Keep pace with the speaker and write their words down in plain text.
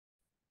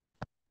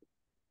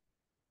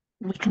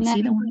We can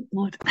see the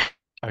whiteboard.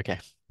 Okay,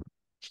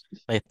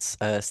 let's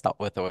start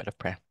with a word of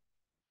prayer.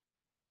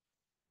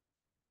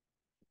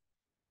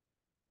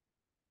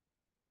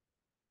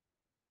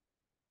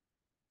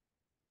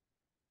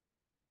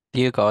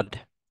 Dear God,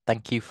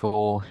 thank you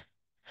for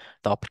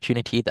the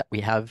opportunity that we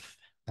have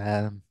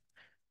at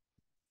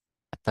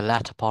the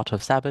latter part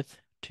of Sabbath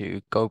to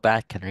go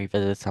back and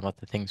revisit some of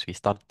the things we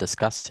started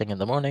discussing in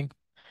the morning.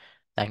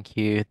 Thank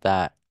you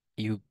that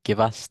you give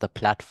us the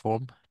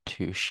platform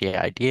to share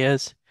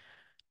ideas,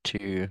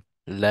 to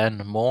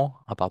learn more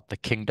about the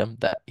kingdom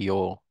that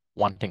you're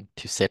wanting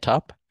to set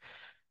up.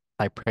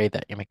 I pray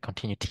that you may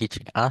continue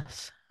teaching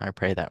us. I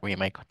pray that we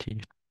may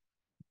continue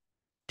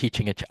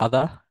teaching each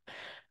other.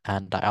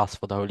 And I ask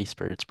for the Holy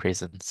Spirit's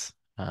presence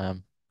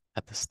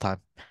at this time.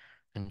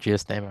 In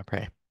Jesus' name I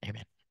pray.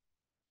 Amen.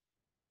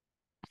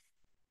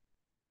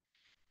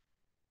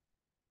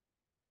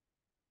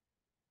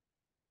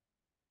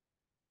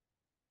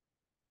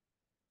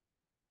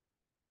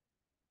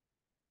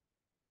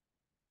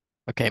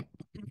 Okay,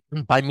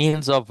 by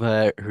means of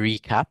a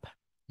recap,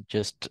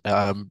 just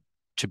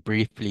to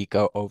briefly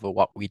go over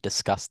what we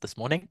discussed this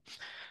morning,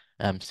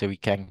 so we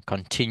can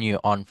continue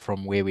on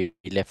from where we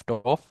left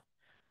off.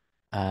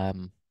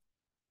 Um,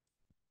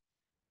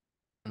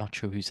 not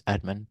sure who's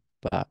admin,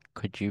 but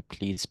could you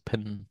please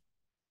pin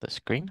the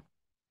screen?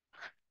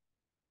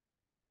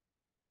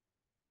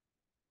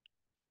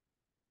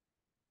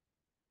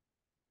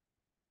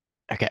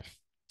 Okay,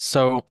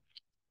 so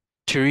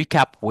to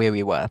recap where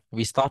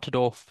we started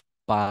off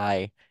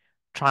by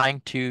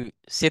trying to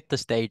set the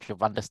stage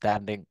of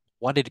understanding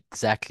what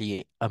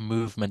exactly a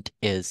movement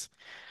is.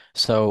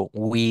 So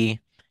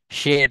we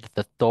shared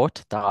the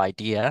thought, the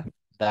idea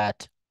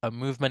that a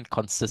movement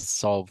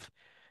consists of,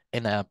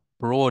 in a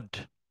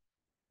broad,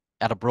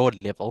 at a broad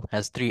level,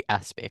 has three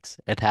aspects.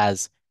 It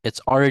has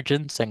its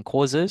origins and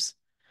causes.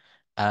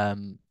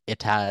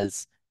 It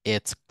has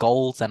its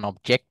goals and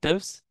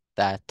objectives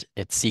that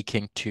it's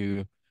seeking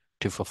to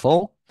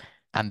fulfill,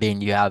 and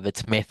then you have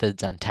its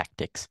methods and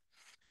tactics.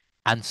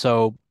 And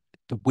so,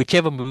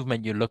 whichever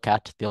movement you look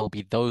at, there'll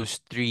be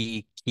those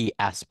three key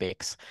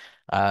aspects.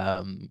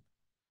 Um,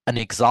 an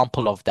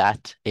example of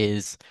that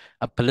is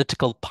a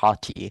political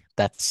party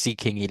that's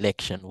seeking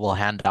election will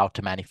hand out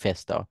a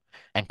manifesto,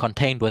 and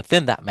contained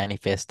within that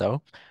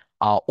manifesto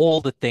are all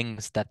the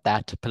things that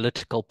that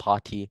political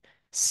party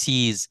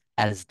sees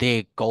as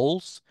their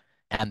goals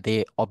and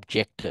their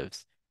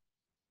objectives.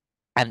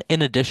 And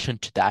in addition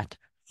to that,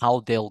 how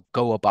they'll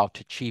go about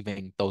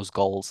achieving those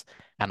goals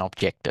and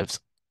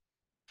objectives.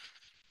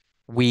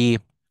 We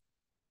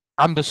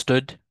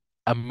understood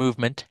a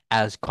movement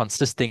as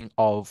consisting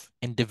of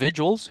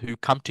individuals who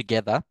come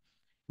together,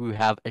 who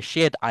have a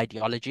shared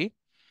ideology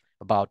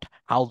about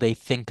how they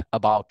think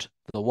about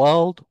the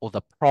world or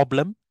the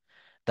problem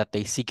that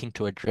they're seeking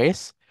to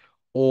address,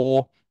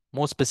 or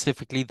more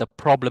specifically, the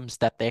problems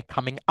that they're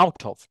coming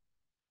out of.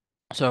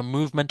 So a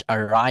movement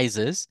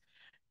arises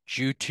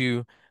due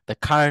to the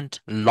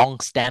current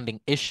long-standing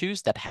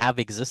issues that have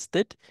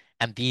existed,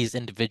 and these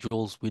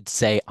individuals would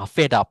say are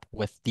fed up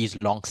with these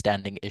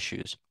long-standing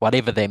issues,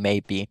 whatever they may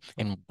be,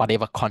 in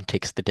whatever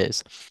context it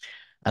is.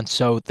 And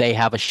so they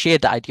have a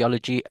shared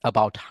ideology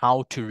about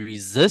how to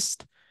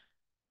resist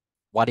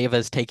whatever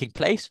is taking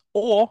place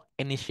or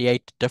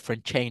initiate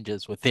different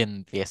changes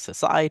within their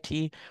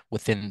society,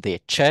 within their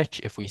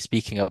church, if we're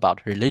speaking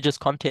about religious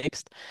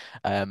context,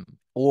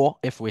 or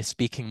if we're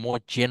speaking more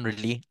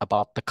generally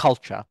about the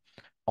culture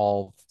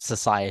of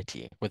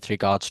society with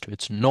regards to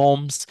its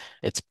norms,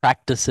 its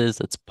practices,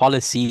 its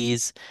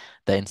policies,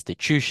 the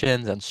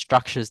institutions and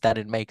structures that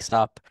it makes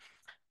up.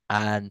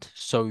 And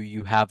so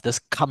you have this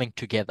coming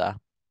together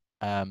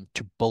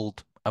to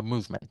build a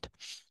movement.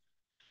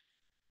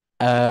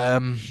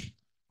 Um,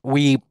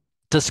 we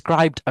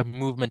described a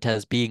movement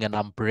as being an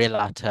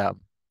umbrella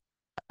term.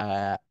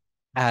 Uh,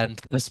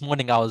 and this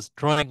morning I was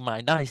drawing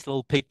my nice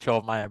little picture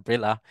of my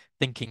umbrella,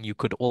 thinking you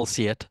could all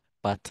see it,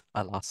 but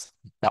alas,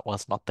 that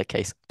was not the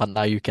case. But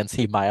now you can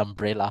see my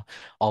umbrella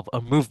of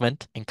a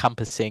movement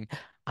encompassing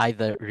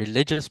either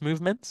religious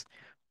movements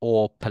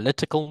or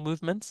political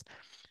movements.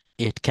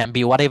 It can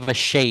be whatever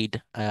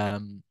shade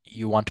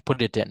you want to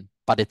put it in,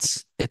 but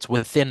it's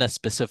within a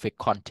specific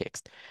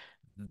context.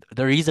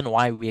 The reason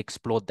why we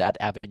explored that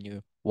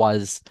avenue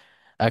was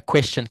a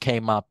question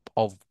came up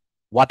of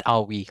what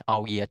are we?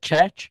 Are we a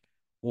church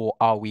or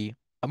are we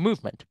a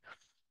movement?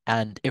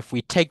 And if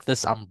we take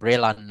this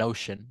umbrella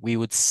notion, we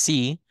would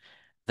see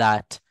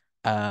that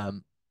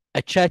a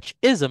church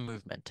is a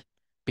movement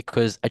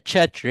because a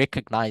church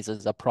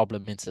recognizes a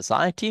problem in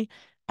society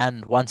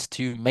and wants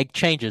to make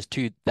changes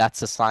to that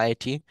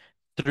society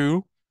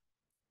through,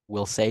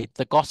 we'll say,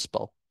 the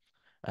gospel.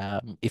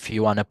 If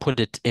you want to put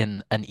it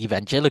in an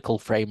evangelical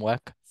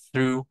framework,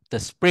 through the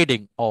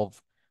spreading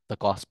of the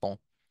gospel.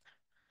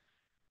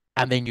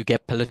 And then you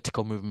get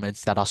political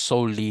movements that are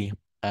solely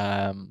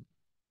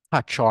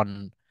touch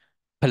on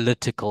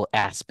political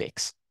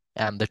aspects,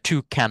 and the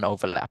two can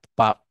overlap.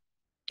 But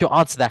to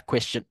answer that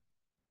question,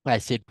 I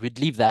said we'd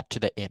leave that to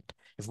the end.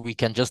 If we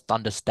can just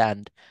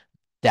understand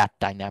that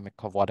dynamic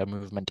of what a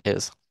movement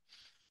is.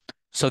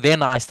 So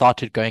then I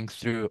started going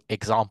through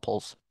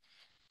examples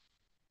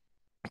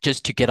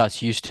just to get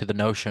us used to the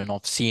notion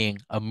of seeing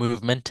a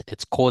movement,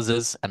 its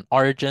causes and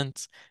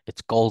origins,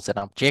 its goals and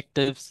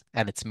objectives,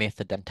 and its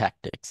method and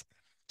tactics.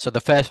 So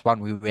the first one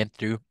we went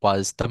through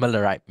was the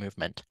Millerite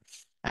movement.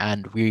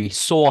 And we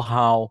saw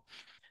how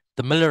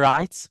the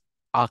Millerites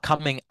are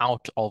coming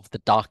out of the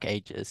Dark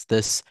Ages,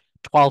 this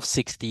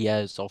 1260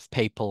 years of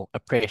papal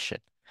oppression.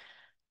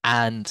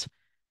 And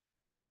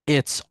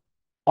its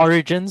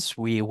origins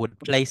we would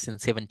place in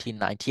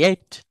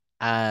 1798,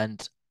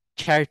 and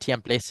Charity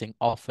and Blessing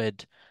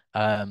offered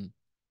um,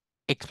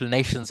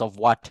 explanations of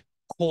what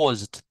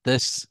caused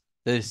this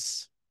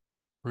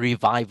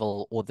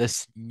revival or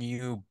this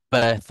new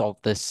birth of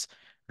this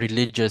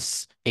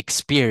religious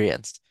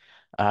experience.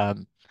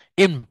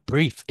 In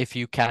brief, if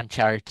you can,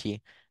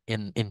 Charity,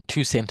 in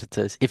two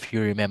sentences, if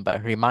you remember,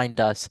 remind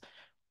us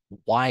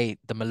why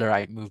the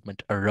Millerite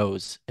movement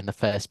arose in the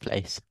first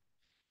place.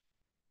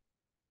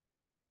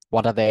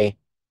 What are they?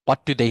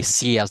 What do they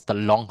see as the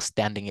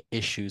long-standing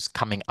issues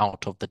coming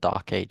out of the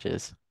Dark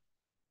Ages?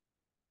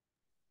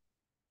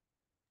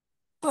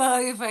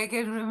 Well, if I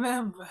can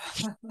remember.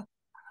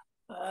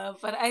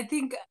 But I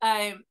think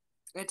I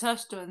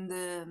touched on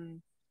the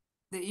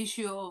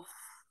issue of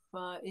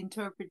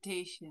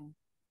interpretation,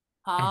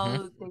 Hmm.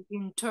 how they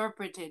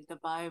interpreted the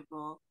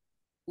Bible,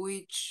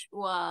 which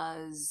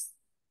was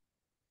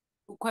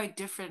quite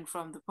different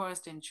from the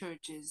Protestant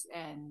churches,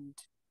 and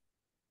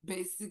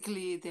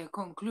basically their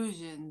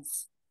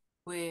conclusions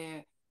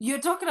were. You're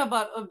talking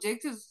about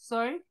objectives,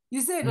 sorry?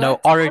 You said No,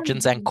 what?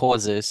 origins and Origin.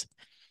 causes.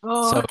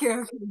 Oh, So,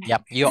 okay, yeah,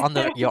 okay. you're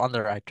on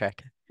the right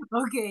track.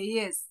 Okay,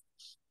 yes.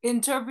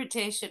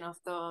 Interpretation of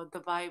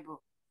the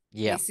Bible,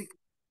 Yeah. basically.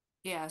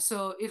 Yeah,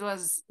 so it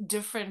was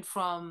different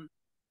from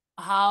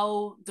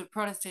how the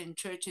Protestant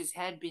churches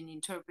had been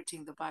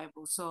interpreting the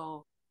Bible.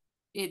 So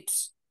it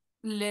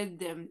led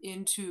them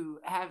into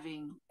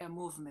having a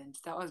movement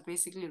that was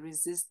basically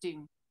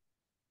resisting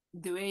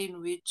the way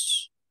in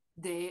which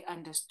they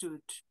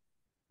understood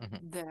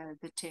Hmm.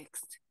 the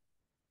text.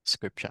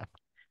 Scripture.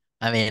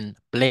 I mean,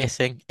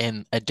 Blessing,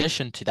 in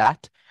addition to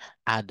that,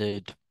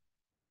 added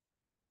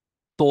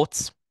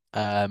thoughts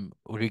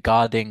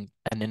regarding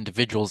an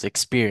individual's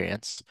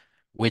experience,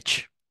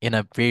 which in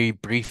a very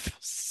brief,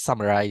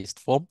 summarized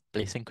form,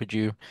 Blessing, could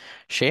you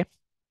share?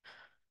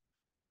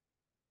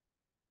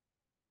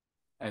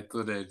 I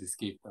thought I'd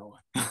escape that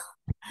one.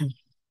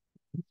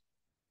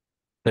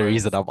 The But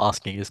reason I'm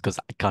asking is because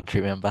I can't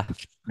remember.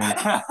 let me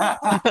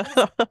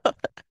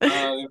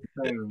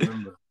try and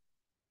remember.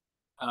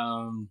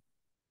 Um,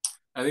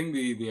 I think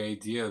the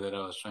idea that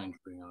I was trying to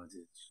bring out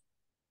is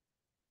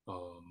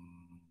what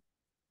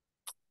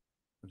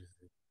is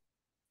it?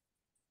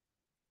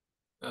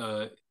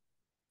 Uh,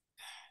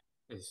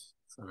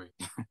 sorry,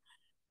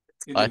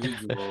 Fine.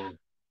 individual.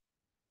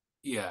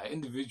 Yeah,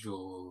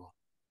 individual.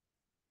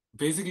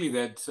 Basically,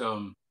 that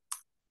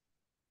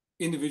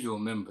individual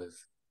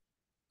members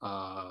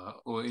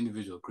or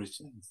individual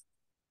Christians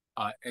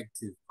are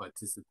active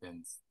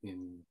participants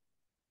in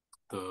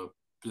the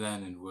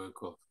plan and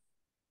work of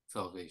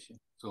salvation.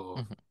 So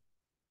Mhm.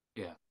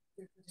 yeah,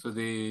 so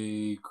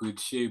they could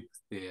shape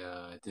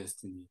their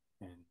destiny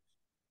and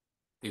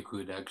they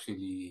could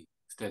actually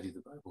study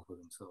the Bible for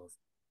themselves.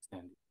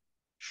 Understand it.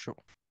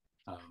 Sure.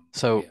 So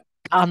So, yeah,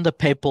 under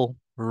papal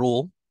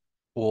rule,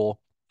 or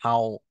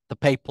how the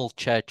papal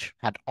church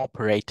had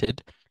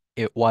operated,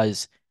 it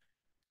was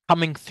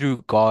coming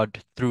through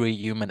God through a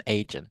human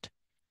agent.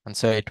 And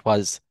so it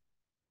was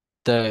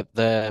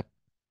the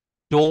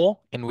door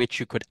in which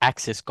you could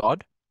access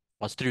God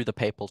was through the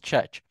papal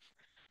church.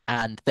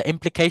 And the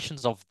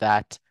implications of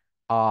that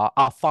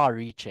are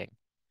far-reaching.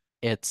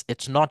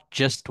 It's not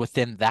just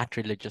within that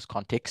religious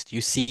context.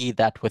 You see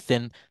that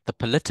within the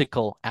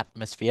political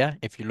atmosphere,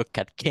 if you look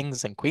at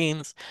kings and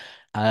queens,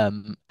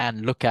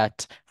 and look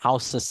at how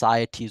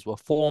societies were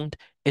formed,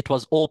 it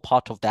was all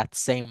part of that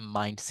same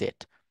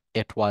mindset.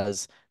 It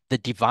was the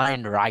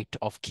divine right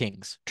of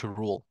kings to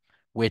rule,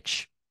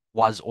 which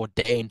was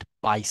ordained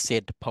by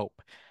said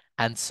Pope.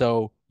 And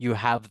so you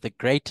have the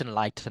Great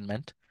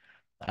Enlightenment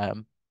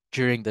um,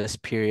 during this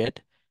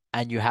period,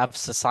 and you have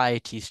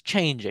societies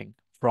changing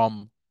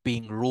from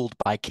being ruled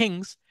by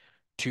kings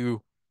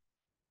to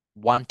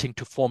wanting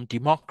to form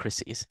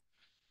democracies.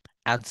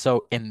 And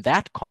so, in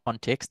that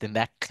context, in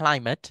that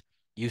climate,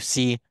 you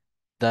see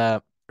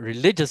the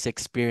religious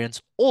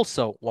experience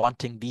also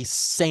wanting these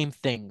same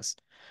things,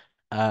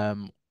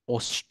 or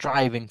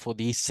striving for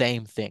these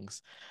same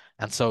things.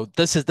 And so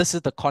this is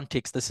the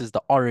context, this is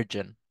the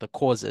origin, the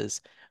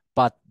causes,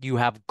 but you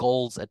have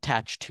goals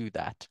attached to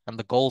that. And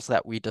the goals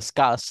that we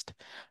discussed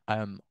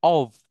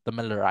of the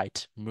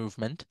Millerite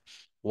movement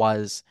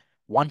was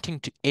wanting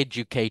to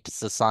educate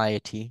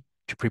society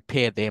to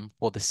prepare them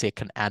for the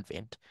second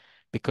advent,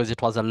 because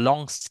it was a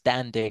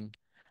long-standing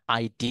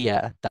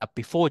idea that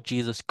before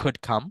Jesus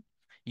could come,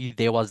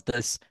 there was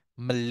this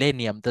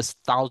millennium, this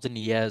 1,000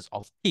 years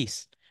of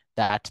peace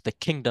that the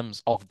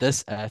kingdoms of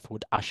this earth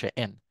would usher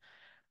in.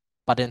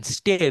 But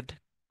instead,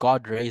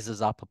 God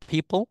raises up a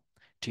people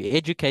to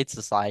educate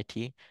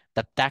society,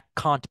 that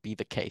can't be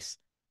the case.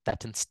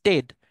 That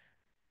instead,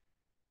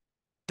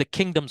 the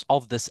kingdoms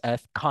of this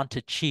earth can't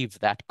achieve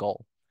that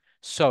goal.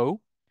 So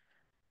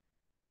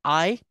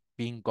I,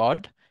 being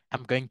God,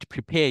 am going to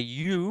prepare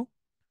you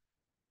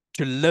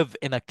to live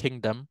in a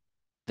kingdom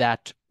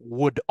that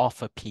would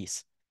offer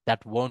peace,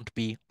 that won't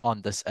be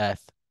on this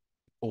earth,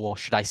 or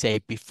should I say,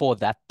 before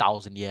that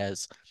 1,000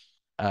 years,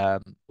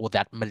 or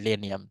that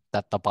millennium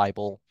that the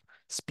Bible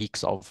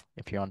speaks of,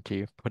 if you want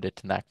to put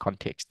it in that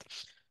context.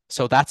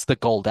 So that's the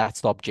goal,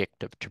 that's the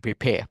objective, to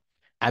prepare.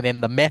 And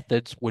then the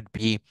methods would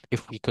be,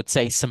 if we could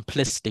say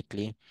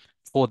simplistically,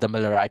 for the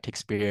Millerite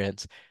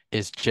experience,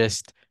 is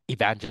just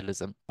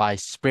evangelism by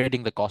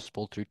spreading the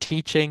gospel through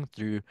teaching,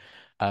 through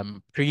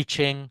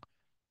preaching.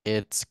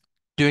 It's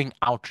doing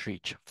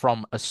outreach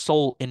from a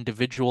sole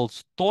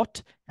individual's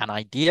thought and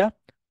idea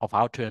of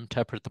how to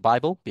interpret the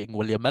Bible, being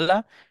William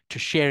Miller, to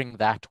sharing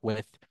that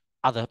with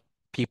other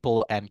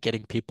people and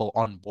getting people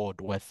on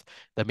board with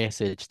the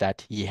message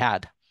that he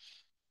had.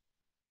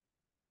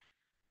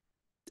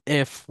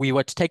 If we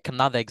were to take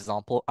another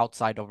example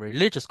outside of a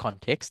religious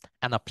context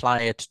and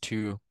apply it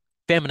to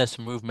feminist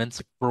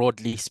movements,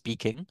 broadly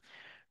speaking,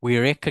 we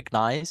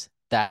recognize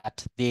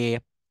that their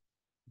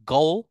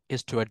goal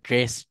is to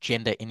address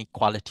gender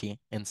inequality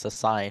in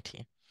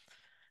society.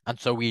 And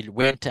so we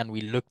went and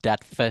we looked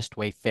at first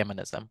wave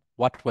feminism.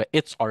 What were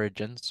its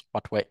origins?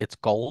 What were its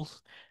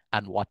goals?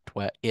 And what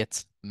were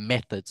its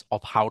methods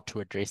of how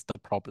to address the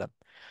problem?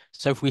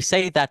 So if we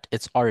say that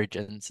its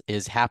origins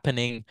is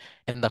happening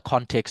in the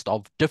context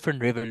of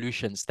different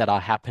revolutions that are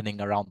happening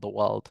around the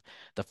world,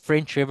 the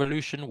French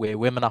Revolution, where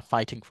women are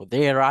fighting for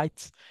their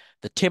rights,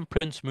 the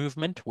temperance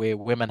movement, where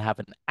women have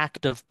an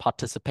active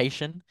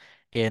participation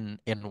in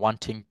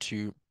wanting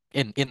to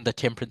in the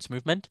temperance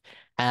movement,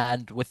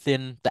 and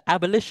within the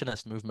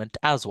abolitionist movement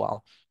as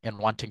well, in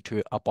wanting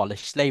to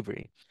abolish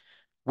slavery.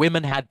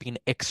 Women had been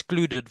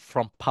excluded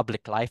from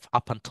public life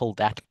up until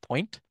that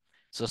point.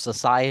 So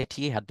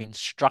society had been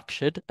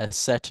structured a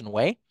certain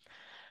way,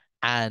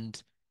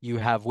 and you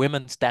have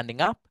women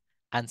standing up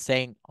and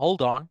saying,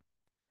 hold on,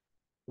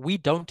 we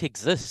don't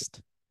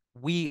exist.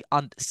 We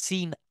are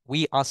seen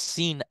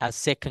as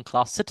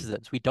second-class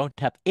citizens. We don't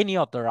have any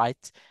of the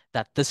rights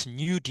that this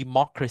new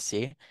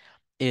democracy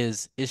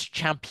is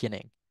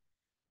championing.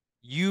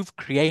 You've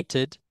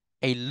created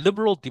a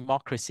liberal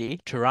democracy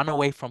to run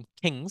away from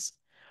kings,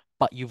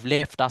 but you've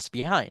left us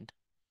behind.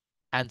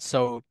 And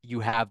so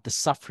you have the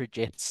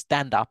suffragettes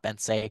stand up and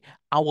say,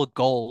 our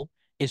goal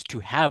is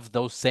to have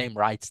those same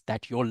rights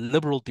that your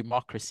liberal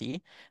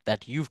democracy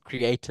that you've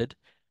created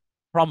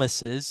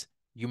promises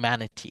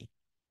humanity.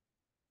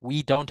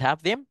 We don't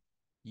have them.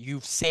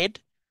 You've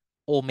said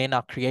all men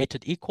are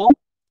created equal,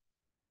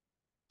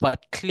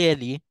 but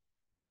clearly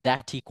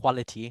that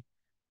equality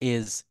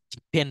is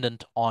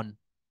dependent on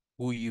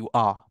who you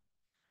are.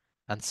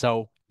 And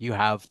so you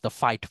have the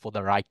fight for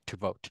the right to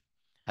vote.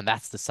 And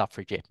that's the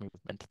suffragette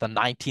movement, the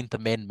 19th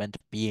Amendment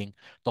being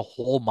the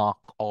hallmark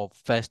of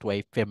first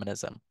wave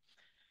feminism.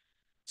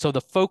 So the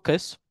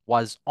focus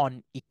was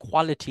on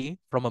equality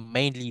from a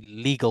mainly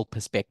legal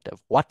perspective.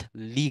 What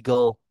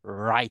legal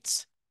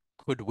rights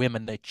could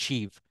women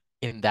achieve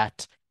in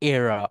that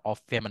era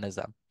of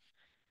feminism?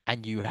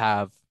 And you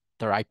have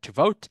the right to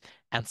vote,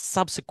 and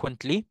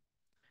subsequently,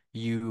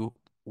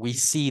 we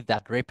see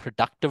that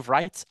reproductive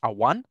rights are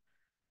won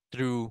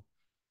through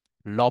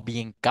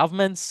lobbying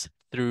governments,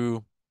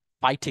 through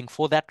fighting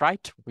for that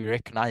right. We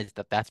recognize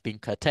that that's been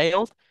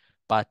curtailed,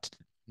 but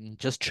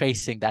just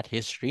tracing that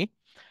history,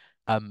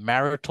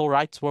 marital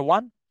rights were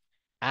won.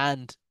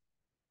 And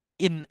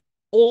in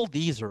all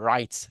these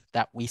rights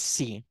that we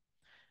see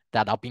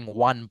that are being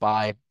won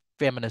by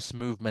feminist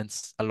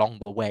movements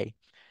along the way,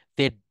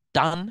 they're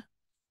done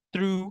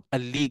through a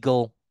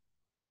legal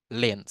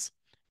lens.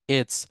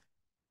 It's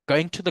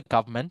going to the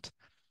government,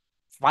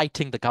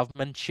 fighting the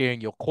government,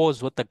 sharing your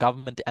cause with the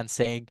government, and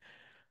saying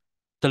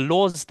the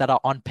laws that are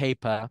on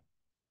paper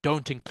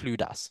don't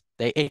include us,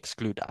 they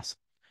exclude us.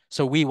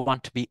 So we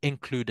want to be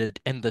included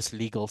in this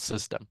legal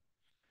system.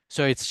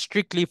 So it's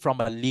strictly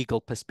from a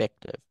legal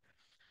perspective.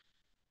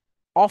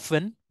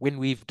 Often, when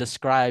we've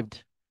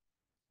described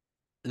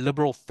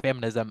liberal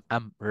feminism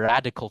and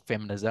radical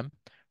feminism,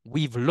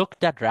 we've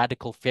looked at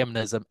radical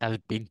feminism as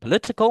being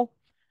political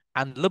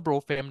and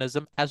liberal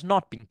feminism as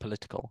not being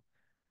political,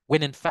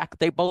 when in fact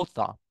they both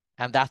are.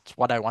 And that's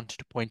what I wanted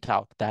to point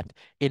out, that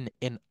in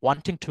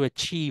wanting to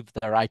achieve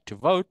the right to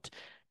vote,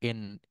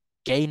 in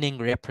gaining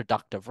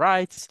reproductive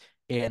rights,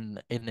 in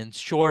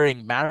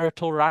ensuring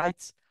marital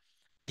rights,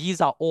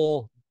 these are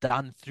all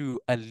done through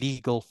a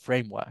legal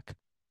framework.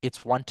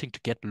 It's wanting to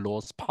get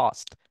laws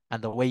passed.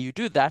 And the way you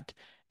do that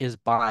is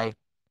by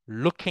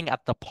looking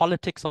at the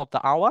politics of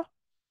the hour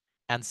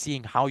and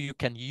seeing how you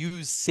can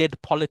use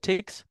said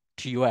politics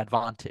to your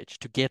advantage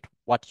to get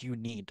what you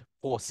need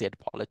for said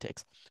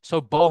politics.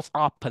 So both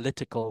are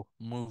political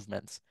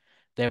movements.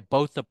 They're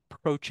both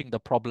approaching the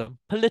problem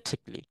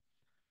politically.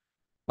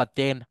 But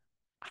then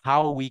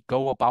how we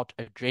go about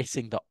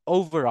addressing the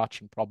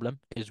overarching problem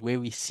is where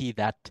we see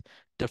that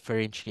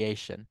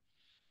differentiation.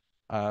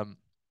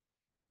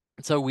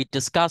 So we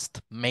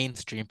discussed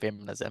mainstream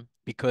feminism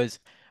because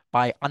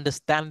by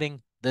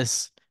understanding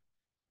this,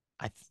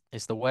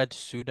 is the word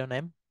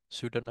pseudonym,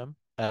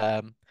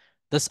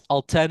 this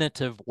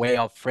alternative way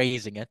of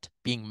phrasing it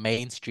being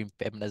mainstream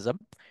feminism,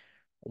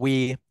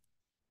 we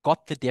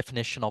got the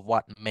definition of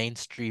what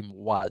mainstream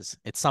was.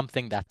 It's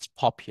something that's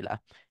popular.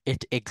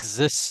 It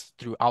exists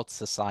throughout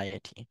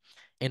society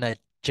in a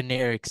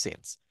generic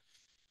sense.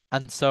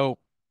 And so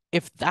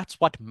if that's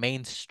what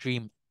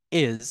mainstream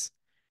is,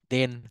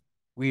 then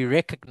we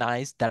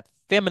recognize that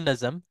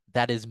feminism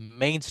that is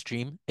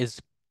mainstream is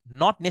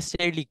not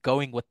necessarily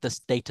going with the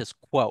status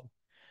quo,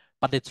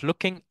 but it's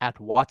looking at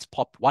what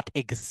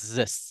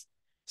exists.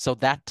 So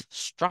that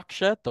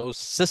structure, those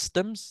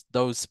systems,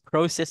 those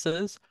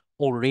processes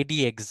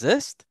already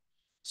exist.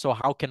 So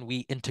how can we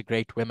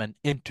integrate women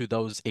into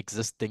those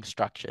existing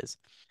structures?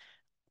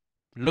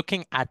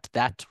 Looking at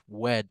that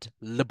word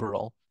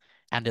liberal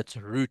and its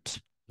root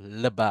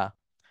liber,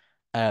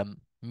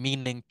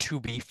 meaning to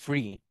be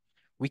free,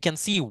 we can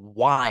see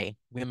why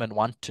women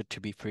wanted to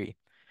be free.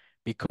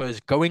 Because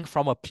going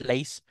from a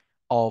place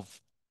of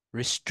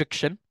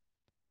restriction,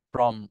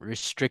 from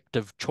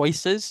restrictive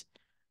choices,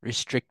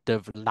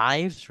 restrictive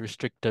lives,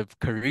 restrictive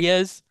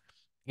careers,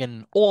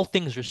 in all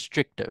things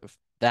restrictive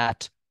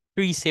that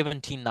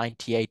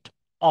pre-1798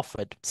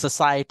 offered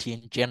society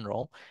in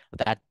general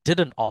that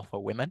didn't offer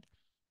women,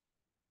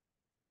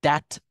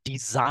 that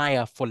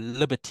desire for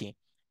liberty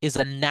is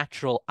a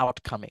natural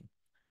outcoming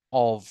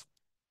of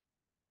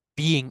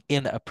being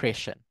in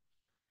oppression.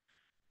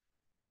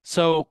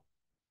 So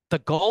the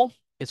goal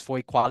is for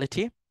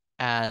equality,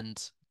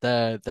 and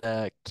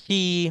the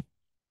key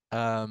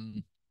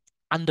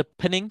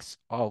underpinnings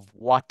of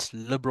what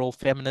liberal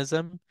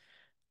feminism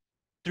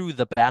through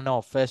the banner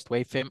of first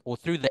wave or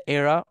through the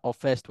era of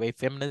first wave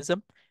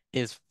feminism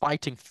is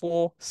fighting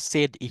for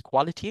said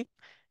equality,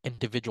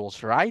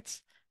 individuals'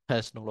 rights,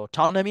 personal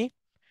autonomy,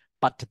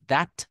 but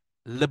that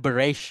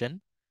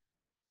liberation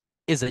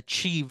is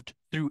achieved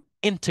through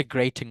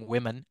integrating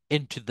women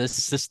into this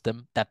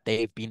system that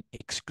they've been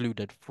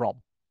excluded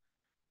from.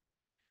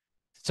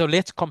 So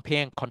let's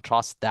compare and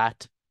contrast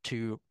that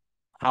to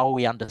how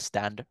we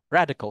understand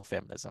radical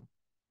feminism.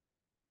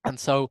 And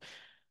so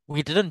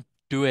we didn't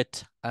do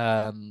it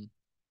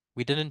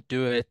we didn't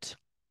do it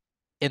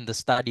in the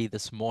study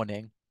this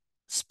morning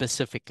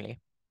specifically,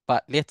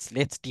 but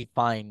let's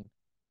define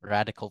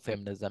radical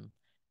feminism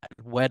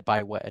word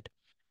by word.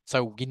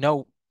 So we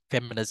know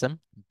feminism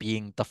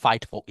being the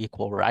fight for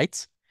equal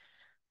rights.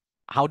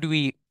 How do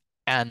we,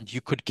 and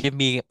you could give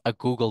me a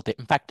Google,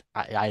 in fact,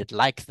 I'd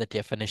like the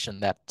definition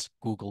that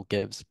Google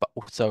gives, but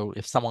so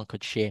if someone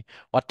could share,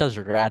 what does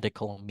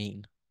radical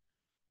mean?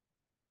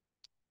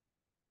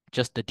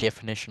 Just the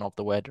definition of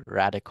the word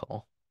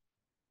radical.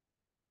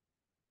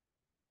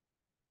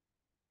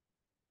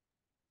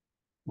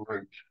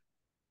 Root.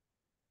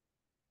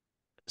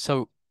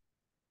 So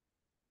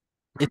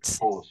Root it's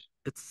cause.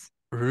 it's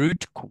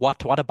root.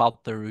 What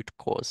about the root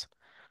cause?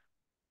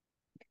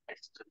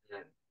 Gets to the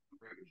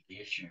root of the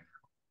issue.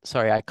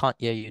 Sorry, I can't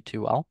hear you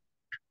too well.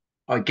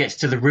 Oh, it gets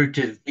to the root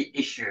of the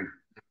issue.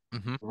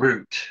 Mm-hmm.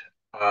 Root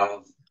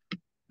of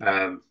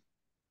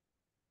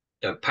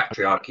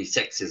patriarchy,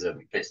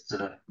 sexism. It gets to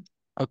the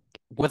Okay.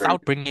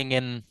 Without bringing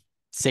in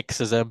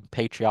sexism,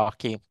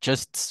 patriarchy,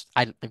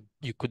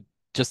 you could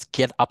just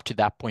get up to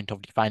that point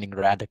of defining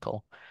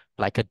radical.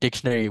 Like a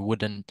dictionary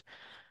wouldn't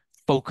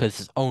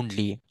focus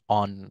only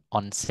on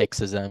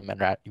sexism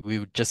and we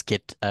would just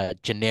get a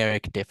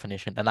generic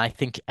definition. And I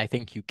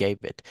think you gave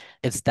it.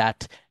 It's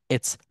that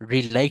it's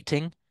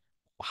relating,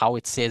 how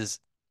it says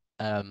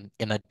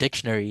in a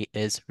dictionary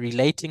is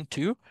relating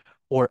to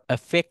or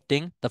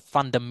affecting the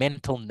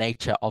fundamental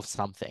nature of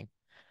something.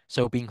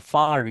 So being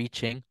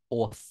far-reaching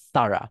or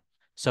thorough.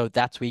 So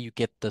that's where you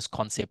get this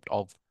concept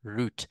of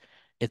root.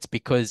 It's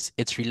because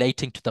it's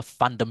relating to the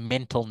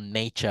fundamental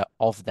nature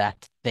of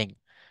that thing.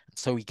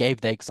 So we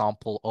gave the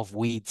example of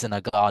weeds in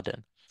a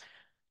garden.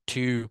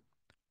 To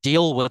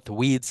deal with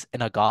weeds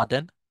in a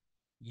garden,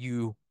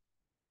 you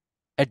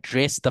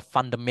address the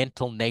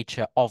fundamental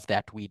nature of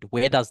that weed.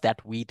 Where does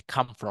that weed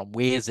come from?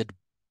 Where is it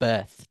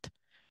birthed?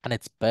 And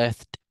it's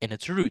birthed in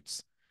its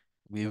roots.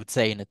 We would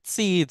say in its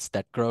seeds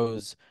that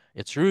grows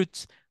its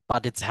roots,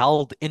 but it's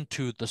held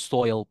into the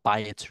soil by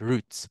its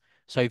roots.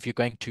 So if you're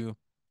going to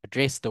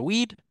address the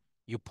weed,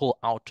 you pull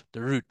out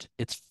the root,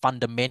 its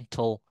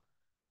fundamental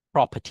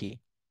property.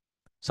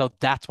 So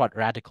that's what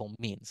radical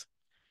means.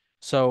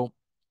 So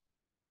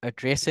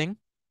addressing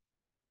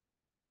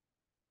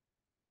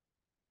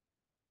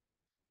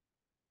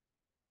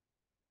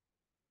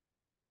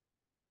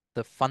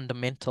the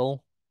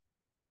fundamental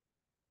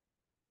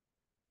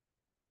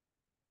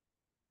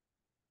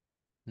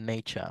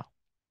nature.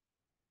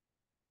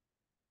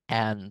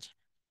 And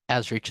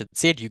as Richard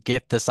said, you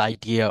get this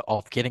idea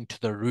of getting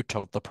to the root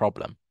of the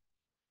problem.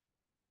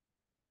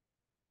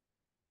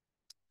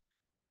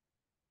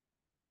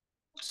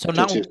 So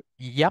now, Richard,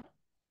 yep.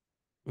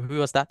 Who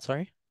was that?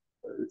 Sorry.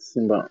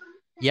 Simba,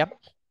 Yep.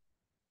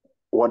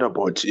 what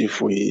about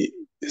if we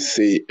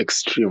say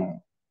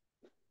extreme?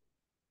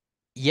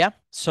 Yeah.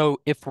 So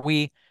if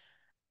we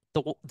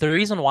the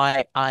reason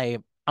why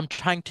I'm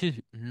trying to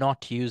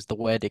not use the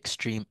word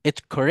extreme,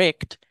 it's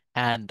correct,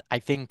 and I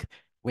think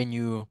when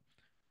you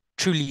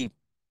truly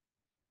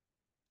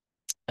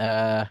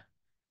uh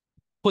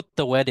put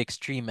the word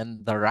extreme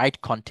in the right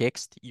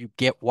context, you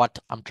get what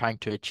I'm trying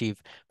to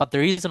achieve. But the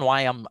reason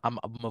why I'm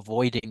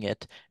avoiding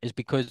it is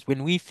because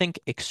when we think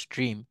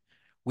extreme,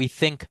 we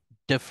think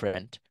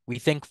different. We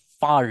think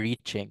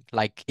far-reaching,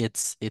 like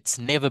it's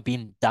never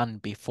been done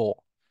before.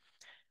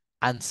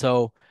 And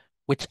so,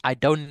 which I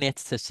don't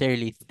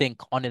necessarily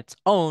think on its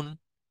own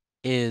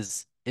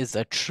is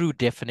a true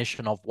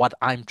definition of what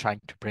I'm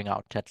trying to bring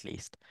out, at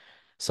least.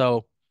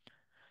 So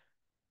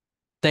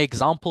the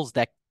examples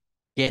that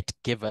get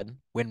given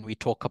when we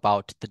talk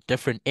about the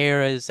different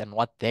eras and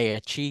what they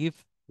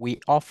achieve,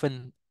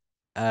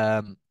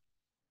 um,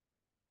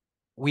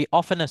 we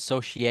often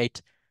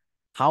associate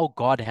how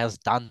God has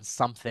done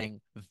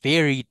something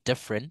very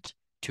different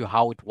to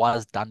how it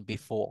was done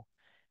before.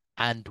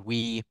 And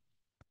we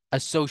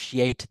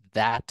associate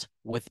that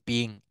with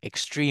being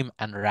extreme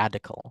and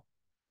radical.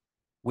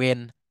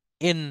 When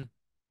in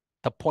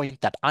the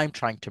point that I'm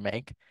trying to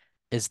make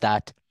is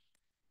that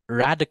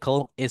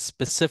radical is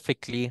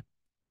specifically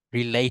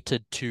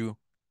related to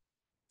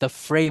the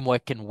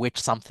framework in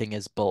which something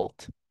is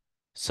built.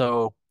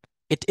 So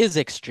it is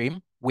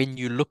extreme when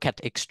you look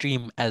at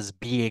extreme as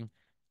being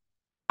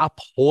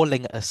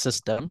uphauling a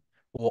system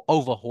or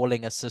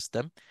overhauling a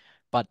system,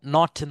 but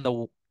not in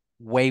the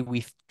way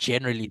we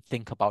generally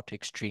think about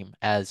extreme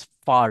as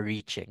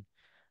far-reaching,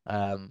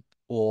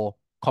 or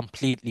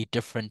completely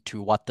different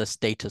to what the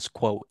status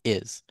quo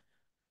is.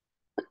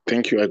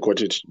 Thank you, I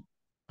got it.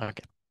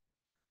 Okay.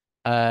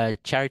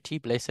 Charity,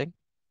 Blessing.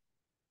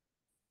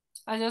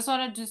 I just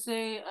wanted to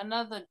say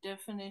another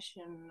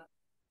definition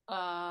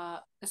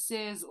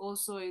says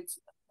also it's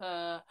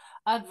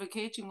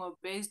advocating or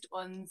based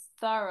on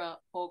thorough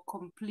or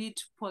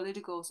complete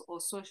political or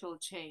social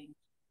change.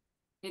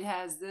 It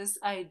has this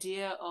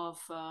idea of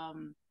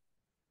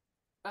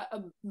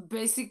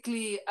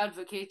basically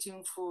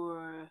advocating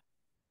for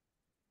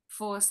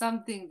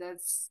something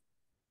that's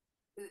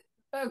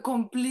a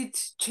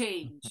complete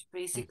change,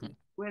 basically,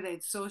 whether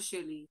it's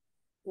socially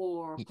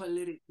or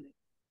politically.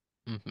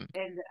 Mm-hmm.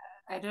 And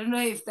I don't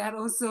know if that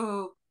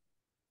also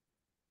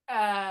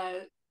uh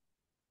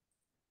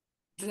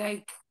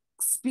like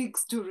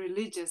speaks to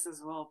religious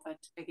as well, but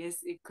I guess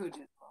it could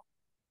as well.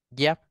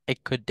 Yeah,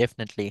 it could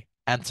definitely.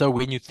 And so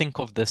when you think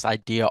of this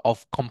idea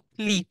of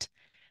complete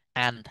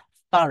and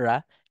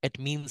thorough, it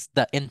means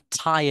the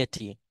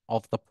entirety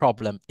of the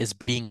problem is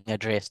being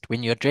addressed.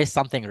 When you address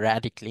something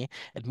radically,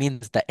 it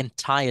means the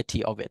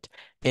entirety of it.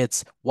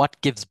 It's what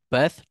gives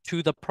birth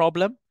to the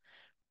problem,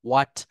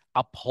 what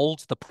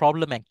upholds the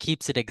problem and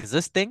keeps it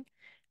existing,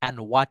 and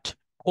what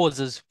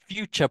causes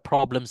future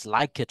problems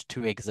like it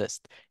to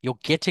exist. You're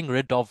getting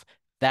rid of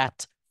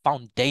that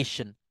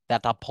foundation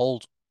that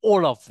upholds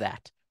all of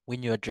that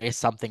when you address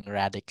something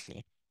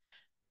radically.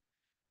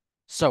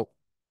 So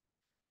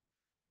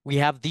we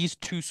have these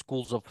two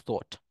schools of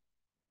thought,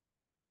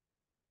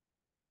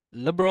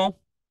 liberal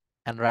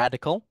and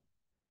radical,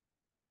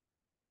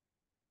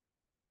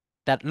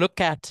 that look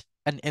at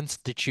an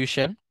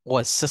institution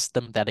or a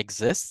system that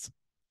exists.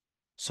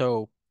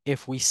 So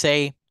if we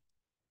say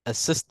a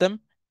system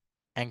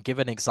and give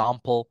an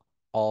example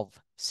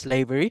of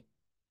slavery,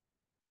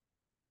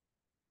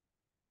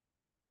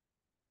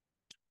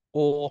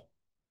 or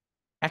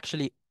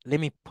actually, let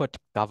me put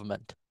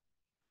government.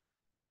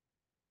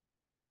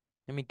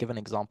 Let me give an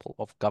example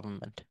of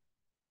government.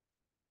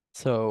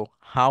 So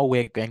how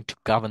we're going to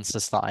govern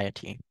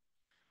society.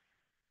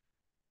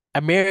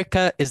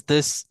 America is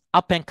this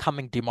up and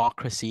coming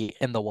democracy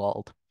in the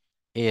world.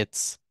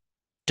 It's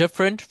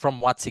different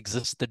from what's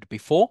existed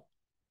before.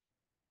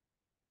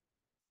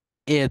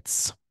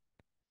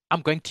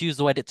 I'm going to use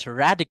the word, it's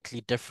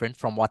radically different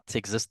from what's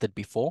existed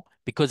before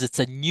because it's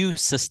a new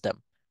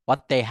system.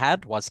 What they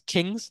had was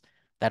kings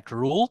that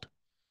ruled.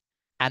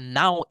 And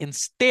now,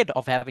 instead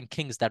of having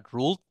kings that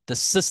ruled, the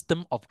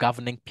system of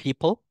governing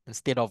people,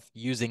 instead of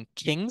using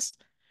kings,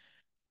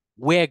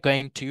 we're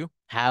going to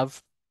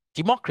have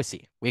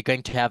democracy. We're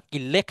going to have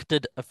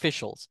elected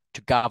officials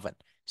to govern.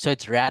 So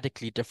it's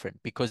radically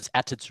different because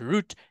at its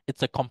root,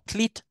 it's a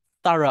complete,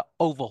 thorough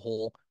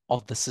overhaul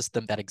of the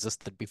system that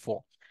existed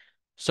before.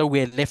 So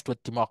we're left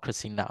with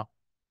democracy now,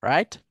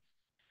 right?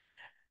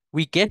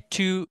 We get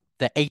to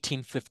the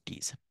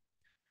 1850s,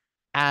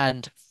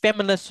 and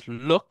feminists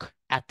look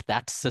at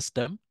that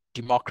system,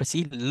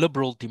 democracy,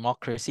 liberal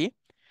democracy,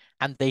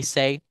 and they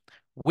say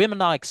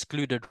women are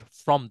excluded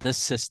from this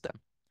system.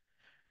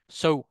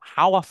 So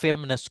how are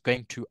feminists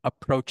going to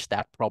approach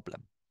that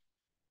problem?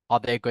 Are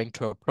they going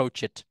to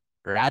approach it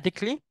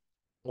radically,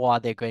 or are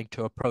they going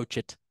to approach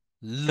it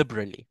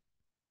liberally?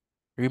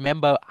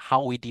 Remember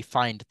how we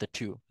defined the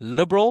two.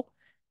 Liberal,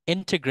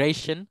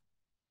 integration,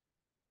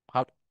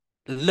 how,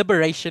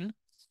 liberation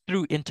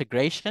through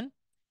integration,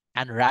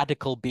 and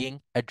radical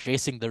being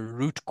addressing the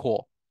root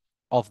core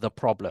of the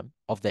problem,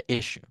 of the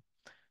issue.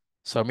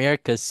 So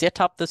America set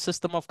up the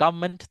system of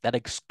government that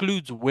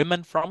excludes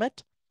women from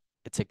it.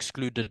 It's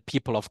excluded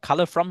people of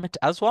color from it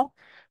as well,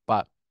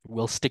 but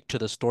we'll stick to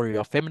the story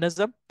of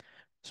feminism.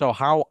 So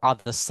how are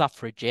the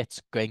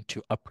suffragettes going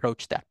to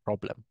approach that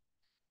problem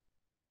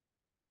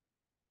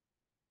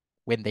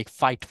when they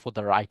fight for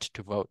the right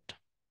to vote?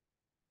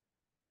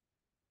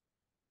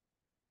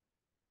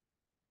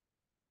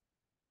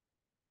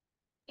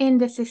 In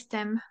the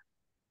system.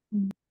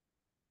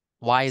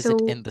 Why is it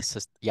So in the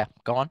system? Yeah,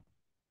 go on.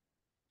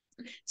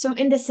 so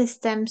in the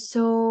system,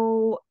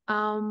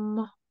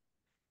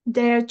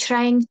 they're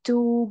trying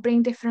to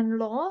bring different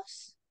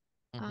laws,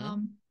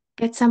 Mhm.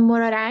 get some more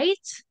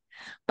rights,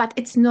 but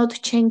it's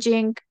not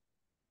changing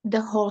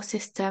the whole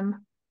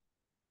system.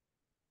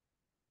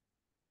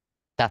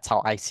 That's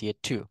how I see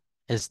it too,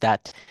 is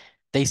that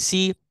they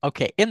see,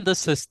 okay, in the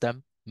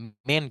system,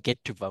 men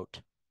get to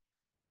vote.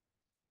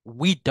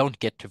 We don't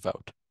get to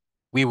vote.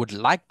 We would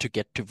like to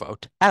get to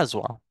vote as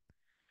well.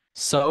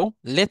 So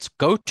let's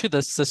go to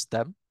the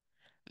system.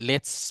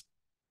 Let's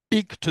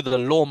speak to the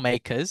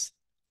lawmakers.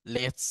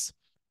 Let's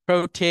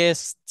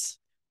protest.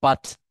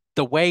 But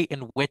the way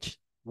in which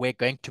we're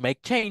going to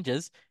make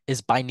changes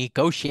is by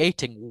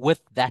negotiating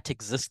with that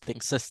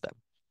existing system.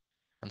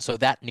 And so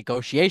that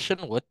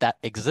negotiation with that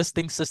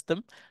existing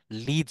system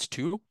leads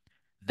to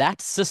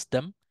that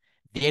system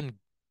then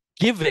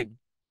giving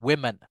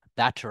women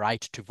that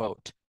right to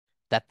vote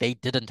that they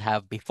didn't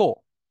have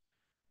before.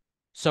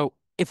 So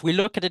if we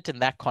look at it in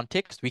that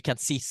context, we can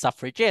see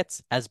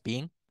suffragettes as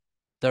being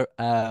the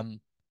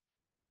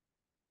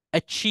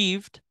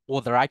achieved,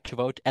 or the right to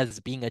vote as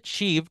being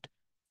achieved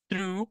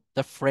through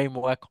the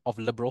framework of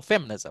liberal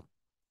feminism.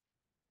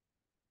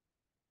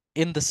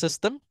 In the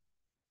system,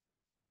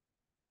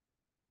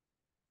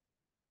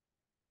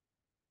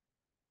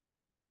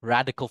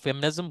 radical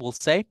feminism will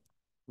say,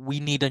 we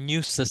need a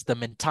new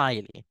system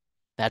entirely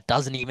that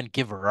doesn't even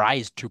give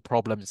rise to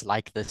problems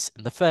like this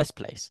in the first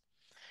place.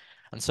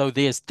 And so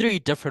there's three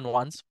different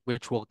ones,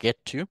 which we'll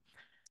get to,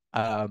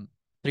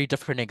 three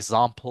different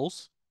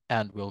examples,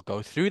 and we'll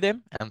go through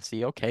them and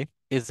see, okay,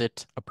 is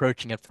it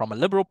approaching it from a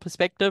liberal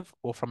perspective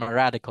or from a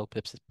radical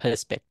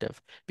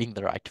perspective, being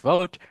the right to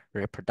vote,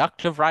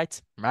 reproductive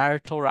rights,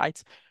 marital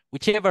rights,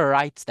 whichever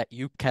rights that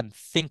you can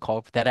think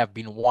of that have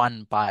been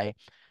won by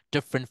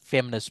different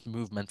feminist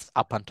movements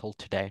up until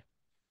today.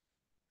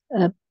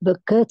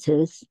 But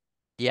Curtis,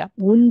 Yeah.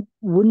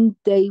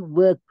 wouldn't they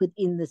work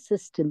within the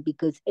system,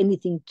 because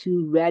anything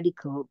too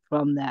radical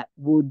from that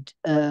would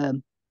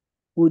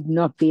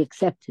not be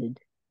accepted?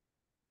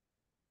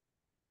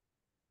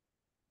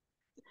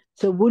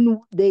 So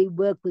wouldn't they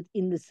work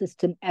within the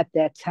system at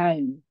that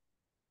time,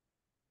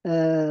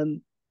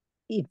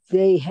 if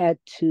they had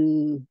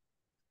to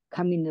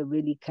come in a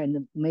really kind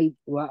of, maybe,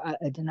 well,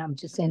 I don't know, I'm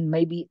just saying,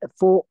 maybe a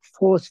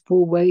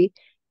forceful way,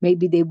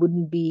 maybe they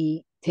wouldn't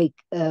be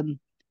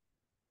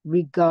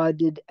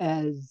regarded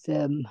as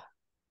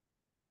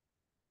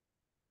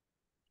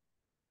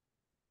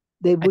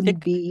they wouldn't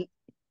be,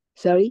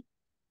 sorry?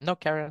 No,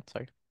 carry on,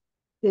 sorry.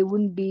 They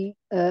wouldn't be,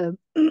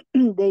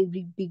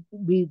 they'd be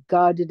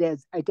regarded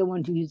as, I don't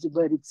want to use the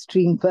word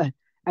extreme, but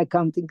I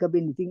can't think of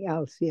anything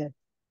else here.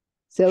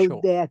 So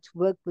Sure. they had to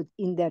work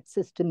within that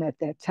system at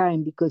that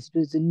time because it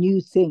was a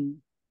new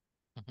thing.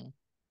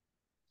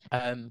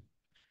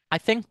 I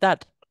think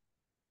that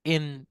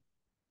in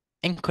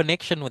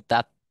connection with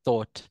that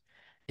thought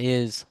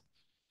is,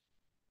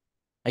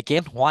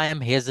 again, why I'm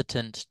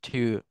hesitant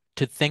to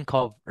think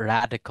of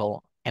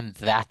radical in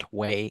that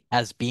way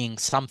as being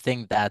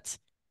something that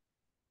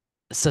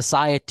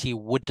society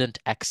wouldn't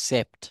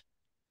accept,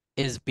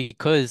 is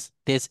because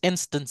there's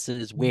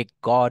instances where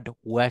God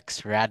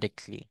works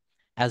radically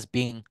as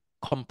being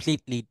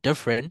completely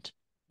different.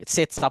 It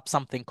sets up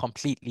something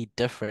completely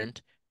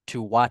different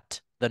to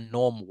what the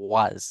norm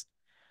was.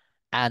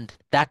 And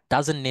that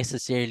doesn't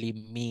necessarily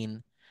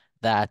mean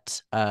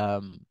that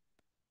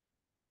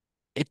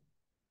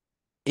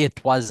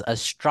it was a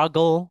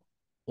struggle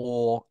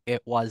or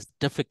it was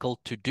difficult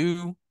to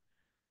do.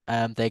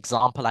 The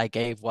example I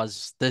gave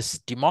was this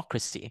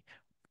democracy.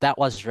 That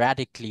was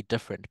radically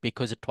different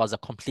because it was a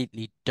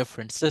completely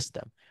different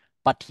system.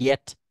 But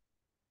yet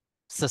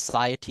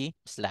society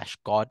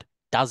 / God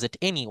does it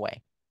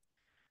anyway.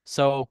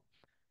 So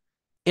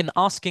in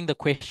asking the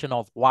question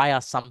of why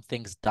are some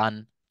things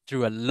done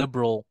through a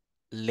liberal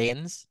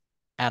lens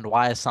and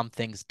why are some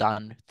things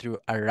done through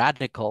a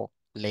radical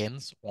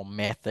lens or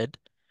method,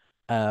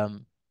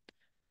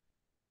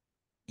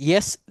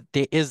 yes,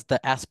 there is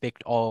the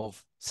aspect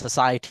of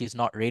society is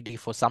not ready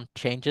for some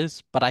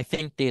changes, but I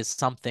think there's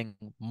something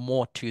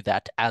more to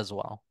that as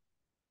well.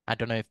 I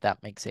don't know if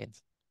that makes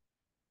sense.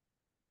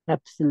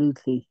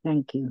 Absolutely.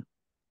 Thank you.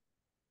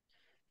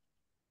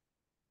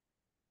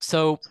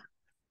 So,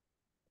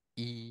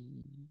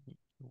 did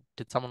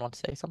someone want to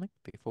say something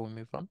before we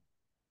move on?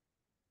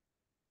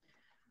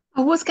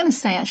 I was going to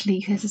say, actually,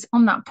 because it's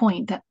on that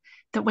point, that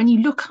that when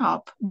you look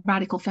up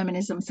radical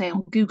feminism, say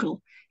on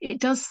Google, it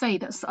does say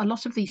that a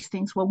lot of these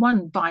things were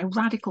won by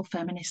radical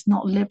feminists,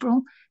 not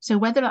liberal. So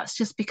whether that's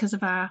just because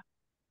of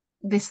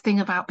this thing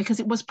about, because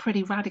it was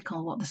pretty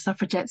radical what the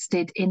suffragettes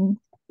did in,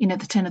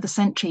 the turn of the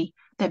century,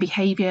 their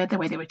behavior, the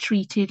way they were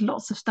treated,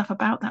 lots of stuff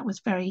about that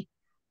was very,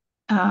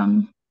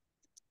 I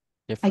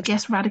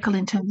guess, radical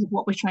in terms of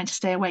what we're trying to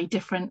stay away,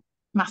 different,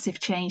 massive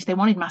change. They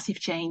wanted massive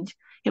change.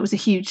 It was a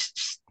huge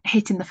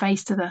hit in the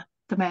face to the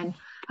men.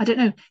 I don't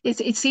know.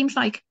 It seems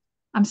like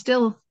I'm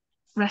still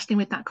wrestling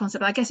with that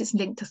concept. I guess it's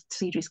linked to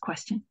Cedri's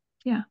question.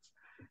 Yeah.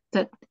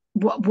 That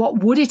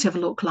what would it have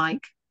looked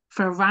like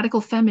for a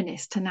radical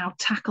feminist to now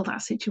tackle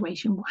that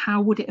situation?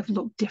 How would it have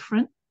looked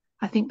different?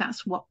 I think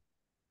that's what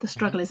the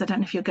struggle is. I don't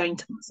know if you're going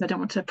to, so I don't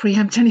want to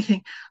preempt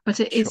anything, but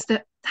it's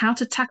that how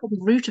to tackle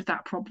the root of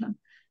that problem.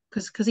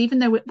 Because even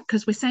though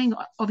we're saying,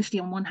 obviously,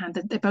 on one hand,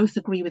 that they both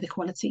agree with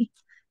equality,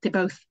 they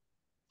both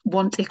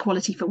want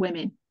equality for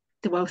women,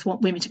 they both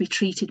want women to be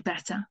treated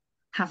better,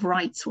 have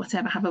rights,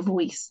 whatever, have a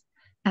voice,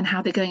 and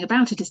how they're going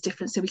about it is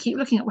different. So we keep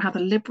looking at how the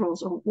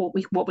liberals, or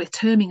what we're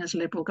terming as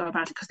liberal, go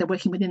about it because they're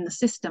working within the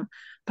system.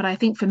 But I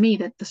think for me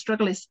that the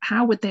struggle is,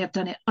 how would they have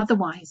done it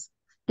otherwise?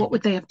 What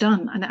would they have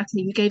done? And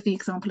actually, you gave the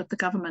example of the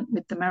government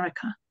with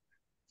America.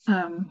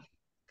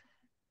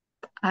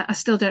 I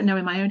still don't know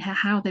in my own head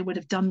how they would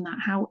have done that,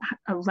 how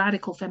a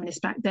radical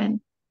feminist back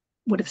then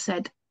would have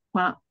said,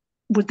 well,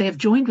 would they have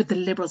joined with the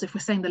liberals if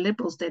we're saying the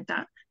liberals did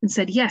that and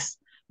said, yes,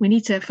 we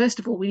need to, first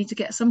of all, we need to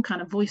get some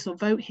kind of voice or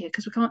vote here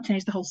because we can't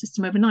change the whole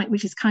system overnight,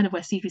 which is kind of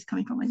where Cedri's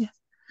coming from, I guess.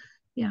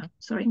 Yeah,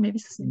 sorry, maybe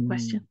it's the same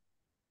question.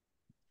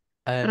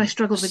 But I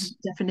struggled with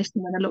the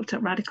definition when I looked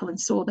at radical and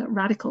saw that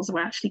radicals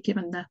were actually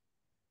given the,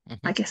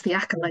 I guess, the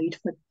accolade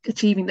for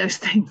achieving those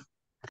things.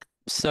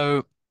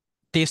 So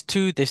there's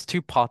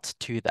two parts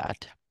to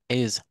that.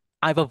 Is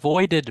I've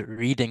avoided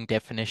reading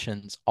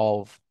definitions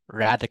of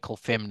radical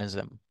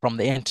feminism from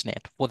the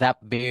internet for that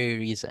very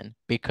reason,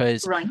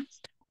 because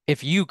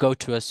if you go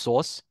to a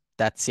source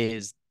that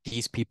says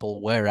these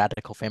people were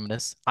radical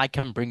feminists, I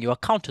can bring you a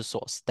counter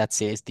source that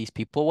says these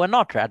people were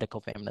not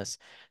radical feminists.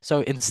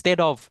 So instead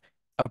of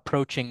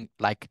approaching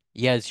like,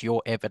 here's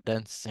your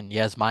evidence and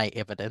here's my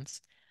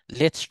evidence,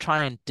 let's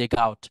try and dig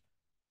out,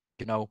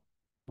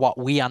 what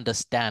we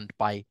understand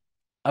by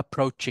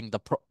approaching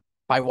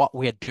by what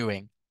we're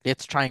doing.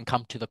 Let's try and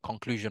come to the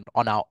conclusion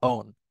on our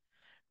own,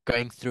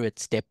 going through it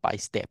step by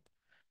step.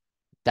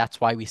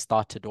 That's why we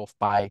started off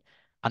by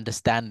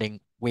understanding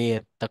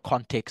where the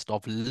context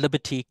of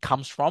liberty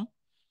comes from,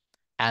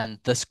 and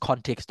this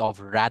context of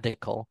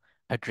radical,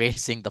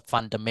 addressing the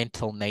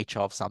fundamental nature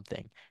of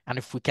something. And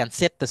if we can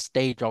set the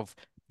stage of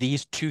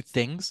these two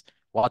things,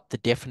 what the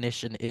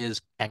definition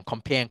is, and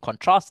compare and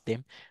contrast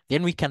them,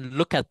 then we can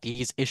look at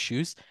these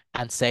issues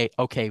and say,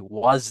 okay,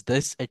 was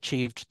this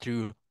achieved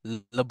through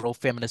liberal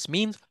feminist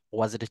means, or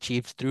was it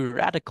achieved through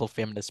radical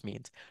feminist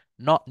means?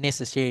 Not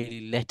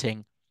necessarily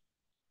letting,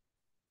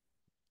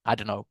 I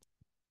don't know,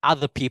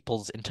 other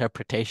people's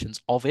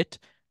interpretations of it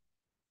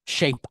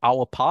shape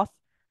our path,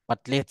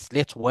 but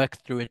let's work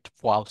through it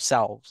for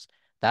ourselves.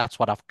 That's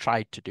what I've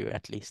tried to do,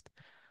 at least.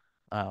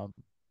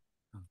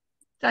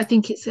 I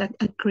think it's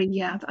agree.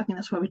 Yeah, I think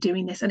that's why we're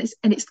doing this, and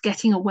it's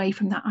getting away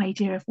from that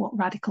idea of what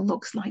radical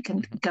looks like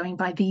and going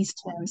by these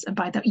terms and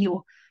by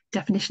your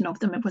definition of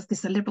them. Was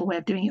this a liberal way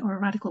of doing it or a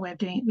radical way of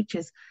doing it, which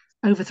is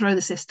overthrow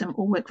the system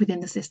or work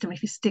within the system?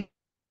 If you stick.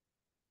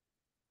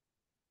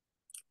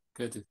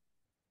 Good.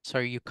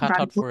 Sorry, you cut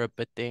out for a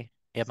bit there,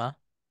 Emma.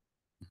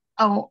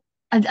 Oh,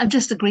 I'm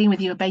just agreeing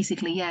with you,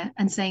 basically, yeah,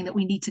 and saying that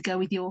we need to go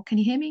with your. Can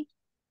you hear me?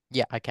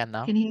 Yeah, I can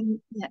now. Can you hear me?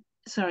 Yeah.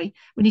 Sorry,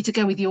 we need to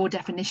go with your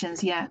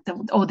definitions, yeah,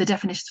 or the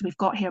definitions we've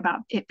got here about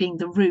it being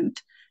the root,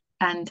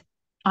 and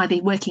are they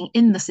working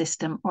in the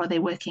system or are they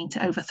working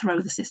to overthrow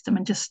the system,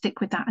 and just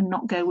stick with that and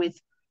not go with,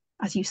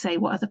 as you say,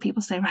 what other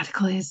people say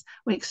radical is,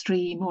 or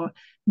extreme, or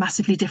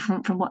massively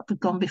different from what we've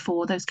gone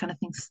before, those kind of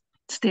things.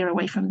 Steer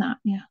away from that.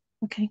 Yeah,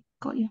 okay,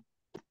 got you.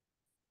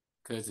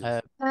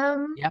 Yeah.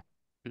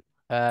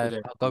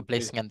 I'll go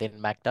Blessing and then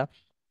Magda.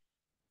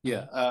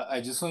 Yeah, I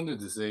just wanted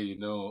to say,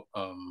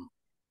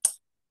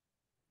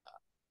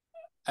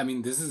 I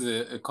mean, this is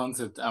a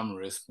concept I'm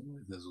wrestling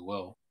with as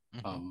well,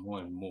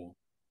 more and more.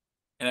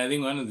 And I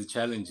think one of the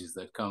challenges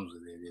that comes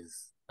with it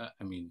is,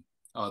 I mean,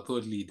 our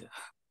thought leader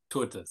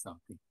taught us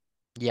something.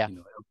 Yeah.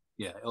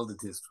 Elder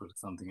Test taught us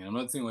something. And I'm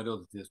not saying what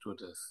Elder Test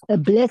taught us. A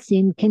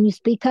Blessing, can you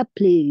speak up,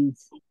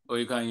 please? Oh,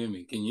 you can't hear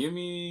me. Can you hear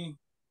me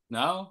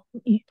now?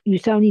 You're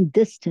sounding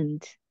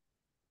distant.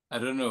 I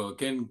don't know.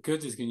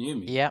 Curtis, can you hear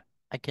me? Yeah,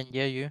 I can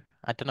hear you.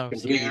 I don't know.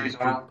 Could you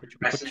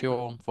put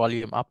your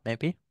volume up,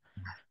 maybe?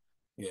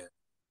 Yeah.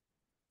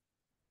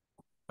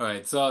 All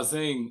right. So I was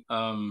saying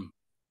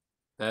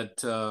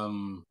that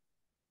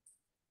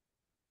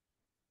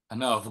and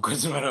now I've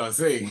forgotten what I was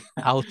saying.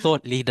 Our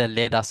thought leader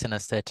led us in a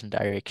certain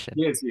direction.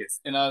 Yes.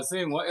 And I was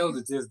saying what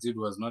Elder Test did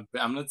was not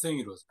bad. I'm not saying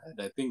it was bad.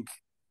 I think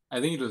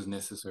it was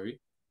necessary.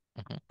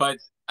 But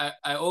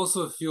I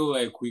also feel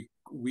like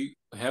we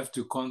have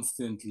to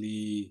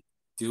constantly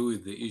deal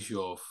with the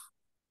issue of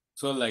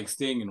sort of like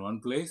staying in one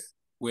place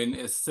when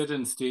a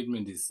certain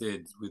statement is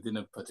said within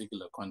a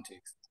particular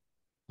context,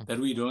 that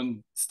we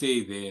don't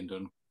stay there and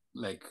don't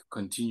like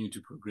continue to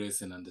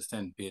progress and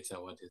understand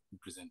better what has been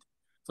presented.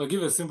 So I'll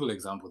give a simple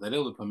example that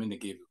Elder Paminda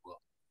gave as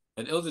well.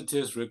 That Elder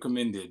Tess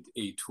recommended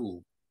a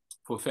tool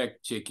for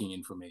fact-checking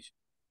information.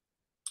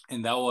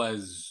 And that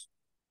was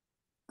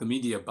the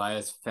media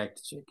bias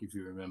fact check, if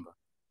you remember.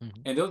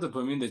 And Elder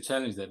Paminda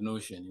challenged that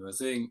notion. He was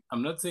saying,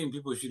 I'm not saying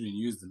people shouldn't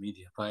use the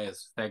media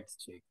bias fact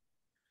check,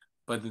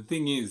 but the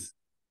thing is,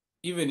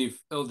 even if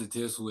Elder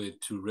Tess were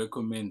to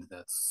recommend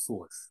that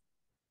source,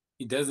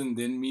 it doesn't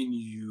then mean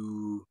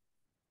you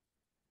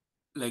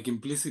like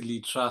implicitly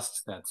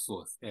trust that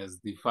source as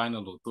the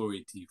final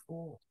authority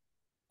for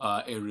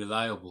a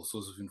reliable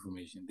source of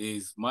information.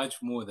 There's much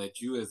more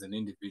that you as an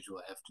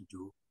individual have to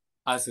do,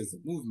 us as a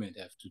movement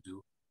have to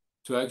do,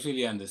 to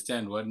actually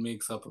understand what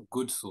makes up a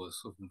good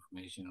source of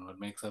information and what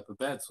makes up a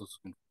bad source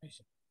of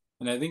information.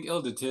 And I think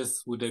Elder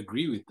Tess would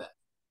agree with that,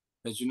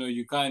 that, you know,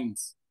 you can't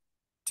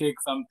take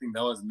something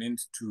that was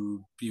meant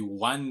to be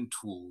one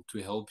tool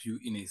to help you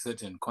in a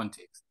certain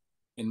context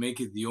and make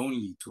it the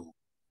only tool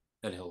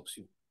that helps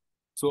you.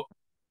 So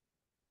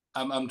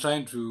I'm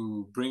trying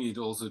to bring it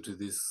also to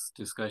this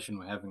discussion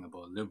we're having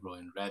about liberal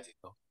and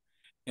radical.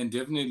 And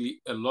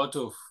definitely most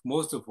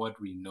of what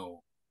we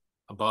know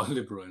about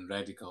liberal and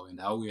radical and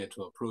how we are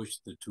to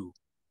approach the two,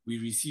 we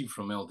receive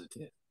from Elder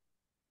Tess.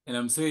 And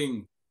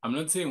I'm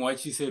not saying what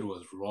she said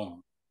was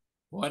wrong.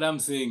 What I'm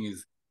saying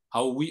is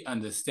how we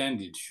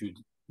understand it should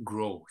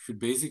grow, should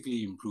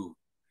basically improve.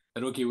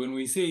 That, okay, when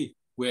we say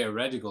we're a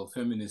radical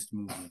feminist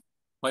movement,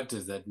 what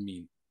does that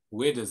mean?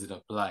 Where does it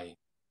apply?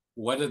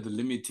 What are the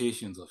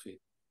limitations of it?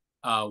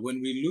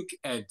 When we look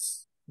at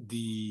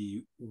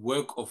the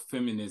work of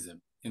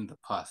feminism in the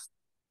past,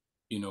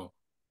 you know,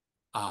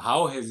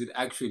 how has it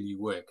actually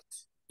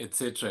worked,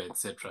 etc.,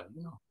 etc.,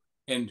 you know,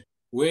 and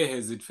where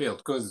has it failed?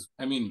 Because,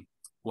 I mean,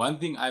 one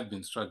thing I've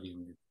been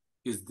struggling with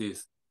is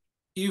this.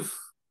 If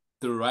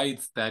the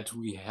rights that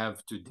we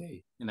have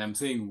today, and I'm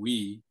saying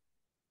we,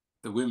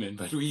 the women,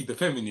 but we, the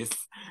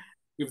feminists,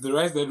 if the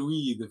rights that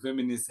we, the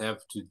feminists, have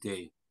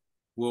today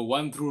were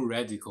won through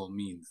radical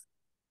means,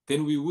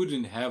 then we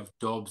wouldn't have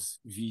Dobbs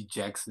v.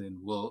 Jackson,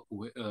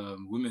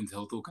 Women's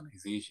Health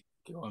Organization.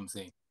 You know what I'm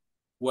saying?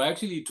 We're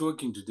actually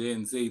talking today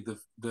and say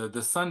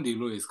the Sunday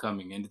law is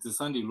coming, and it's a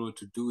Sunday law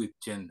to do with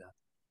gender,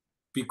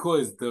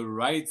 because the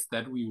rights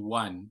that we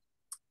won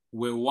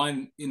were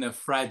won in a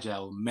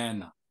fragile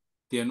manner.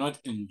 They are not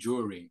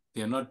enduring.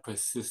 They are not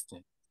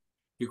persistent.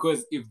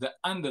 Because if the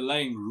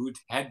underlying root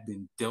had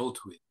been dealt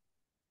with,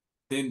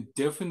 then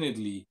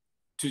definitely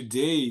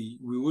today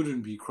we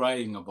wouldn't be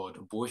crying about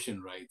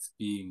abortion rights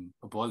being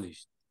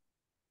abolished.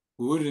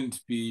 We wouldn't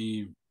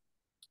be,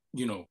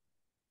 you know,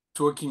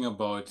 talking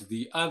about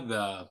the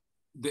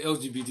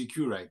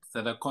LGBTQ rights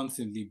that are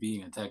constantly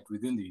being attacked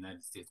within the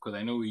United States, because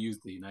I know we use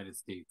the United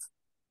States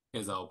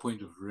as our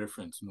point of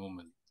reference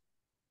normally.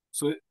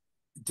 So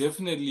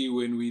definitely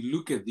when we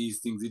look at these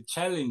things, it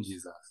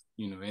challenges us,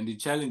 you know, and it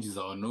challenges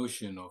our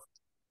notion of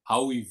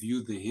how we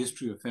view the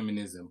history of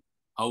feminism,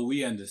 how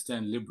we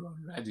understand liberal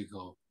and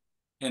radical,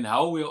 and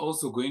how we're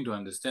also going to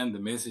understand the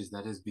message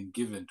that has been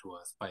given to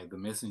us by the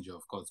messenger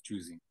of God's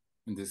choosing,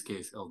 in this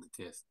case, Elder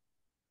Tess.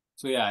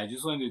 So yeah, I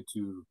just wanted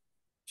to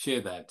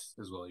share that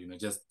as well, you know,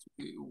 just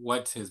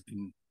what has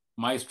been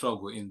my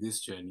struggle in this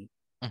journey,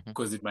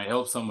 because it might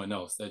help someone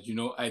else. That, you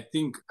know, I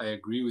think I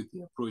agree with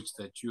the approach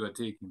that you are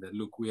taking, that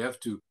look, we have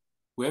to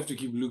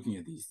keep looking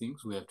at these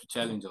things. We have to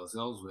challenge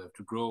ourselves. We have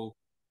to grow.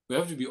 We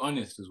have to be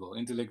honest as well,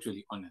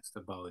 intellectually honest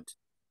about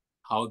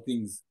how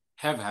things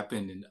have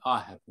happened and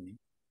are happening.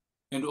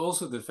 And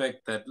also the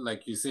fact that,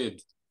 like you said,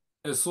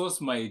 a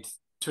source might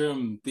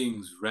term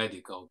things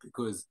radical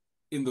because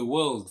in the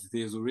world,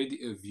 there's already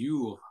a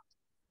view of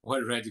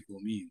what radical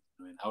means,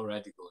 you know, and how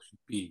radical should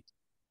be.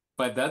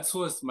 But that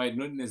source might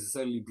not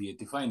necessarily be a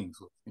defining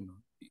source, you know.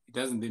 It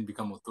doesn't then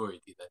become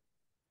authority. That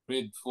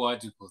read 4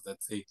 articles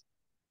that say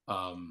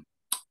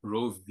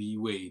Roe v.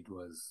 Wade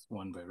was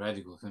won by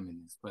radical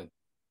feminists, but,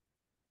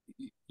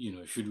 you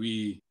know, should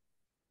we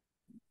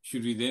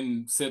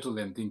then settle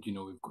and think, you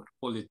know, we've got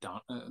all it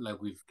down, like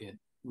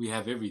we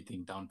have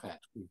everything down pat,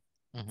 we've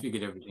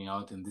figured everything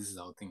out, and this is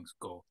how things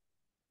go?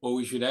 Or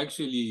we should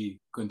actually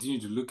continue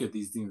to look at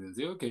these things and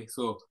say, okay,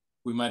 so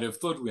we might have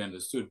thought we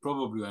understood,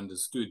 probably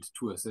understood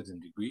to a certain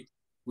degree,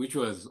 which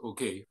was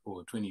okay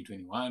for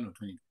 2021 or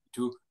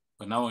 2022,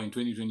 but now we're in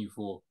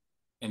 2024,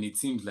 and it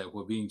seems like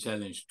we're being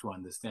challenged to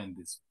understand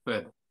this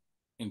further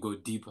and go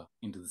deeper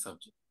into the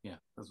subject. Yeah,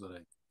 that's what I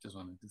just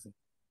wanted to say.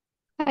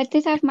 I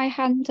did have my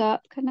hand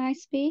up. Can I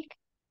speak?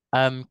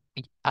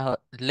 I'll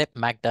let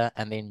Magda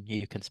and then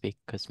you can speak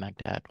because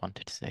Magda had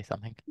wanted to say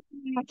something.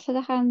 Back to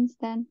the hands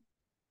then.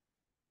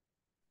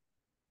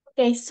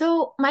 Okay,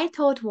 so my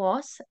thought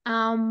was,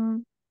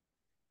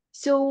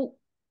 so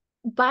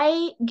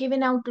by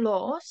giving out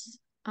laws,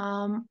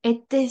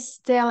 it is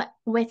still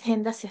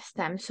within the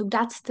system. So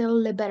that's still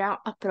liberal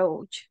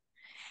approach.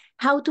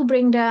 How to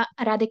bring the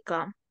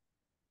radical,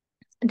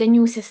 the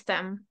new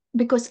system?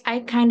 Because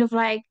I kind of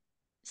like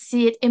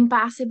see it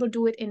impossible to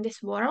do it in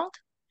this world.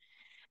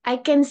 I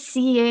can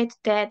see it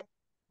that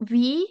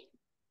we,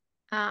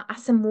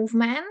 as a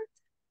movement,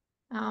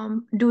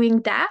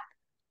 doing that,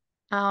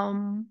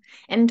 and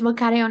it will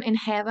carry on in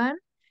heaven,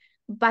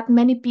 but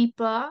many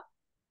people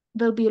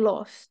will be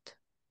lost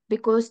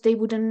because they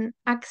wouldn't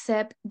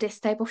accept this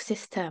type of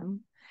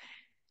system.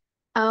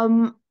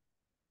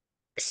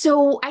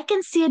 So I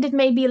can see that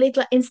maybe a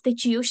little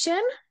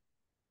institution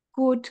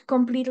could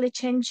completely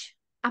change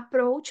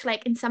approach,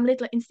 like in some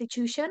little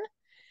institution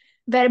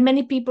where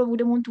many people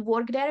wouldn't want to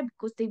work there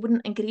because they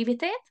wouldn't agree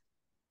with it.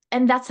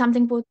 And that's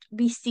something what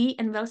we see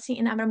and will see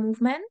in our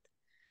movement.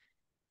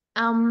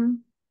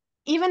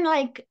 Even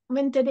like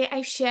when today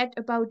I shared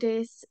about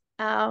this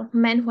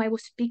man who I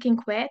was speaking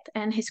with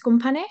and his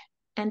company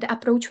and the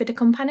approach with the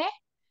company.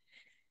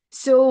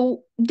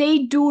 So they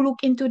do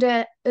look into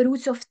the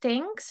roots of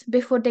things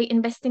before they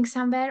investing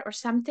somewhere or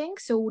something.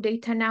 So they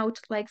turn out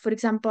like, for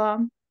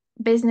example,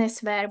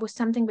 business where was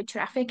something with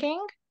trafficking.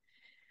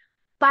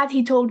 But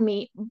he told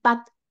me,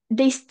 but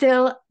they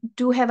still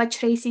do have a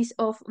traces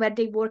of where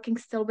they working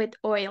still with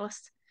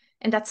oils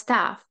and that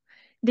stuff.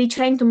 They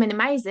trying to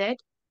minimize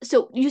it.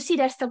 So you see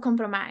there's still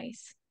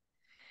compromise.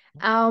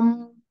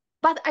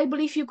 But I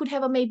believe you could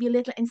have a maybe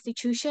little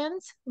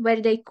institutions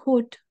where they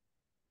could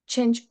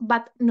change,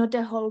 but not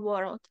the whole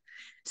world.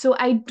 So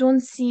I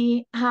don't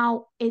see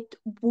how it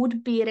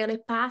would be really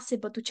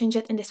possible to change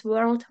it in this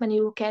world when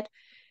you look at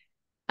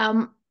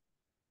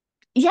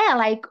yeah,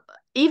 like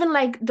even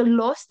like the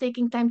laws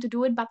taking time to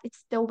do it, but it's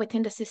still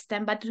within the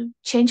system. But to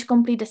change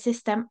complete the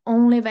system,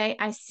 only way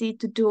I see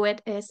to do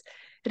it is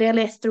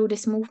really through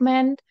this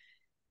movement,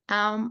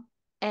 and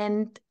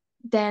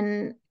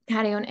then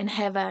carry on in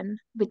heaven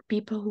with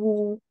people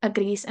who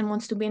agrees and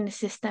wants to be in the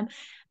system.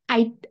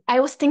 I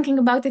was thinking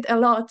about it a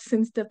lot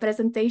since the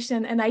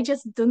presentation, and I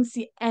just don't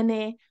see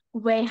any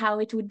way how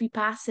it would be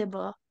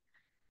possible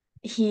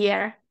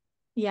here.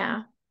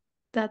 Yeah,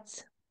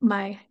 that's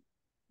my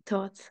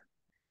thoughts.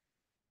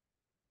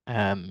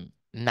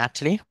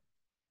 Natalie?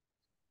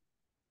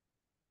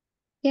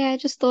 Yeah, I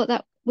just thought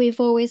that we've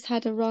always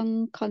had a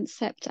wrong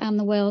concept, and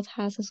the world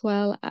has as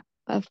well,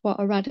 of what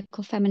a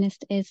radical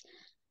feminist is.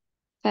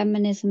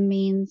 Feminism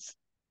means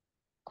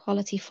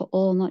equality for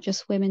all, not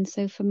just women.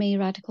 So for me,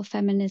 radical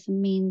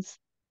feminism means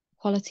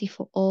equality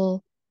for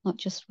all, not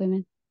just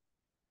women.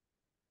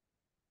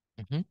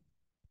 Mm-hmm.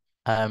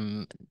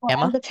 Well,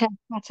 Emma? and the test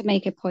had to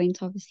make a point,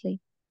 obviously,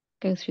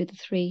 go through the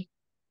three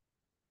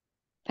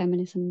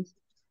feminisms.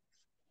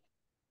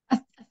 I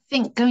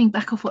think going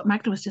back off what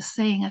Magda was just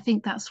saying, I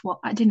think that's what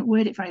I didn't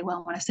word it very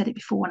well when I said it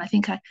before. And I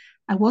think I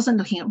wasn't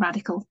looking at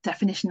radical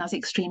definition as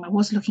extreme. I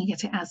was looking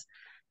at it as,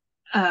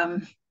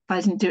 but I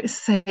didn't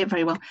say it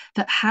very well.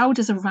 That how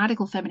does a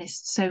radical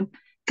feminist so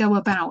go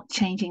about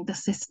changing the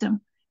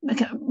system, like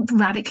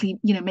radically,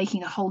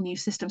 making a whole new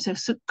system? So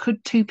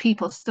could two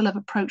people still have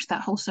approached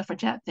that whole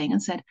suffragette thing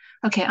and said,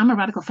 okay, I'm a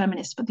radical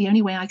feminist, but the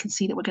only way I can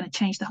see that we're going to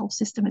change the whole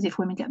system is if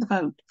women get the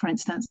vote, for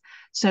instance.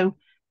 So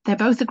they're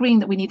both agreeing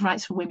that we need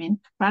rights for women.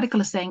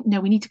 Radical are saying,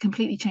 no, we need to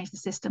completely change the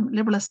system.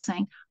 Liberal are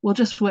saying, we'll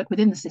just work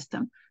within the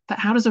system. But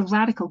how does a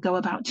radical go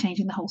about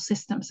changing the whole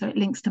system? So it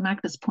links to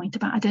Magda's point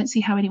about, I don't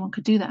see how anyone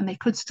could do that. And they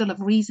could still have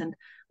reasoned,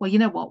 well, you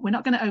know what, we're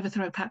not going to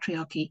overthrow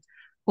patriarchy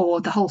or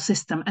the whole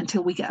system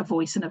until we get a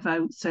voice and a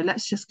vote. So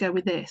let's just go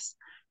with this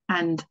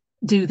and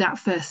do that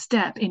first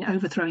step in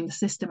overthrowing the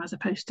system, as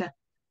opposed to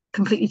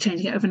completely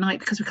changing it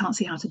overnight, because we can't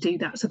see how to do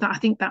that. So that, I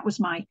think that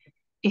was my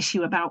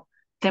issue about,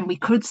 then we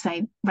could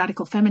say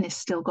radical feminists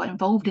still got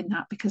involved in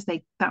that because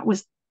that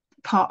was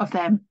part of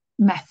their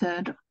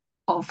method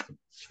of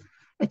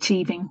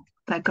achieving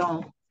their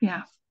goal.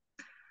 Yeah.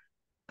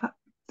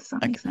 Does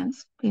that make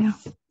sense? Yeah.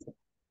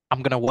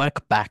 I'm going to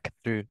work back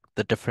through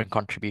the different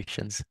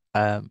contributions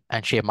and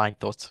share my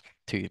thoughts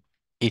to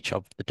each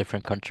of the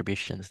different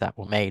contributions that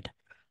were made.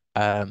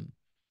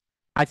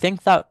 I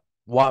think that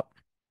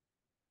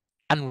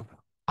and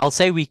I'll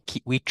say we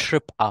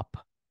trip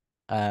up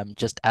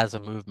just as a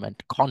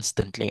movement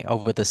constantly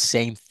over the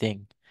same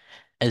thing,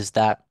 is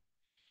that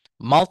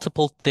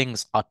multiple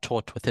things are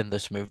taught within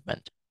this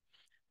movement.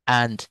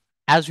 And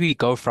as we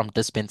go from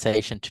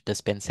dispensation to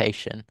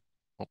dispensation,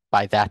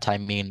 by that I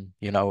mean,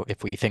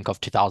 if we think of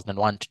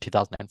 2001 to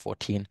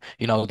 2014,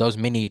 those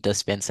mini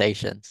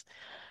dispensations,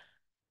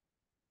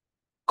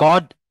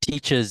 God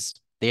teaches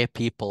their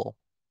people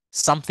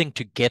something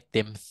to get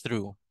them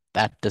through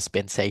that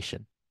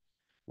dispensation,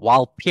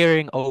 while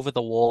peering over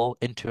the wall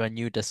into a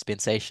new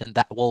dispensation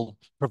that will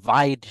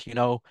provide,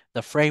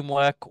 the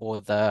framework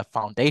or the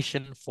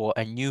foundation for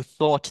a new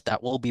thought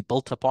that will be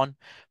built upon.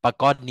 But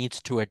God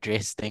needs to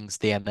address things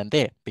there and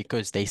there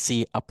because they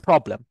see a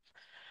problem.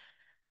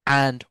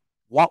 And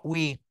what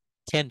we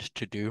tend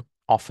to do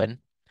often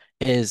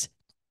is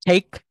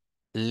take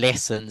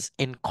lessons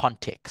in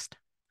context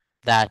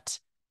that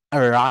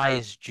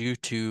arise due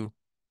to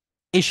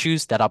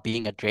issues that are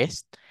being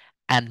addressed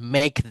and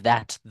make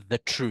that the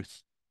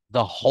truth,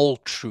 the whole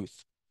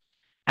truth.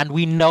 And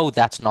we know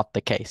that's not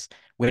the case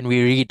when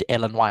we read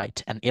Ellen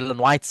White. And Ellen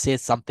White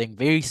says something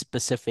very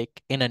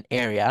specific in an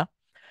area,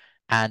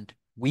 and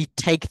we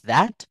take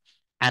that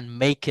and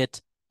make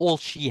it all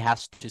she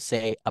has to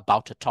say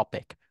about a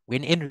topic,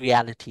 when in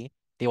reality,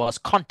 there was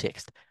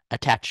context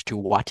attached to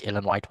what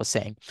Ellen White was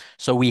saying.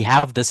 So we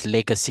have this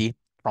legacy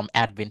from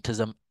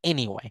Adventism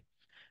anyway,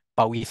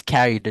 but we've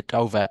carried it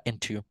over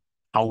into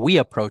how we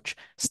approach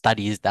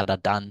studies that are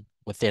done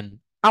within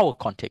our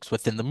context,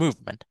 within the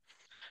movement.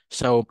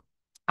 So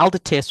Elder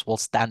Tess will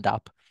stand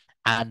up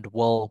and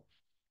will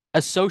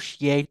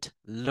associate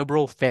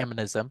liberal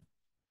feminism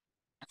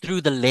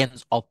through the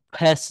lens of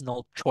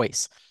personal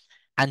choice.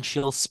 And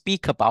she'll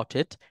speak about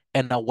it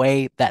in a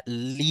way that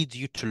leads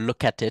you to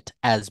look at it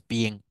as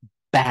being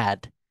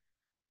bad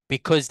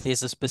because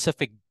there's a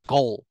specific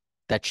goal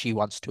that she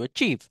wants to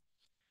achieve.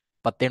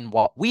 But then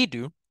what we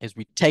do is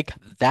we take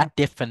that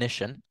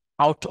definition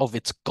out of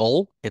its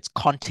goal, its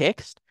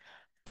context,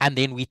 and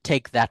then we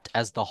take that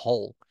as the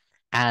whole.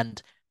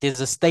 And there's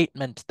a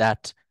statement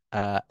that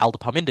Elder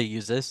Parminder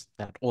uses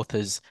that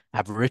authors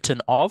have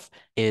written of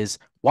is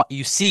what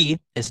you see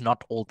is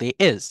not all there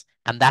is.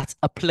 And that's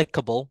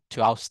applicable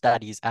to our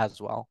studies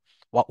as well.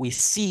 What we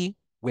see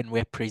when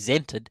we're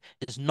presented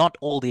is not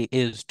all there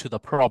is to the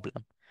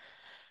problem.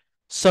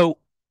 So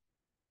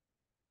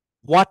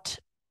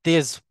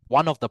there's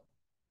one of the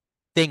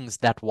things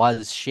that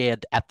was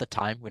shared at the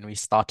time when we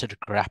started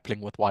grappling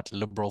with what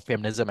liberal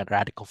feminism and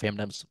radical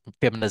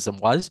feminism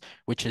was,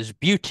 which is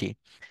beauty.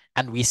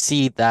 And we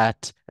see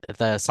that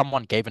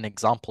someone gave an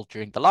example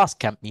during the last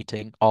camp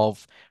meeting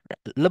of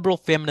liberal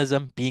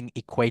feminism being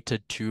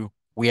equated to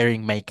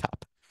wearing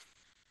makeup.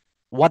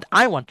 What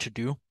I want to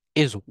do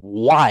is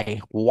why?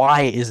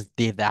 Why is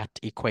there that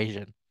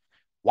equation?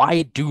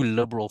 Why do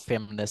liberal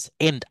feminists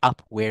end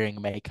up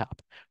wearing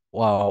makeup?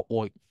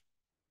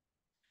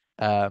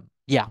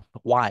 Yeah,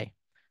 why?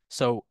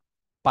 So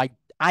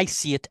I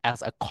see it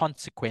as a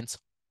consequence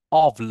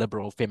of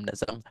liberal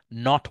feminism,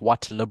 not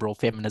what liberal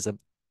feminism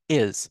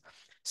is.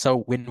 So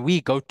when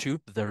we go to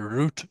the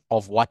root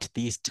of what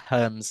these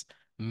terms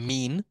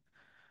mean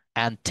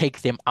and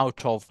take them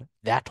out of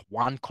that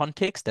one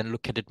context and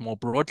look at it more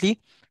broadly,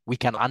 we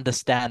can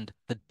understand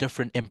the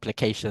different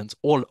implications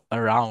all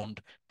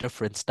around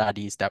different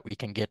studies that we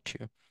can get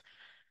to.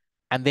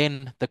 And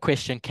then the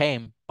question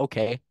came,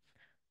 okay,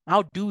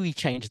 how do we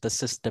change the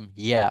system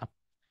here?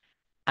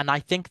 And I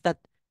think that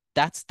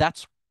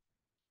that's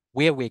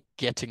where we're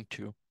getting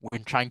to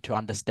when trying to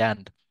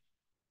understand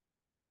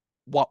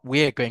what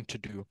we're going to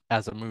do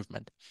as a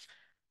movement.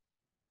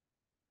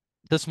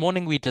 This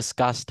morning we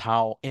discussed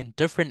how in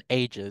different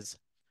ages,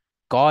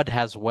 God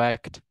has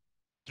worked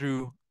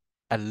through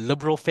a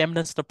liberal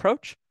feminist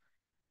approach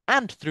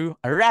and through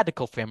a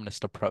radical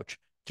feminist approach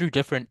through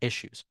different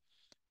issues.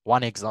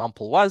 One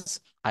example was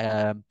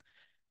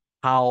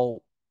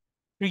how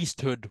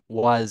priesthood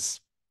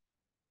was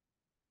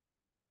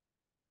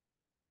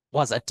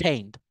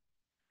attained,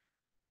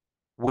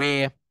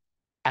 where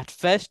at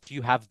first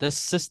you have this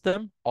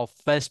system of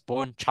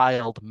firstborn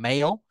child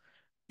male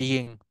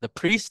being the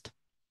priest,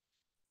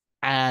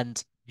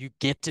 and you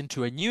get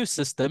into a new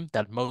system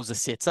that Moses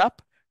sets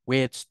up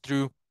where it's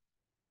through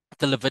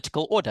the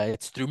Levitical order,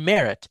 it's through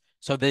merit.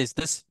 So there's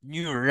this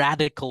new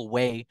radical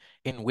way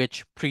in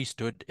which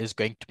priesthood is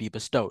going to be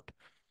bestowed.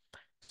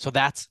 So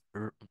that's,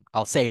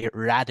 I'll say,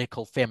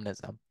 radical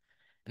feminism.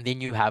 And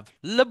then you have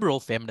liberal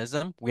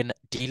feminism when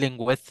dealing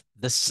with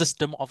the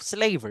system of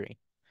slavery.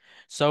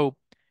 So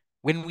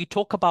when we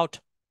talk about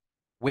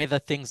whether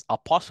things are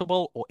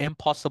possible or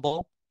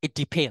impossible, it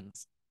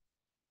depends,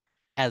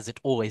 as it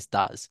always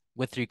does,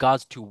 with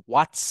regards to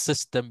what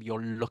system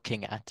you're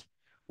looking at,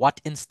 what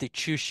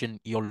institution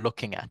you're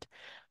looking at.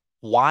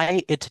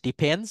 Why it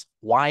depends?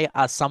 Why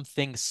are some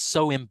things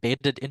so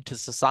embedded into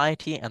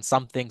society and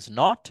some things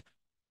not?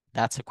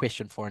 That's a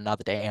question for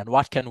another day. And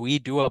what can we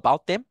do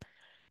about them?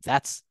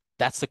 That's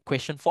a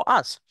question for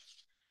us.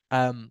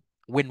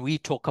 When we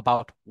talk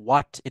about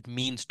what it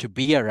means to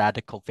be a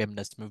radical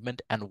feminist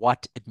movement and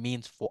what it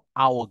means for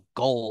our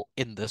goal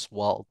in this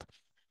world.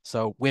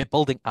 So we're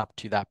building up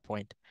to that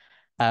point.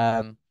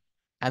 And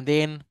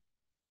then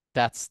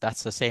that's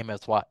the same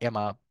as what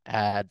Emma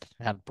had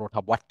brought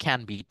up, what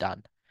can be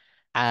done.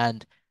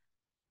 And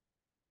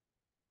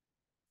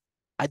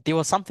there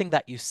was something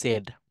that you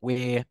said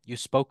where you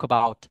spoke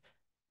about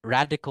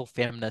radical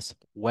feminists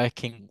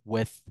working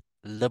with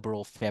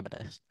liberal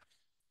feminists.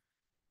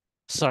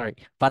 Sorry,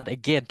 but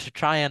again, to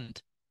try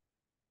and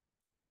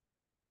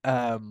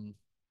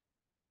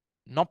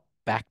not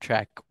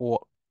backtrack or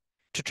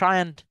to try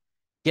and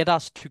get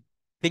us to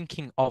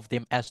thinking of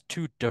them as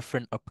two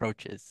different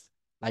approaches.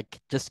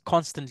 Like just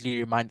constantly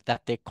remind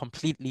that they're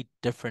completely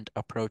different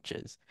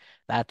approaches.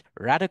 That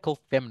radical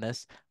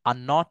feminists are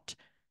not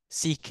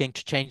seeking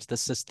to change the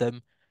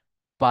system,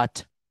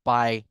 but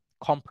by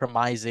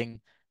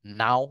compromising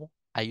now,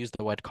 I use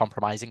the word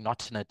compromising,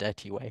 not in a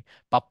dirty way,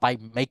 but by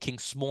making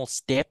small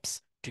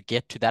steps to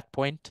get to that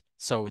point.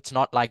 So it's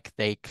not like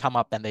they come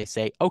up and they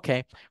say,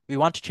 okay, we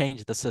want to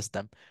change the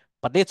system,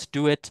 but let's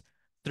do it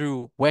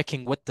through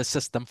working with the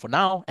system for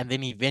now, and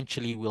then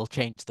eventually we'll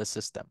change the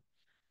system.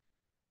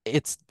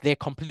 They're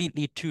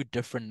completely two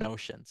different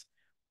notions.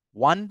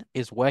 One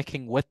is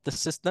working with the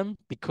system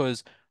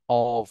because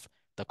of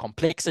the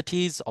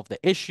complexities of the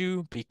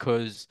issue,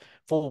 because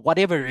for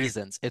whatever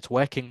reasons, it's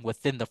working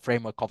within the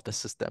framework of the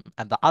system.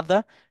 And the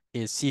other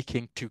is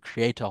seeking to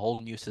create a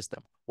whole new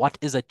system. What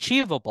is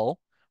achievable,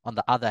 on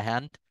the other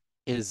hand,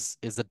 is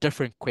a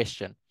different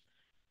question.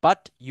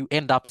 But you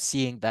end up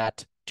seeing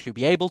that to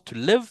be able to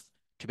live,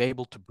 to be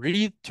able to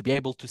breathe, to be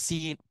able to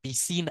be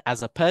seen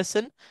as a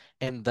person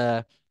in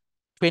the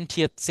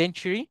 20th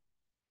century,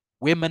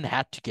 women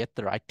had to get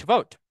the right to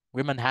vote.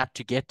 Women had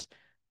to get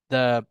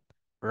the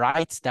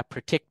rights that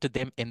protected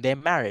them in their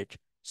marriage.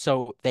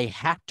 So they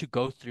had to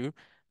go through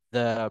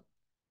the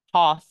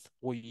path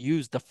or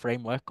use the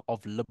framework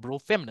of liberal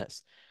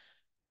feminists.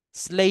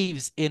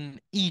 Slaves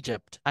in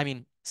Egypt,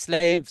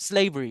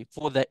 slavery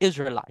for the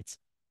Israelites.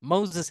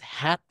 Moses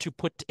had to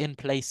put in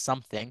place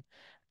something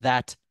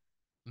that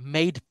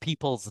made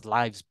people's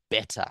lives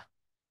better,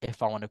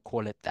 if I want to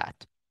call it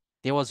that.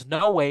 There was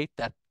no way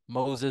that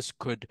Moses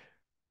could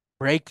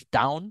break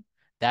down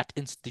that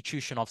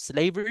institution of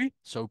slavery,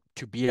 so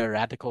to be a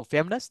radical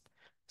feminist.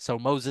 So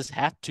Moses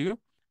had to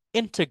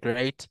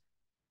integrate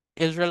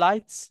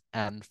Israelites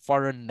and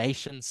foreign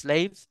nation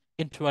slaves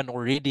into an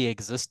already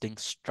existing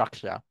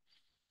structure.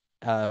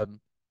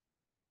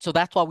 So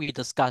that's what we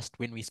discussed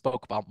when we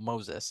spoke about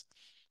Moses.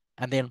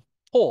 And then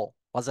Paul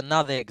was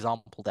another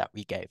example that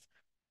we gave,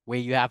 where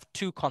you have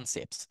two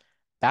concepts.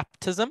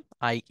 Baptism,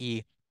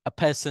 i.e., a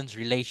person's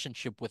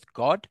relationship with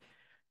God,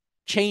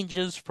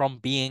 changes from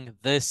being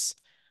this,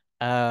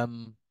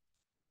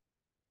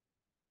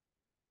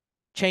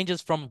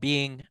 changes from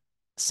being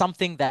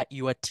something that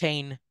you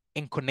attain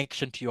in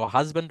connection to your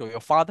husband or your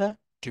father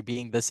to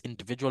being this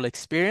individual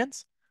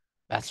experience.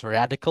 That's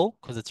radical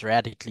because it's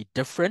radically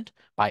different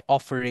by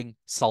offering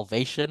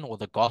salvation or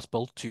the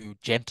gospel to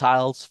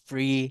Gentiles,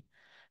 free,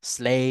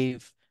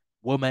 slave,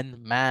 woman,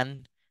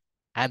 man,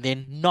 and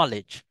then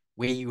knowledge,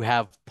 where you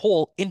have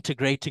Paul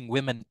integrating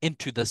women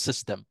into the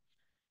system.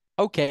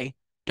 Okay,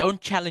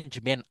 don't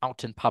challenge men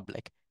out in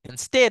public.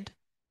 Instead,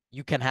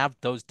 you can have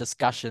those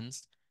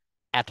discussions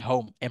at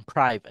home in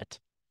private.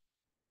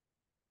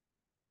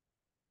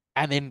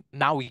 And then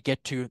now we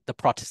get to the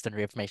Protestant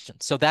Reformation.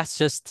 So that's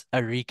just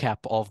a recap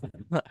of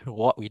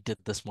what we did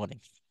this morning.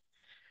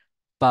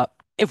 But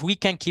if we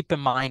can keep in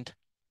mind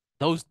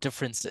those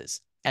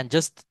differences and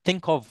just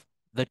think of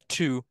the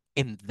two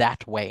in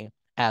that way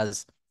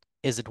as,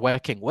 is it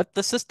working with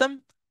the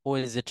system or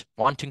is it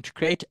wanting to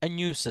create a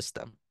new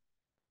system?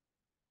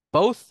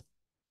 Both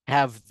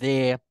have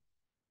their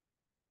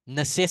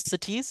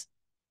necessities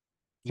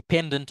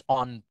dependent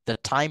on the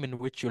time in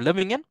which you're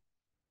living in,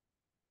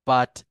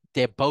 but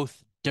they're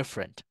both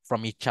different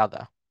from each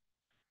other.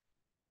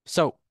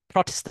 So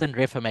Protestant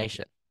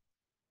Reformation,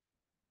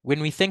 when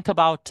we think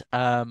about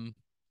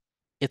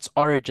its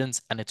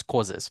origins and its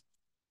causes,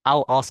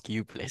 I'll ask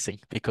you, Blessing,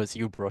 because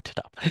you brought it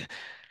up.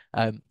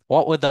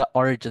 What were the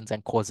origins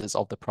and causes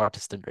of the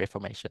Protestant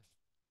Reformation?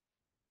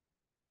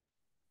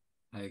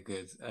 I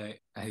guess I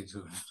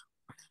don't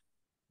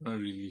not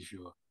really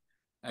sure.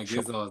 I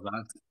Sure. guess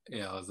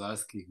I was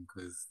asking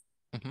because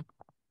Mhm.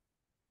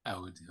 I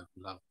would have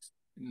loved,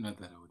 not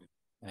that I would have,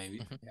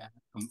 Mhm. yeah,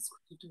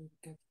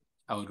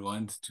 I would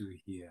want to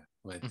hear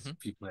what Mhm.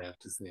 people have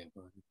to say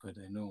about it, but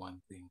I know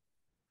one thing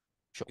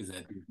Sure. is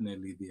that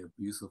definitely the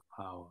abuse of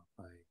power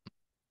by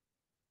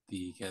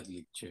the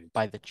Catholic Church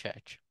By the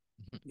church.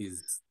 Mhm.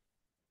 is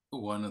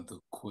one of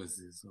the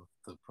causes of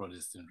the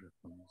Protestant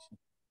Reformation.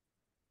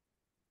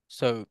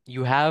 So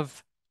you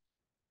have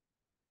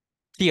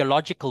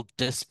theological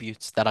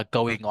disputes that are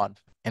going on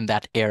in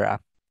that era.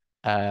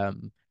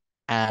 And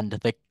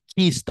the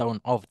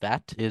keystone of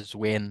that is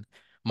when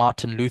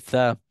Martin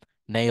Luther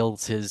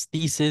nails his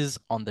thesis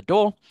on the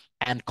door,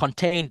 and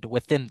contained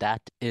within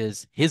that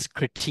is his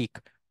critique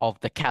of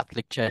the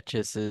Catholic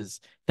Church's,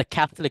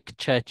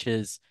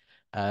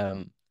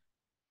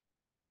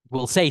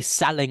 we'll say,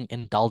 selling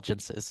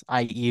indulgences,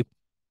 i.e.,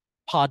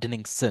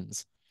 pardoning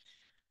sins.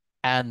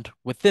 And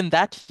within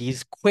that,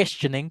 he's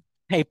questioning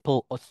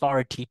papal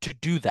authority to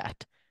do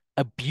that,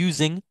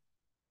 abusing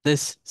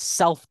this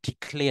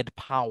self-declared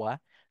power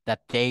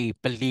that they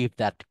believe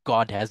that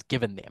God has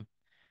given them.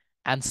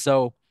 And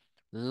so,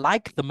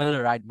 like the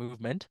Millerite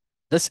movement,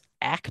 this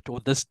act or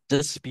this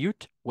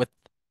dispute with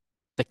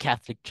the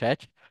Catholic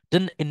Church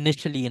didn't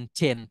initially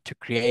intend to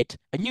create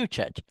a new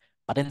church,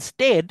 but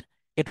instead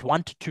it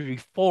wanted to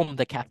reform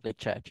the Catholic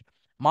Church.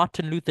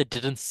 Martin Luther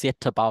didn't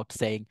set about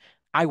saying,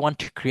 I want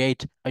to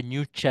create a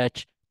new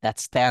church that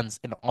stands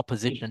in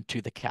opposition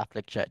to the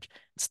Catholic Church.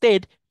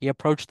 Instead, he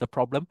approached the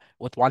problem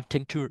with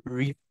wanting to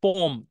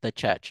reform the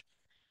church.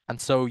 And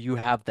so you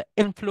have the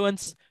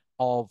influence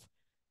of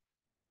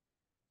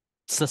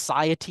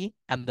society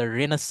and the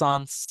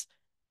Renaissance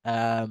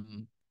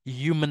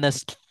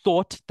humanist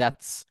thought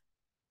that's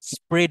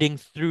spreading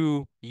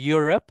through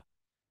Europe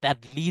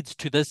that leads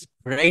to this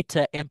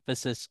greater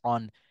emphasis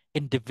on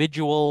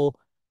individual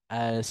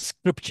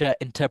scripture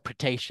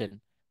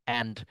interpretation.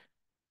 And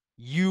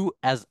you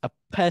as a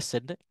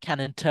person can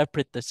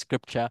interpret the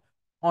scripture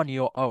on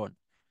your own.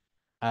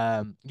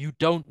 You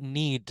don't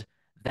need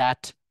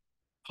that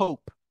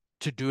Pope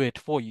to do it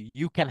for you.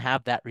 You can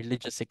have that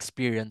religious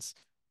experience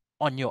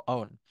on your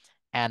own.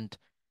 And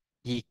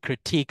he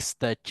critiques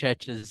the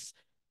church's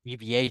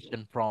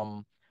deviation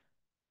from,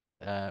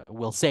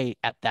 we'll say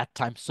at that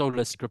time,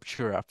 sola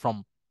scriptura,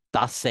 from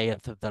thus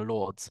saith the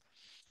Lord's.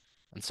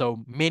 And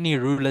so many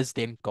rulers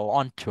then go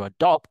on to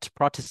adopt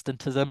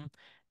Protestantism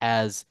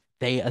as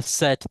they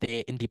assert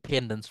their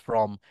independence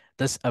from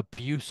this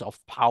abuse of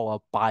power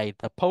by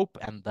the Pope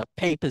and the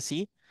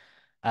papacy,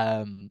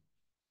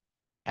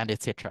 and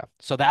etc.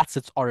 So that's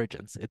its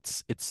origins.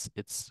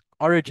 Its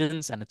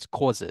origins and its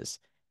causes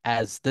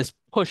as this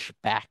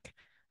pushback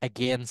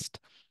against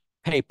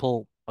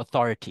papal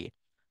authority,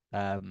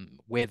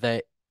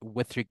 whether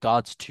with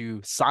regards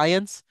to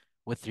science,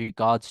 with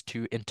regards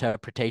to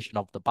interpretation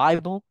of the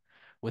Bible,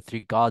 with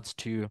regards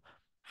to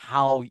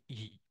how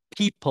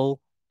people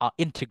are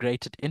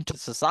integrated into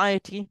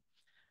society.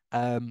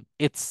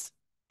 It's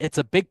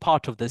a big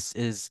part of this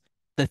is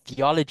the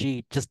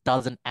theology just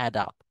doesn't add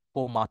up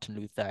for Martin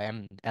Luther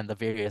and the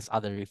various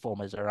other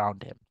reformers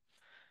around him.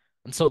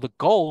 And so the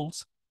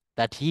goals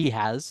that he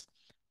has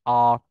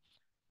are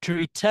to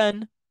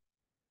return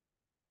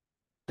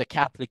the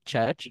Catholic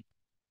Church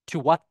to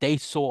what they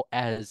saw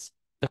as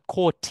the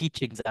core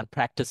teachings and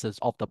practices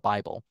of the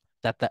Bible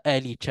that the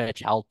early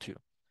church held to.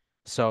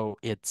 So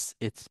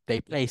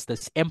they place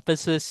this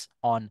emphasis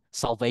on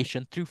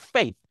salvation through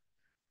faith,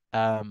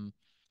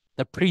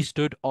 the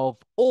priesthood of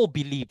all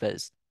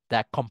believers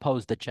that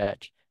compose the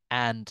church,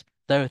 and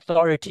the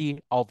authority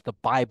of the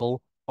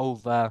Bible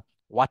over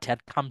what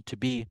had come to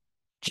be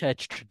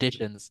church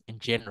traditions in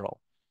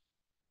general.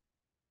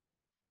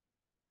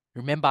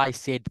 Remember, I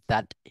said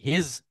that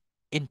his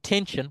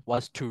intention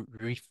was to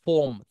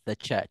reform the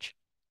church.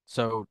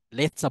 So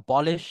let's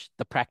abolish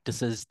the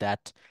practices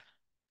that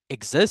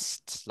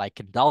exist, like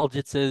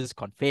indulgences,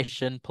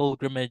 confession,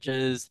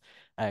 pilgrimages,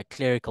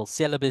 clerical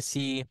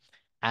celibacy,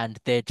 and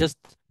they're just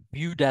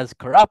viewed as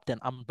corrupt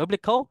and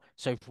unbiblical.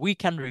 So if we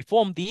can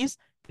reform these,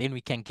 then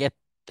we can get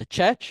the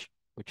church,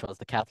 which was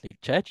the Catholic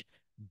Church,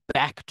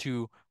 back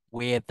to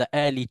where the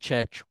early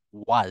church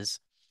was.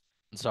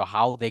 And so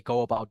how they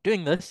go about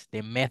doing this,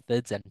 their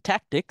methods and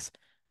tactics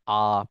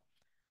are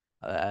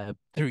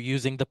through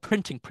using the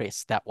printing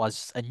press. That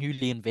was a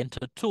newly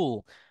invented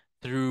tool,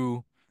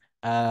 through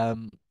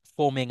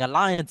forming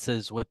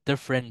alliances with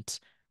different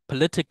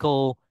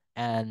political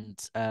and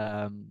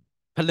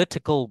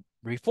political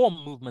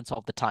reform movements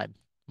of the time,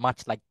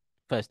 much like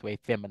first wave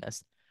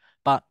feminists.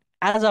 But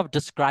as I've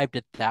described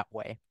it that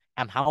way,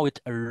 and how it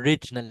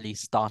originally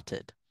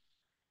started.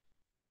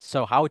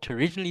 So how it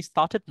originally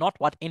started, not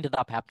what ended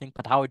up happening,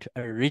 but how it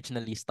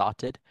originally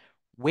started.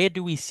 Where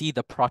do we see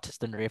the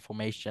Protestant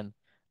Reformation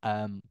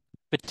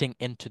fitting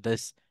into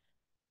this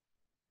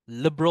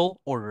liberal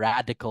or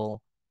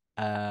radical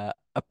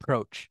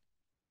approach?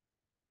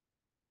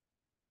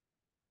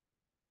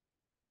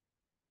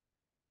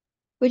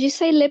 Would you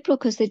say liberal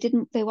because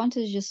they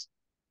wanted to just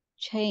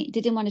change, they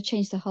didn't want to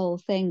change the whole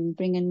thing,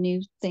 bring a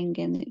new thing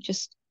in, it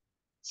just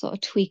sort of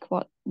tweak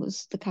what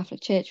was the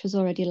Catholic Church was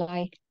already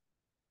like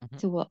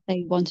to what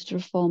they wanted to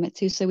reform it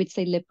to. So we'd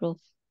say liberal,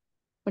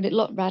 but it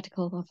looked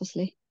radical,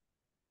 obviously.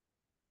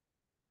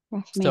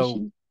 Reformation.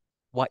 So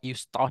what you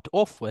start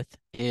off with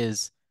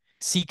is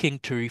seeking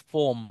to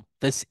reform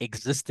this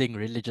existing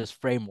religious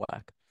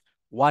framework.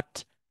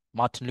 What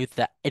Martin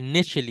Luther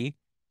initially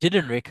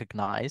didn't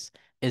recognize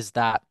is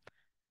that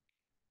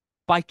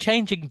by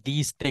changing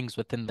these things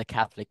within the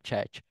Catholic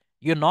Church,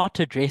 you're not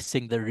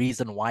addressing the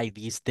reason why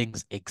these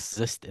things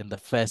exist in the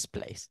first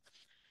place.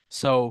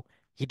 So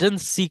he didn't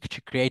seek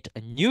to create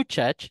a new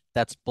church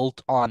that's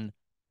built on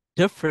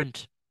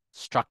different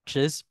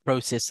structures,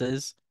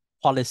 processes,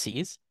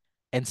 policies.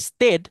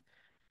 Instead,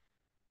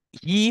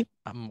 he,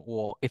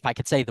 or if I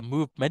could say the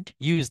movement,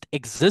 used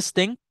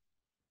existing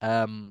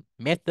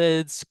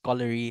methods,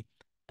 scholarly,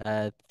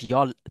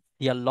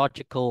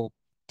 theological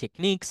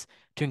techniques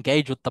to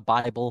engage with the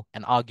Bible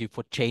and argue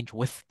for change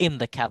within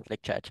the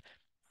Catholic Church.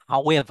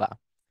 However,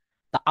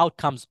 the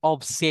outcomes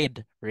of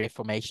said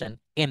reformation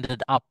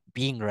ended up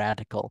being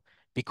radical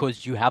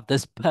because you have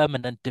this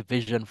permanent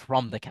division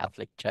from the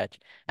Catholic Church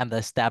and the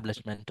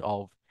establishment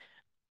of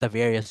the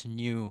various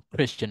new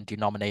Christian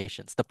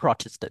denominations, the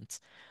Protestant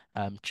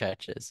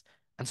churches.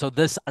 And so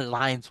this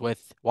aligns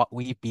with what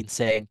we've been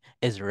saying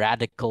is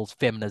radical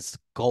feminist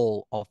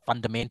goal of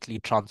fundamentally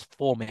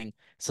transforming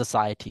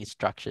society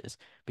structures,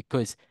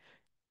 because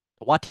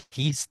what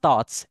he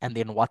starts and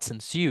then what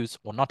ensues,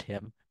 well, not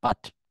him,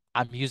 but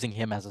I'm using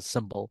him as a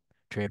symbol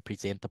to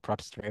represent the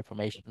Protestant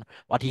Reformation.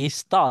 What he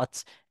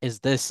starts is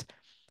this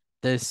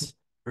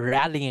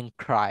rallying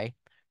cry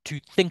to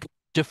think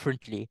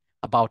differently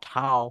about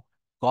how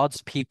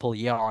God's people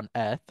here on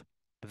earth,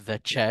 the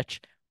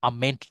church, are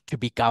meant to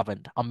be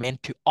governed, are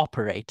meant to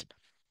operate.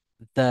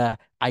 The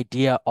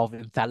idea of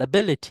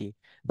infallibility,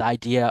 the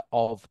idea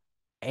of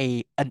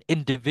an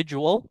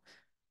individual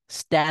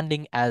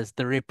standing as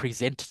the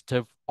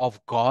representative of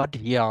God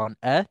here on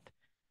earth,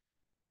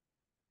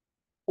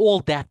 all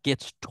that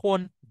gets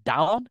torn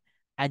down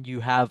and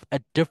you have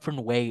a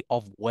different way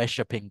of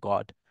worshiping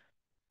God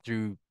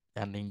through,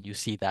 and then you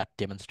see that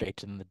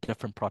demonstrated in the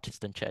different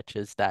Protestant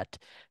churches that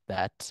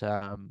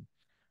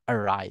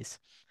arise.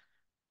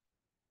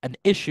 An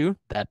issue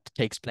that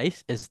takes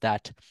place is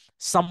that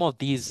some of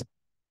these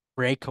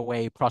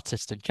breakaway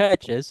Protestant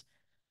churches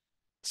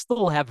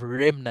still have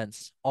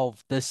remnants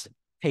of this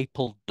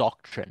papal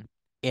doctrine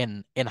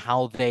in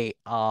how they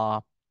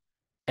are,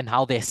 and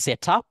how they're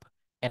set up,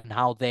 and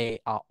how they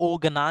are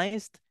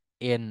organized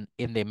in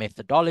their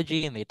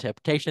methodology and their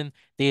interpretation.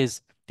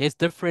 There's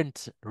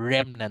different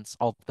remnants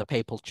of the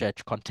papal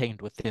church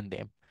contained within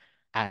them.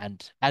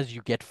 And as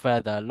you get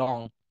further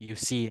along, you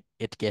see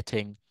it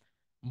getting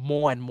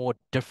more and more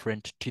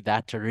different to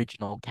that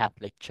original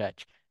Catholic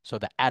Church. So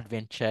the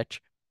Advent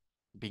Church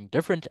being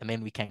different, and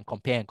then we can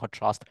compare and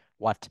contrast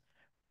what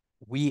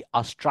we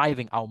are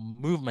striving our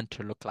movement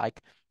to look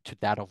like to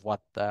that of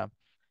what the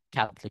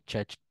Catholic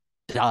Church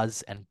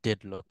does and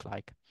did look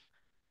like.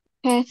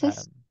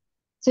 Curtis,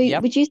 so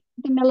Yep. would you say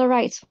the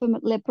Millerites were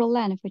liberal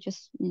then, if we're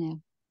just,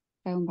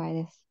 going by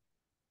this?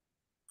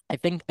 I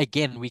think,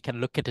 again, we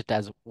can look at it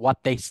as what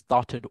they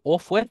started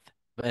off with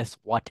versus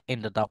what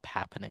ended up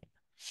happening.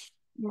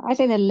 Yeah, I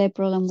think they're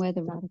liberal and we're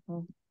the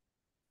radical.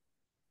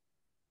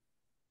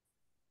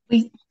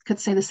 We could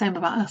say the same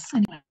about us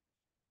anyway.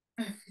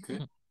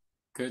 Okay.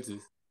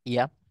 Curtis.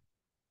 Yeah.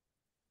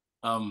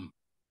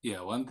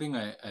 Yeah, one thing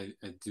I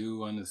do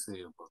want to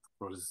say about the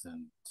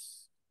Protestant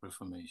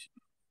Reformation,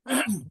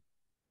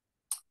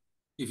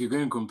 if you're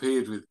going to compare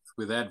it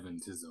with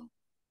Adventism,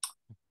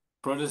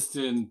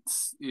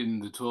 Protestants in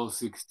the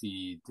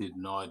 1260 did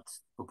not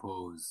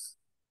oppose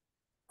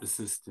the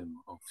system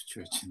of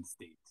church and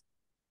state,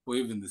 or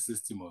even the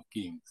system of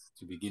kings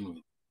to begin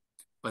with.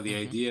 But the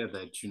idea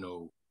that,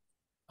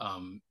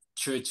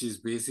 churches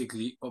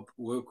basically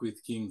work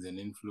with kings and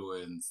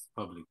influence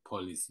public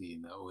policy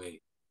in that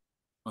way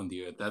on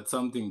the earth, that's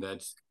something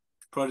that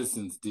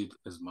Protestants did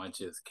as much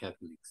as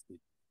Catholics did.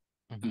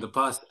 In the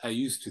past, I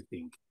used to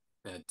think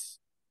that,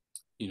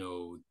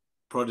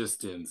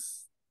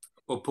 Protestants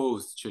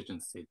opposed church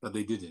and state, but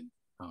they didn't.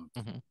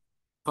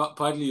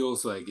 Partly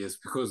also, I guess,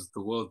 because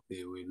the world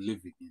they were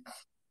living in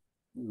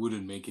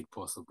wouldn't make it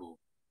possible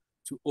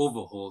to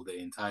overhaul the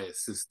entire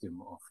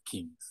system of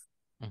kings,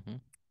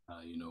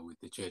 with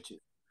the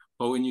churches.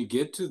 But when you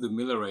get to the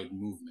Millerite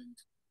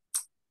movement,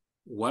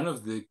 one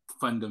of the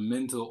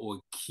fundamental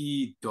or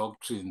key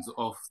doctrines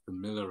of the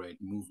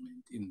Millerite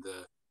movement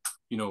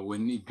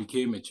when it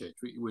became a church,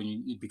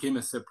 when it became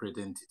a separate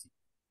entity,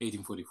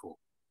 1844,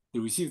 they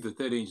received the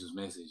third angel's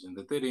message, and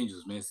the third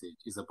angel's message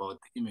is about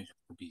the image of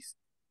the beast.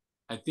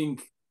 I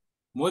think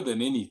more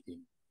than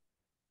anything,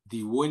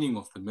 the warning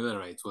of the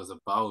Millerites was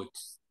about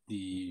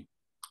the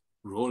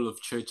role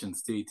of church and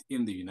state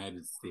in the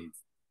United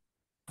States,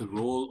 the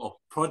role of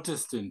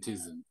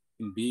Protestantism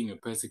in being a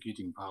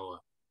persecuting power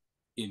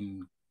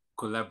in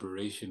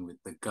collaboration with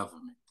the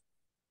government.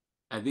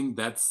 I think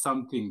that's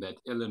something that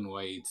Ellen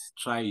White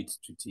tried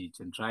to teach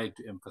and tried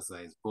to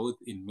emphasize both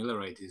in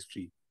Millerite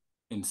history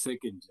and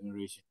second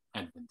generation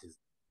Adventism.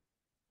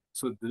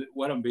 So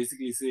what I'm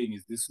basically saying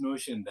is this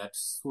notion that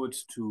sought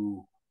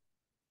to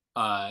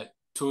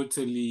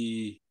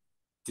totally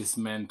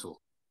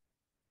dismantle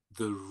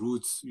the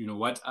roots,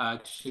 what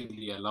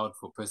actually allowed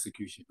for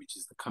persecution, which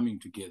is the coming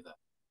together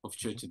of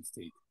church and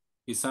state,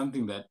 is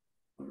something that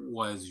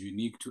was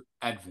unique to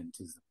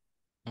Adventism.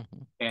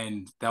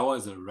 And that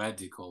was a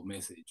radical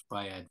message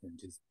by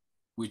Adventism,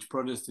 which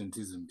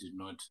Protestantism did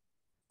not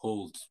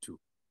hold to.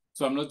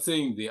 So I'm not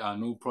saying there are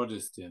no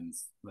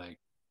Protestants, like,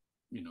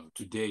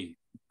 today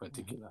in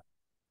particular,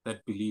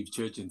 that believe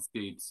church and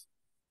state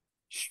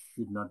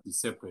should not be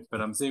separate.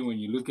 But I'm saying when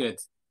you look at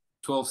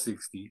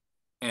 1260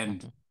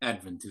 and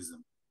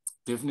Adventism,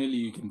 definitely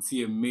you can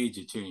see a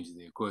major change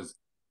there, because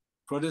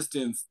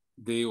Protestants,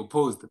 they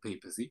oppose the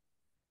papacy,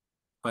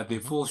 but they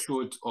fall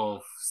short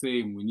of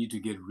saying we need to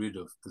get rid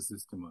of the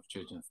system of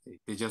church and state.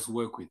 They just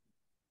work with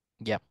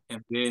it. Yeah.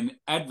 And then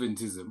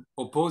Adventism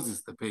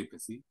opposes the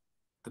papacy,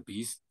 the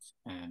beast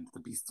and the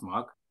beast's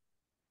mark,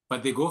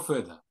 but they go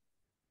further.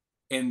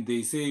 And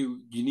they say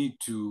you need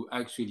to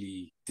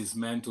actually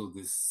dismantle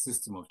this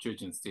system of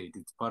church and state.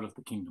 It's part of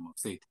the kingdom of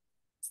Satan.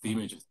 It's the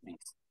image of the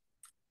beast.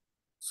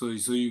 So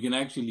you can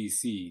actually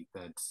see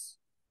that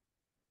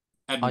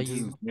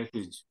Adventism's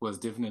message was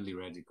definitely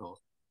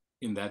radical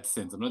in that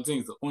sense. I'm not saying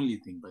it's the only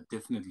thing, but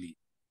definitely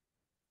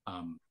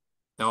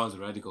that was a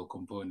radical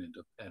component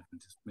of the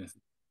Adventist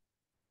message.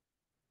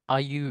 Are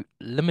you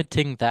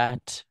limiting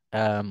that,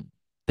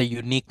 the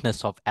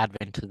uniqueness of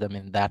Adventism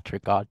in that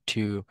regard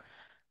to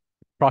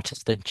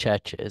Protestant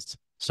churches,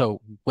 so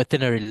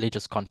within a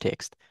religious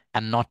context,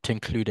 and not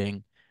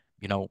including,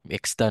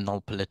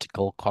 external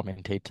political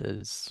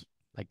commentators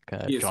like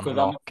Yes, John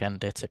Locke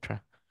and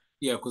etc.?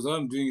 Yeah, because what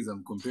I'm doing is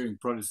I'm comparing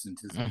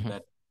Protestantism.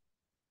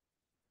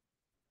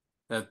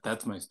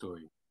 That's my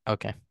story.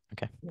 Okay,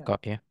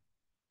 got you.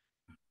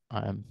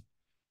 And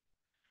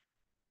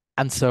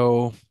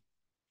so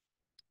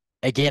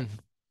again,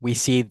 we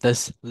see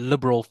this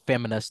liberal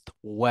feminist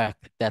work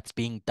that's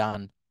being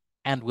done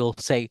and we'll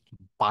say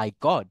by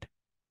God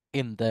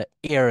in the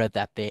era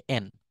that they're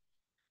in.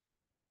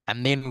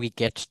 And then we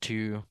get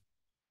to,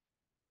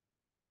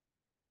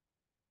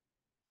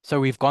 so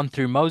we've gone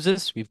through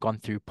Moses, we've gone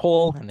through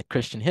Paul and the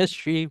Christian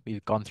history,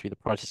 we've gone through the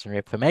Protestant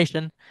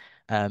Reformation,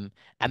 and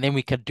then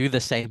we could do the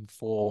same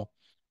for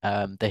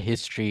the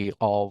history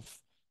of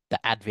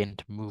the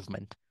Advent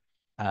movement.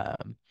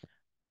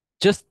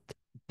 Just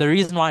the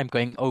reason why I'm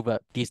going over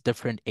these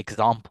different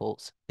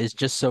examples is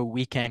just so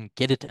we can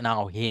get it in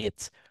our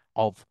heads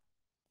of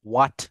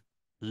what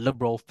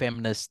liberal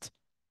feminist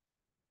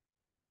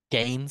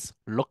gains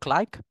look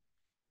like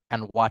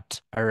and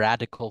what a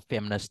radical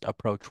feminist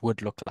approach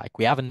would look like.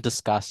 We haven't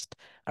discussed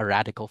a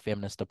radical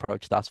feminist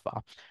approach thus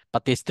far,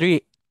 but there's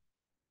three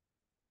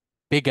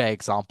bigger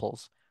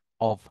examples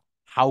of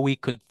how we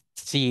could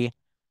see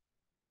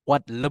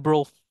what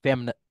liberal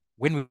feminist,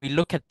 when we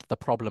look at the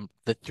problem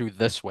through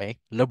this way,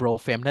 liberal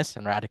feminists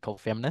and radical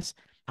feminists,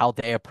 how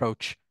they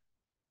approach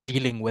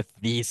dealing with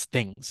these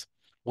things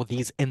or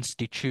these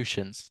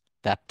institutions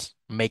that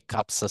make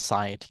up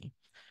society.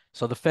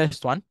 So the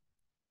first one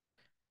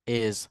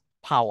is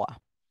power.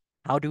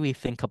 How do we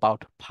think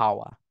about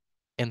power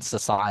in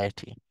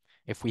society?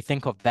 If we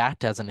think of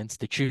that as an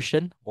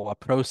institution or a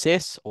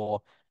process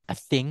or a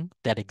thing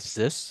that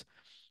exists,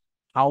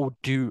 how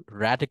do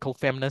radical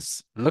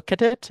feminists look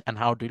at it, and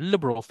how do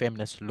liberal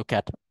feminists look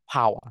at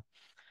power?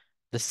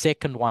 The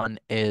second one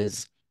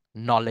is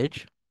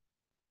knowledge.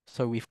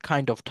 So we've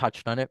kind of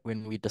touched on it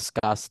when we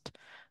discussed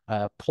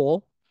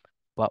Paul,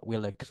 but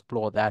we'll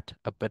explore that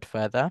a bit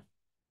further.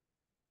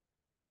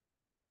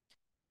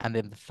 And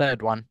then the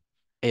third one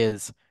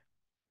is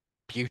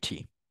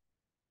beauty.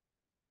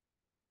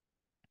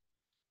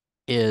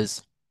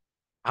 Is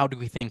how do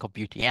we think of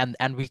beauty?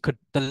 And we could,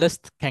 the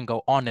list can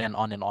go on and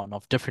on and on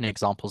of different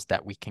examples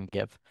that we can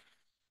give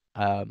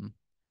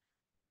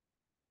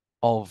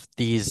of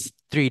these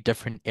three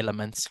different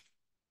elements.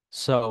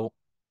 So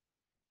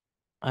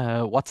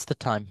what's the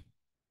time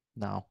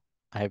now?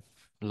 I've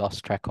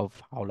lost track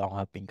of how long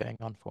I've been going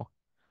on for.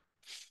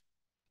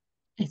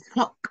 8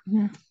 o'clock.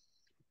 Yeah.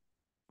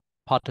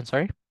 Pardon,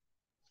 sorry?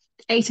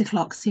 8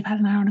 o'clock, so you've had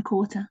an hour and a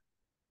quarter.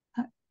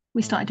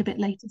 We started a bit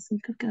later, so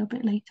you could go a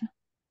bit later.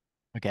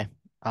 Okay.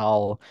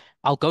 I'll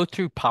go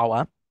through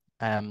power,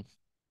 and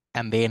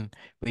then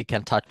we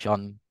can touch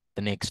on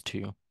the next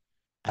two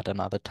at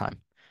another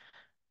time.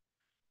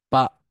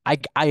 But I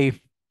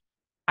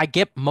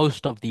get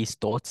most of these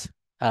thoughts.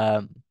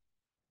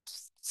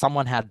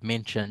 Someone had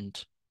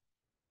mentioned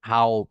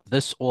how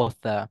this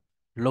author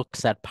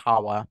looks at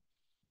power,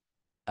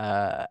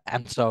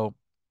 and so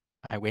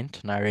I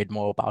went and I read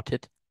more about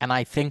it. And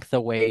I think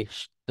the way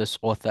this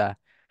author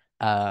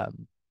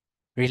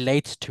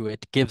relates to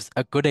it gives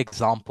a good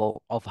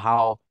example of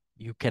how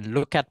you can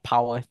look at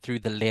power through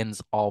the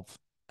lens of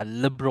a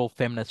liberal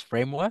feminist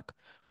framework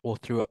or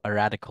through a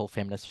radical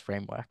feminist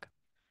framework.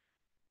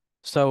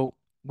 So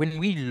when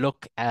we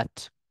look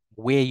at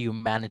where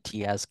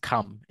humanity has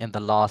come in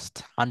the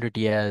last 100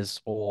 years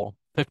or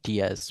 50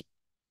 years,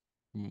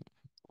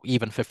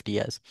 even 50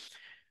 years,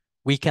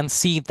 we can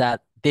see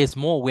that there's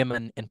more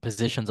women in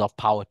positions of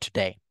power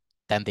today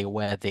than there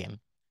were then.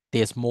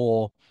 There's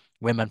more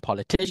women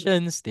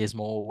politicians, there's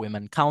more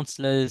women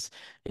counselors,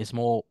 there's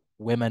more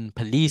women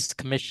police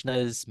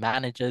commissioners,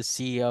 managers,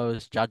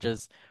 CEOs,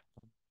 judges,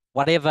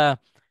 whatever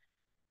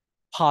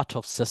part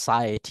of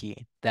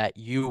society that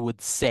you would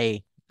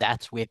say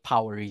that's where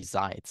power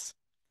resides.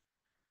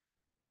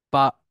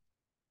 But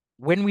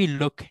when we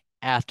look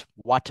at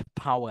what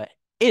power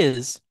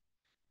is,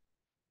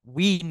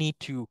 we need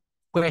to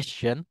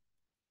question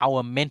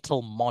our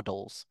mental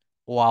models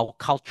or our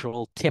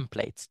cultural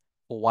templates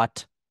for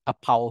what a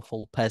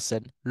powerful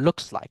person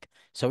looks like.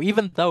 So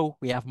even though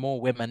we have more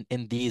women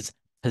in these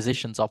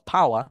positions of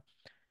power,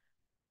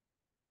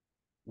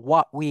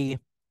 what we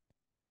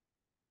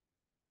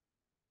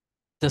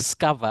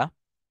discover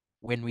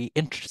when we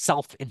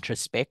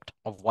self-introspect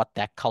of what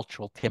that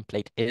cultural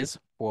template is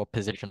for a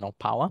position of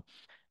power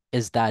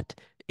is that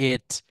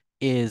it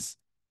is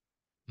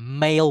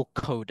male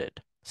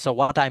coded. So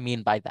what I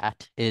mean by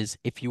that is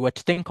if you were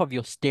to think of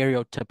your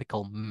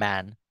stereotypical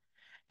man,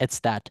 it's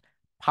that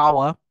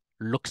power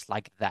looks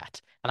like that.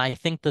 And I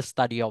think the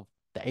study of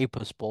the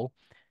Apis ball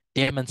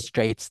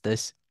demonstrates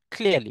this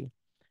clearly,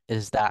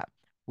 is that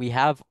we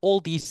have all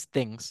these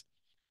things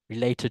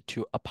related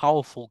to a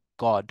powerful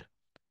God,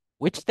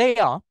 which they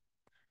are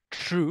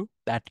true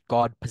that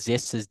God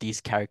possesses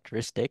these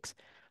characteristics,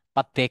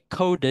 but they're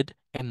coded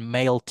in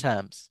male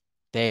terms.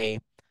 They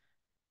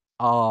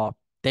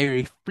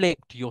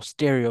reflect your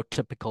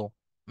stereotypical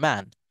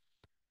man.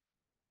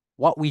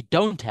 What we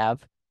don't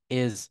have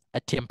is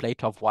a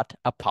template of what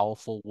a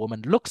powerful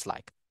woman looks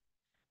like,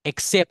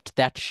 except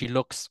that she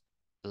looks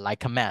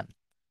like a man.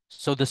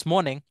 So this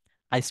morning,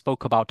 I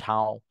spoke about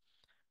how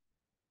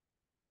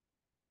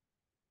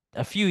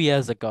a few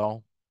years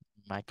ago,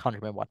 I can't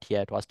remember what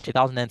year it was,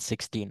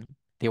 2016,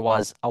 there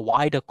was a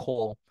wider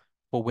call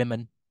for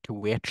women to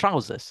wear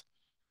trousers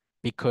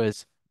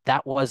because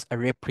that was a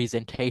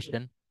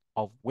representation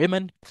of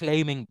women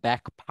claiming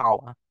back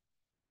power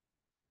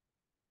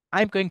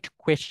I'm going to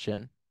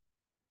question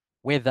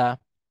whether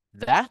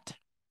that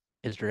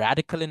is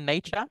radical in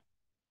nature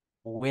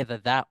or whether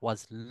that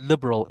was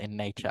liberal in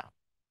nature,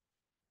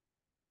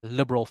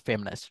 liberal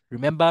feminist.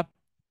 Remember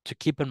to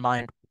keep in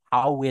mind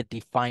how we're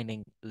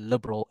defining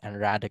liberal and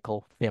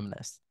radical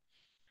feminists.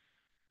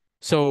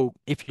 So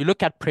if you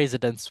look at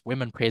presidents,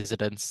 women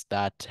presidents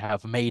that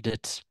have made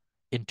it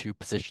into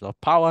position of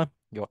power,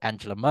 your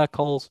Angela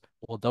Merkel's,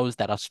 or those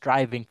that are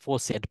striving for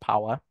said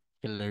power,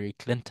 Hillary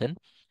Clinton,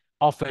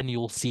 often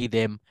you'll see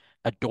them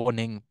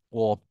adorning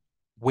or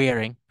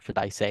wearing, should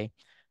I say,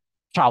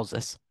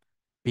 trousers,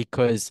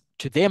 because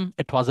to them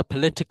it was a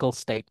political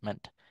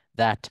statement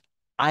that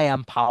I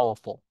am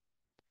powerful.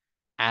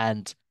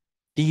 And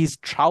these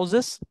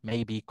trousers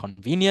may be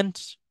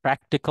convenient,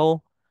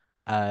 practical,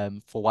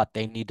 for what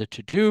they needed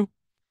to do,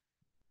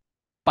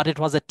 but it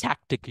was a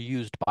tactic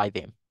used by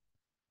them.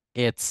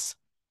 It's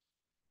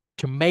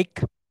to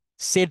make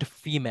said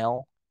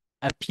female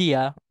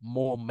appear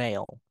more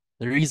male.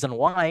 The reason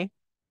why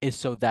is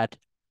so that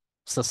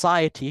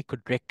society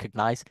could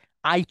recognize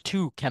I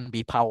too can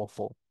be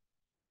powerful.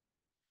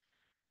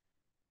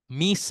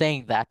 Me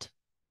saying that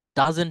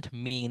doesn't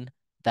mean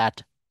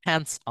that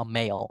pants are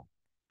male.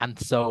 And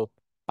so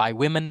by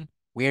women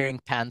wearing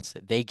pants,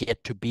 they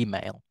get to be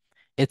male.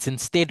 It's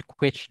instead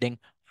questioning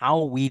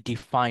how we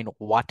define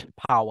what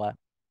power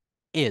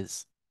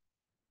is.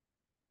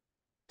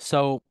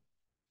 So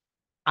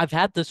I've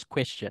had this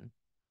question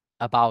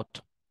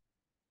about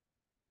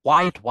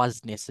why it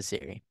was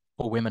necessary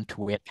for women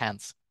to wear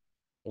pants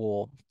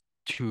or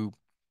to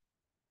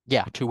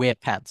wear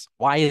pants.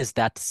 Why is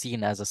that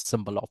seen as a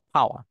symbol of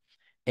power?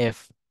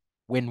 If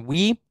when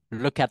we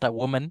look at a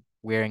woman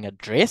wearing a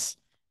dress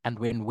and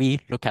when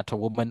we look at a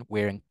woman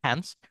wearing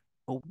pants,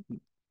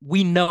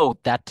 we know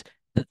that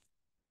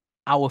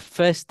our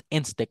first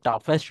instinct,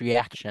 our first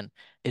reaction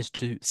is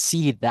to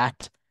see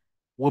that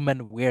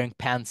woman wearing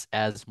pants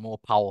as more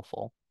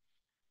powerful.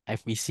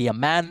 If we see a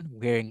man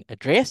wearing a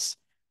dress,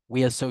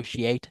 we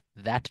associate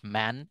that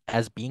man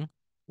as being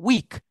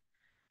weak.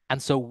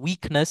 And so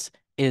weakness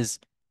is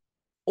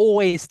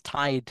always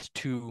tied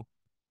to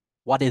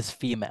what is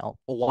female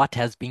or what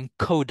has been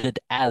coded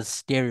as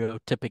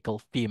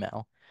stereotypical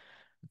female.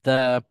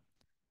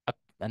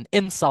 An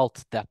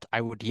insult that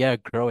I would hear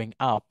growing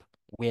up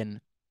when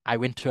I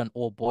went to an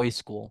all-boys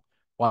school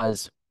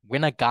was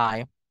when a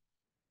guy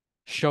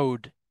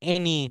showed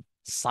any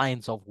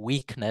signs of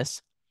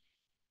weakness,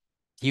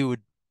 he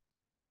would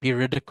be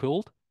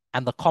ridiculed.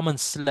 And the common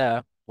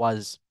slur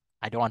was,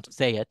 I don't want to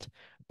say it,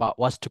 but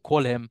was to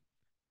call him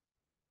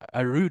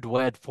a rude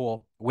word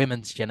for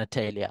women's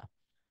genitalia,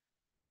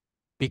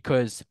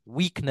 because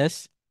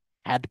weakness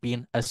had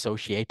been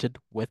associated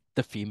with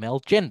the female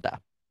gender.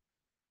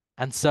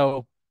 And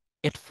so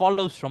it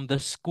follows from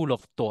this school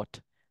of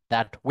thought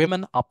that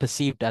women are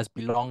perceived as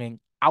belonging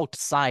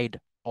outside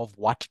of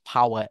what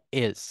power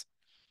is.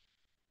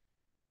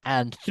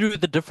 And through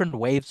the different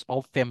waves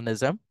of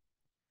feminism,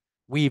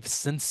 we've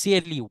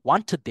sincerely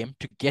wanted them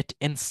to get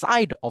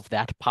inside of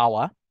that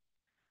power,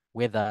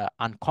 whether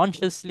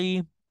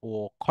unconsciously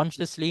or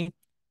consciously.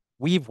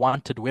 We've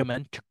wanted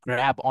women to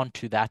grab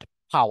onto that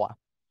power.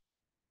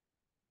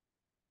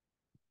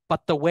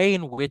 But the way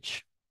in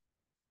which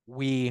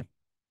we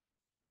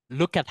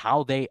look at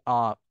how they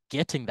are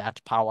getting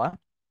that power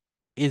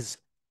is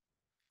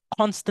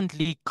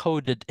constantly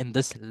coded in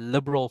this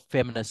liberal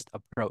feminist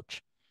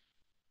approach.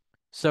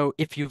 So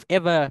if you've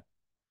ever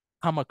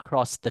come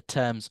across the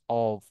terms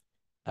of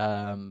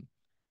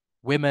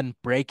women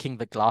breaking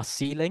the glass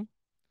ceiling,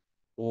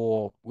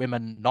 or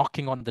women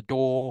knocking on the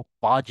door,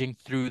 barging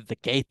through the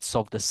gates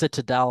of the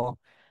citadel,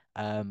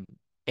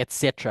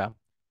 etc.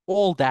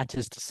 All that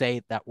is to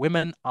say that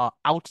women are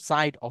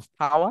outside of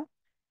power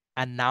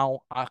and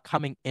now are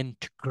coming in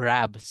to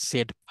grab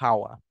said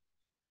power.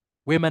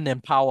 Women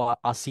in power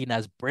are seen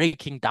as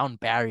breaking down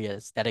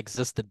barriers that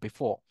existed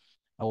before,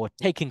 or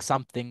taking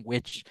something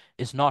which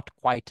is not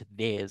quite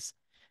theirs.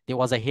 There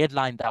was a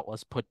headline that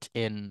was put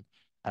in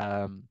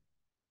the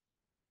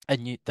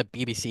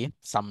BBC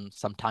some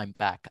time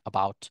back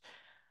about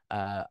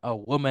a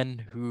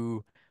woman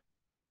who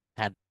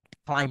had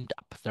climbed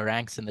up the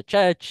ranks in the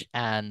church,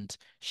 and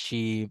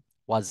she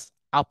was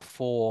up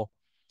for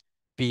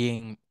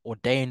being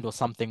ordained or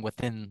something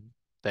within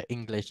the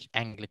English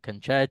Anglican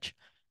Church.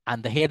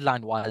 And the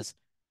headline was,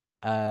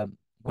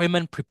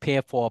 women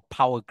prepare for a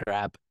power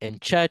grab in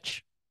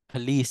church,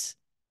 police,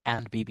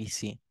 and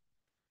BBC.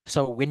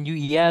 So when you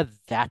hear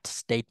that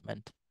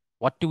statement,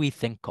 what do we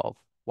think of?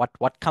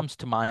 What comes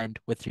to mind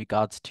with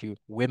regards to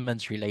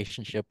women's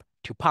relationship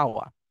to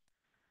power?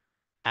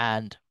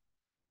 And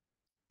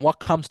what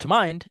comes to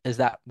mind is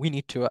that we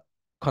need to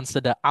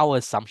consider our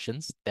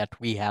assumptions that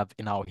we have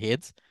in our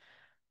heads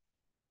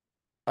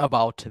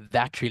about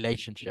that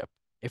relationship.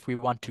 If we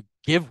want to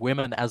give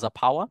women as a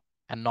power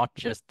and not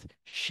just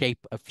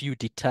shape a few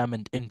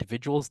determined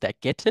individuals that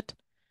get it,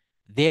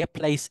 their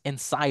place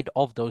inside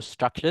of those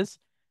structures,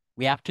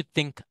 we have to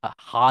think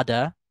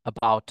harder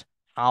about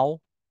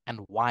how and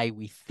why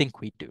we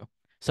think we do.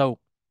 So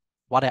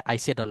what I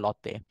said a lot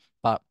there,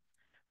 but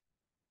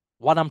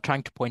what I'm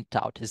trying to point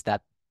out is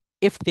that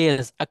if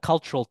there's a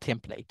cultural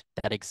template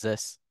that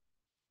exists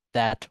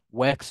that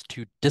works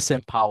to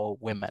disempower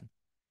women,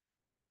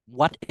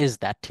 what is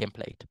that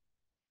template?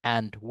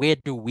 And where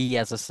do we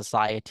as a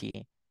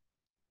society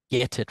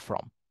get it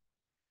from?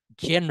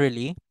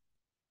 Generally,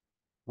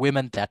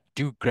 women that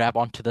do grab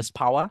onto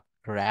power,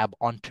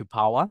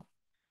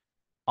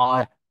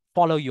 are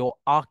follow your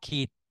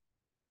archetype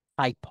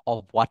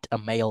of what a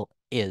male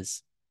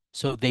is.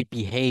 So they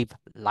behave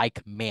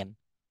like men.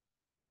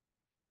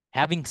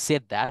 Having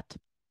said that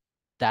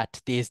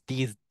there's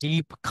these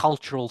deep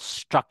cultural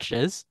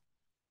structures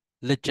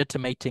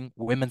legitimating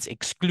women's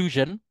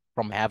exclusion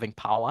from having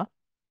power.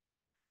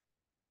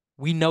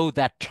 We know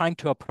that trying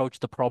to approach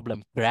the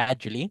problem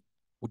gradually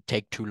would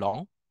take too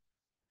long.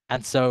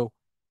 And so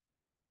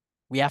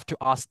we have to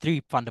ask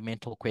three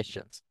fundamental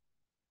questions.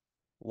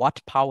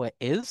 What power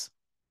is?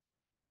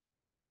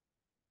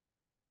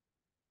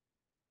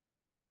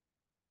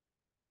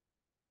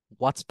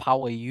 What's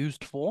power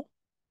used for?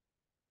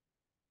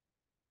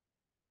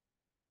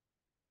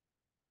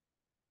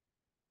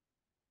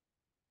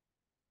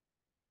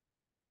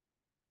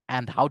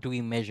 And how do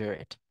we measure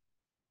it?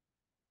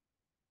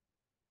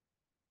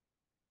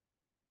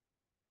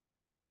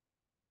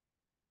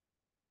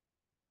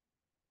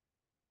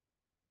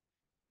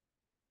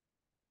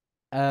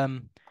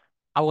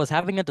 I was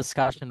having a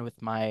discussion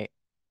with my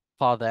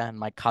father and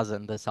my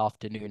cousin this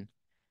afternoon,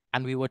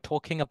 and we were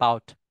talking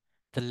about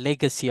the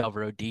legacy of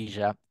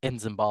Rhodesia in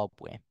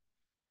Zimbabwe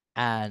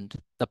and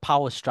the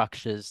power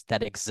structures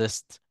that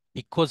exist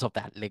because of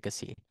that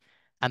legacy.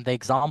 And the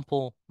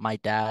example my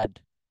dad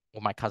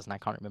or my cousin, I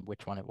can't remember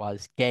which one it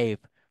was, gave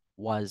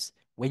was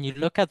when you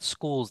look at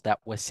schools that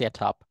were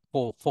set up,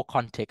 for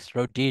context,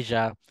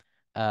 Rhodesia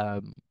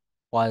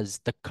was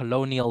the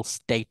colonial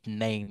state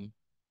name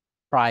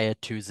prior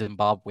to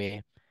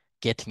Zimbabwe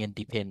getting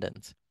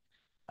independence.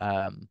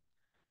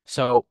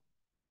 So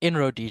in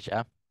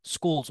Rhodesia,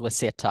 schools were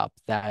set up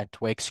that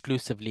were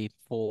exclusively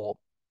for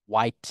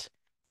white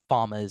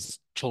farmers'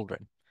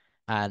 children.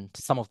 And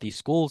some of these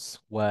schools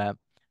their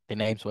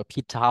names were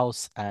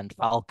Peterhouse and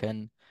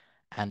Falcon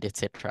and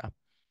etc.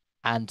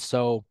 And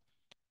so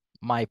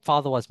my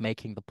father was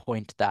making the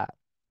point that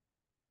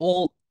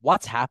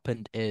what's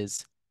happened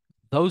is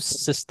those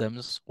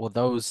systems or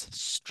those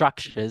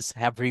structures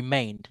have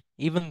remained,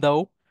 even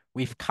though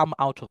we've come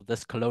out of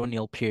this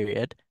colonial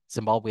period,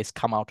 Zimbabwe's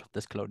come out of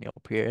this colonial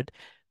period,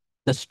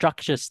 the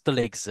structure still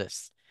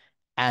exists.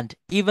 And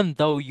even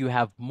though you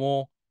have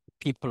more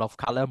people of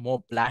color,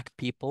 more Black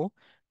people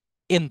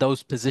in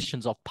those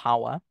positions of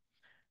power,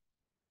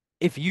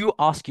 if you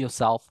ask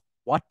yourself,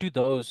 what do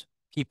those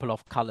people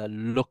of color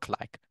look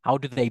like? How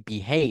do they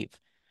behave?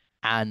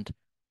 And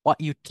what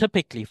you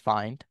typically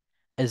find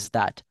is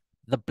that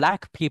the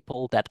Black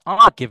people that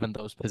are given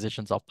those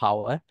positions of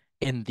power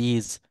in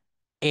these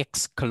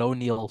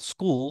ex-colonial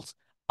schools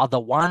are the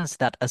ones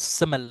that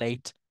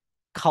assimilate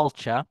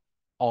culture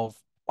of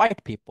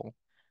white people.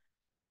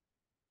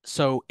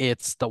 So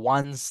it's the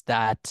ones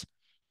that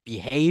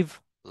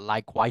behave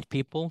like white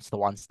people. It's the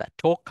ones that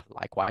talk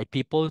like white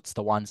people. It's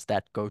the ones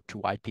that go to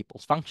white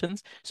people's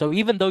functions. So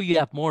even though you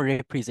have more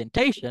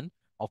representation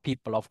of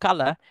people of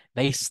color,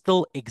 they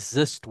still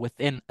exist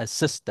within a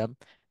system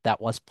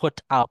that was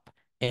put up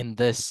in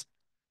this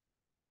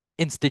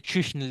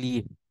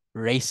institutionally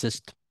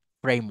racist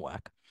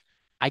framework.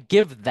 I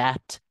give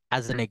that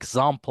as an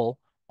example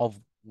of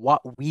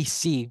what we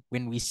see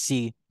when we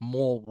see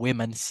more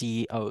women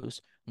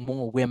CEOs,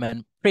 more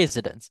women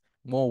presidents,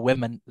 more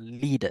women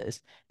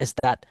leaders, is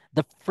that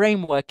the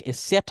framework is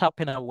set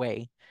up in a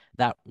way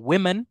that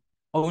women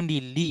only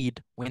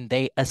lead when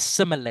they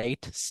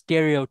assimilate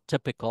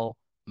stereotypical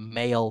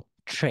male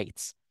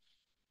traits.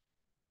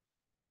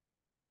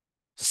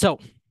 So,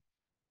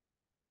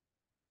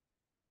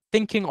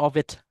 thinking of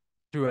it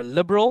through a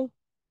liberal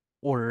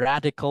or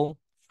radical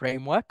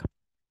framework,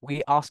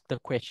 we ask the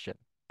question,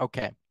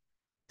 okay,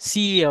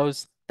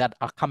 CEOs that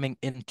are coming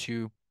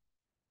into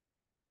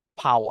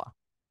power,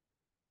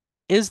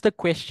 is the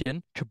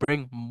question to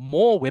bring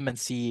more women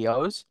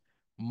CEOs,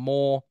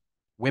 more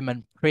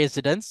women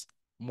presidents,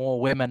 more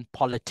women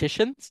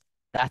politicians?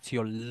 That's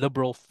your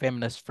liberal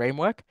feminist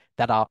framework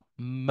that are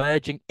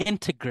merging,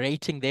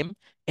 integrating them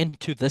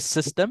into the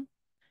system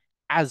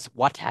as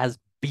what has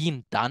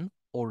been done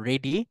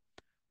already?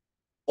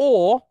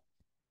 Or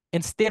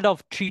instead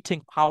of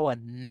treating power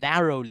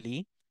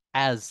narrowly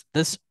as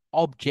this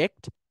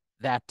object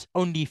that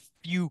only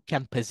few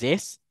can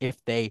possess if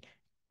they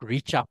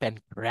reach up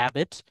and grab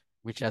it,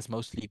 which has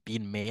mostly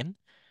been men,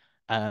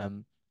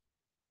 can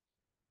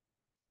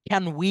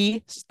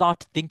we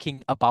start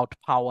thinking about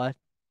power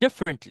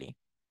differently?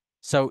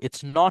 So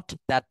it's not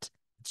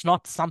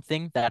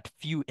something that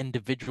few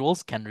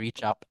individuals can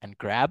reach up and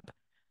grab,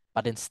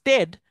 but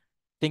instead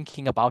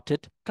thinking about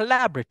it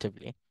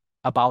collaboratively,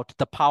 about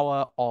the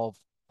power of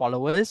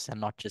followers and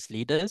not just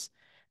leaders,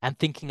 and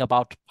thinking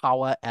about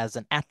power as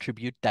an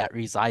attribute that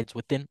resides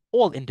within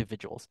all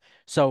individuals.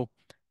 So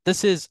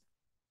this is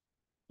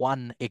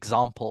one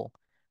example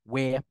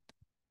where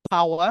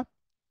power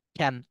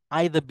can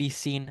either be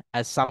seen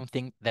as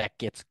something that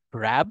gets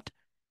grabbed,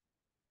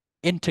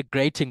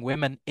 integrating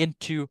women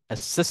into a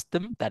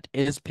system that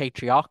is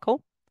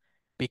patriarchal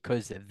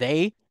because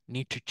they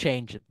need to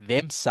change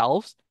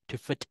themselves to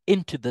fit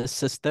into the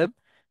system,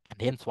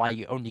 and hence why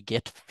you only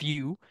get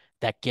few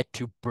that get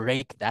to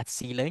break that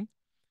ceiling.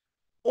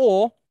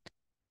 Or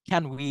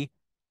can we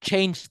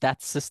change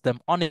that system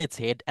on its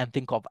head and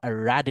think of a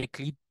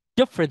radically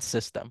different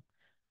system,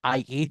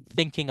 i.e.,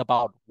 thinking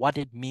about what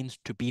it means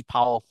to be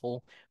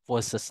powerful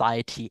for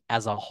society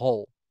as a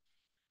whole?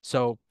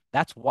 So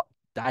that's what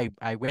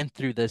I went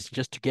through this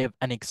just to give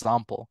an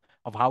example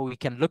of how we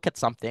can look at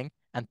something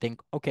and think,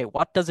 okay,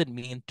 what does it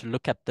mean to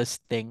look at this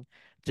thing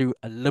through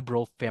a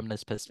liberal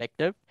feminist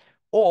perspective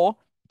or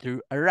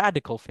through a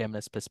radical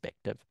feminist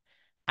perspective?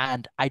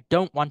 And I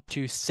don't want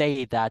to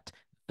say that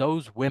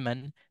those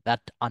women that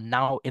are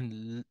now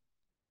in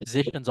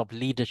positions of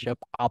leadership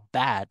are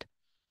bad.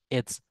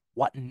 It's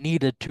what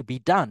needed to be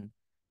done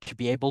to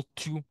be able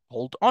to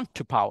hold on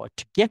to power,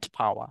 to get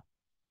power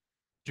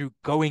through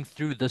going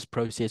through this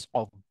process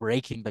of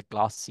breaking the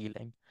glass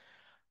ceiling.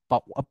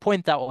 But a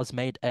point that was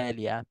made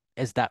earlier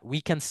is that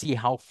we can see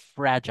how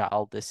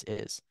fragile this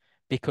is,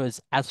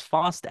 because as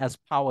fast as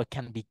power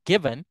can be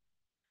given,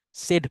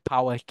 said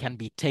power can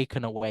be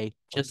taken away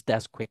just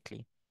as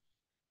quickly.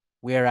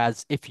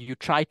 Whereas if you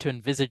try to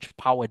envisage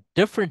power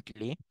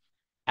differently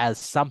as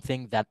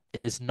something that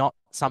is not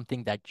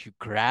something that you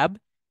grab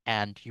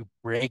and you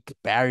break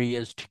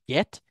barriers to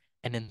get,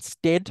 and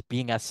instead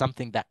being as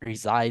something that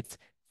resides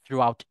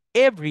throughout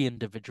every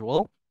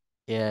individual,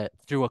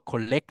 through a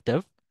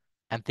collective,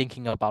 and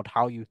thinking about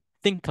how you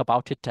think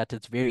about it at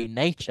its very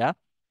nature,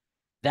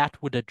 that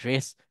would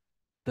address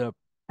the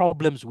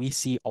problems we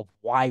see of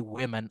why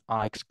women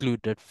are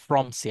excluded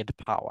from said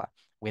power,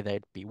 whether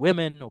it be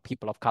women or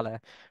people of color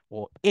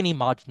or any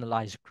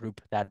marginalized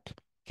group that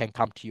can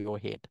come to your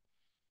head.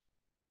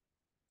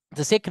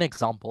 The second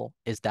example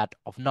is that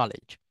of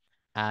knowledge.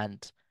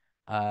 And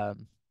I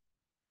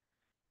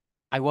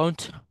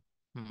won't,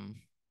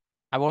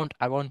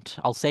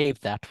 I'll save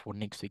that for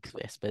next week's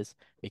Vespers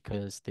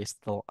because there's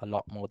still a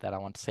lot more that I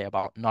want to say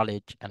about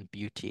knowledge and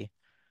beauty.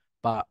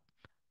 But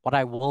what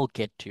I will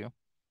get to,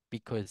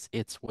 because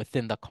it's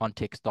within the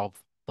context of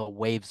the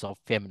waves of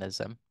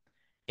feminism,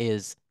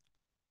 is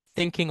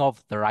thinking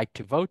of the right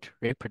to vote,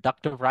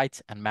 reproductive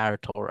rights, and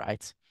marital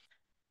rights.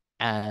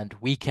 And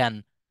we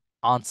can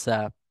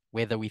answer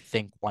whether we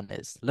think one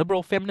is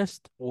liberal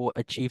feminist or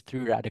achieved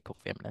through radical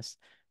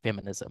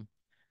feminism.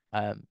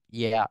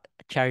 Yeah,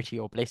 Charity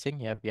or Blessing,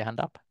 you have your hand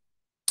up.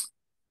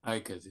 Hi,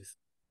 Curtis.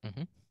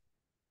 Mm-hmm.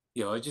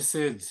 Yeah, what you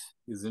said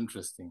is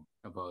interesting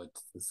about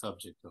the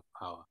subject of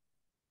power.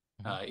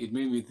 It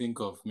made me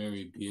think of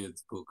Mary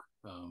Beard's book,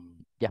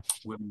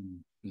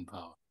 Women in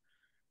Power.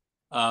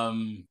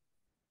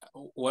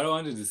 What I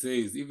wanted to say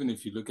is, even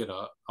if you look at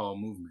our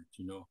movement,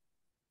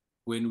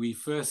 when we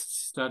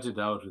first started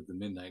out with the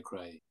Midnight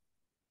Cry,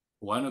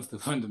 one of the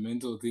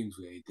fundamental things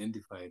we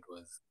identified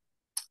was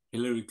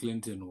Hillary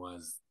Clinton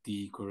was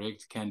the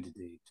correct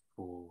candidate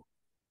for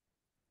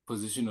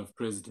position of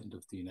president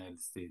of the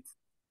United States.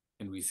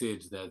 And we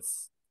said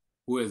that's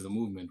who as a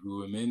movement we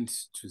were meant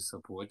to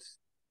support,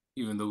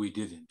 even though we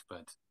didn't.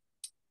 But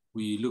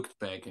we looked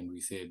back and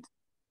we said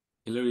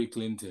Hillary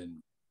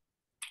Clinton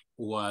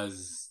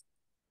was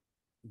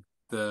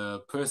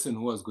the person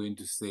who was going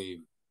to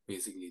save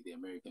basically the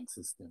American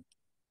system.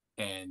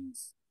 And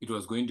it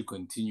was going to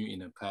continue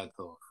in a path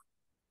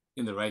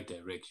in the right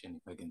direction,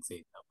 if I can say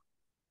it that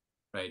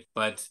way. Right.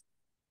 But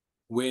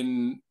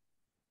when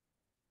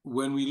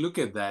we look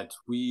at that,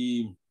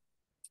 I'm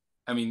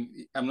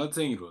not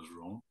saying it was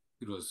wrong.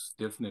 It was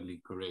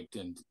definitely correct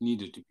and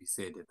needed to be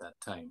said at that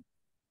time.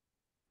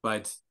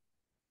 But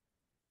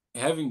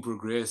having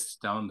progressed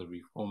down the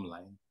reform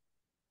line,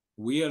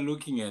 we are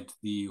looking at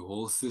the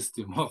whole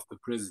system of the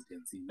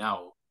presidency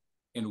now,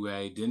 and we're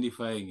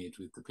identifying it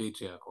with the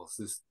patriarchal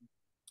system.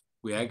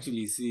 We're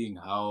actually seeing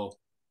how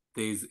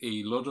there's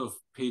a lot of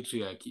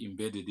patriarchy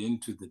embedded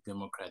into the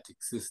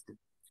democratic system,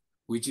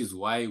 which is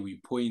why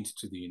we point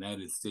to the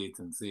United States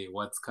and say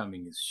what's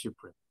coming is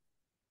shipwreck.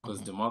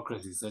 Because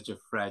democracy is such a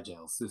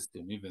fragile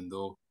system, even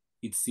though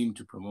it seemed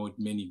to promote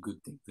many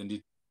good things. And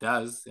it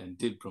does and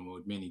did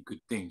promote many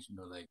good things,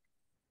 like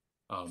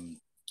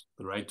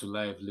the right to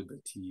life,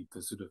 liberty,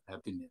 pursuit of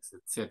happiness,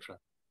 etc.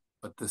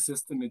 But the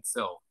system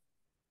itself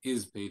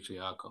is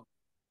patriarchal.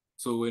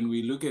 So when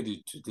we look at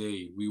it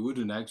today, we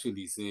wouldn't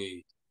actually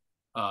say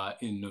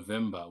in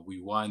November, we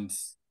want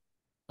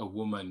a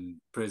woman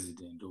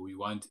president or we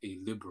want a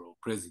liberal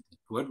president.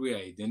 What we are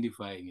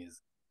identifying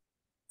is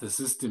the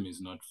system is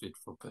not fit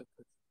for purpose.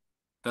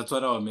 That's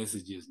what our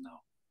message is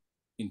now.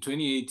 In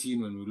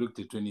 2018, when we looked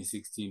at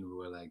 2016, we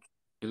were like,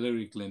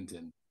 Hillary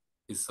Clinton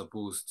was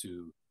supposed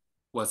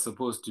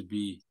to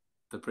be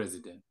the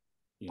president,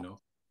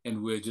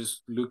 and we're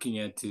just looking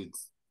at it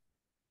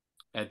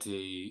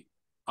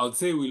I would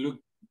say we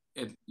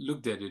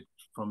looked at it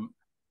from,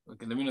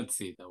 okay, let me not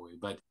say it that way,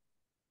 but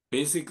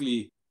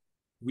basically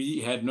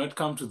we had not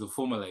come to the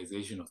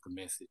formalization of the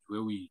message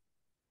where we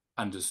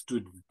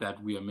understood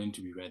that we are meant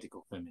to be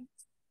radical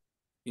feminists.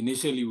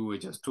 Initially, we were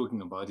just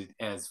talking about it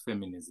as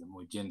feminism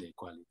or gender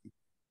equality.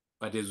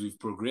 But as we've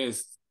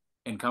progressed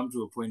and come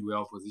to a point where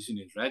our position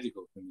is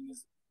radical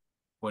feminism,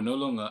 we're no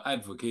longer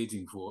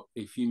advocating for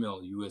a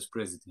female US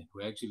president.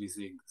 We're actually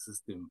saying the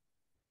system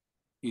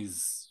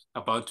is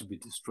about to be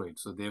destroyed.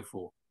 So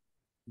therefore,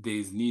 there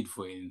is need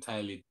for an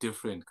entirely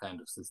different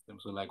kind of system.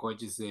 So like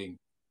what you're saying,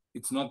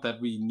 it's not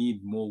that we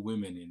need more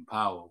women in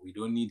power. We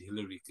don't need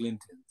Hillary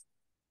Clinton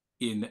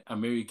in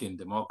American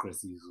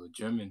democracies or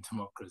German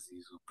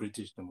democracies or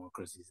British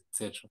democracies,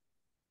 etc.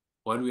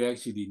 What we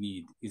actually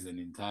need is an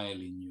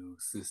entirely new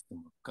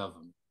system of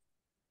government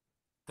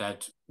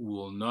that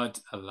will not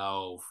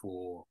allow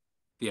for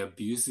the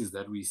abuses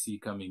that we see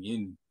coming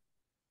in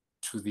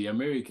to the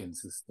American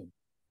system,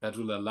 that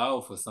will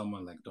allow for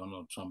someone like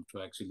Donald Trump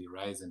to actually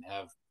rise and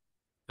have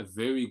a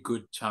very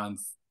good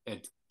chance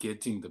at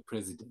getting the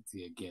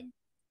presidency again,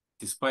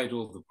 despite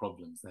all the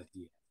problems that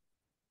he has.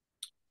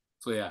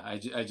 So yeah,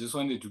 I just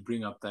wanted to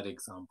bring up that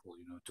example,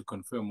 to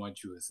confirm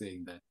what you were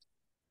saying, that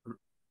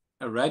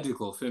a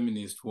radical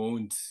feminist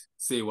won't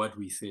say what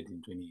we said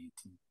in 2018.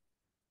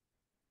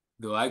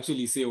 They'll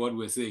actually say what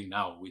we're saying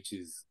now, which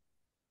is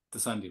the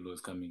Sunday law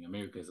is coming.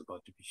 America is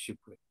about to be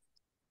shipwrecked.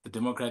 The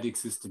democratic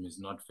system is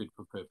not fit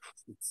for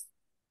purpose.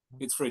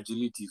 Its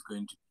fragility is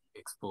going to be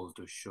exposed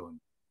or shown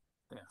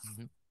there.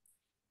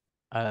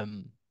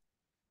 Mm-hmm.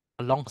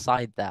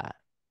 Alongside that,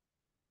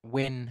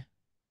 when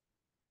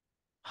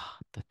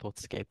the thought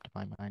escaped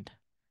my mind.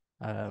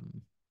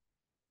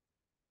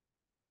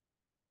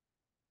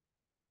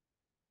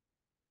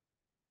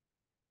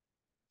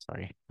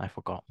 Sorry, I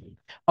forgot.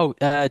 Oh,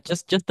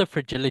 just the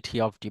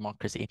fragility of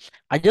democracy.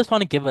 I just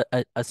want to give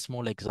a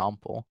small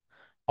example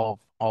of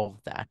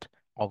that,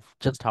 of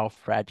just how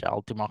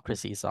fragile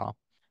democracies are,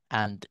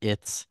 and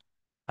it's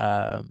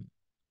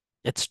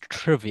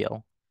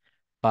trivial,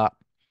 but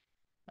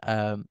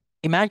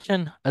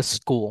imagine a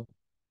school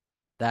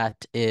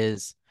that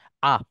is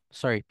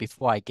sorry,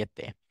 before I get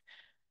there,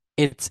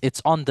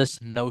 it's on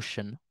this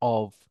notion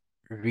of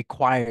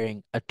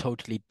requiring a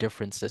totally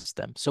different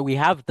system. So we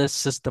have this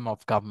system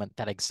of government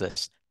that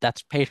exists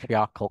that's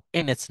patriarchal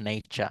in its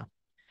nature.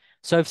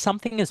 So if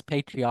something is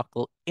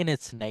patriarchal in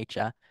its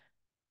nature,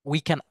 we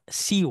can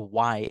see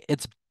why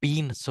it's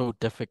been so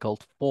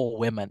difficult for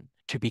women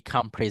to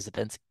become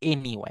presidents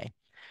anyway.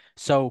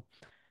 So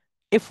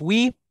if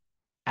we,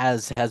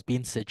 as has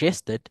been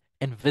suggested,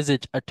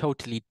 envisage a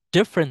totally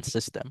different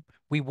system,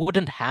 we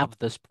wouldn't have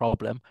this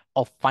problem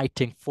of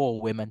fighting for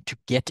women to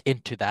get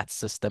into that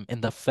system in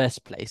the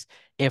first place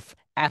if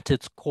at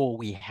its core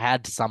we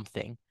had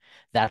something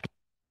that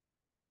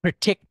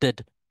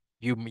protected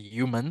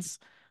humans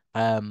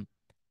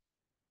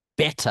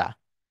better.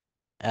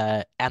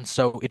 And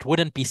so it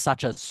wouldn't be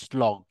such a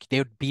slog. There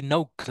would be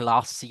no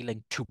glass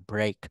ceiling to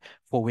break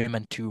for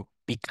women to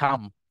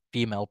become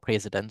female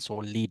presidents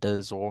or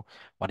leaders or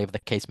whatever the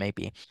case may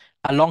be.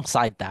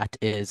 Alongside that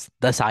is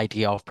this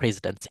idea of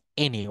presidents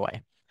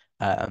anyway.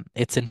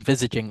 It's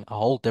envisaging a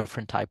whole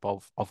different type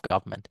of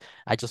government.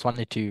 I just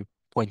wanted to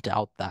point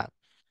out that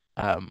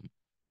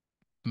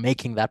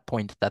making that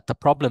point that the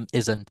problem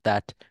isn't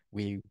that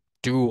we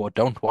do or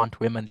don't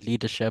want women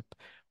leadership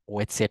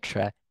or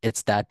etc.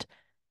 It's that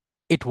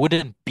it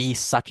wouldn't be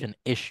such an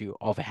issue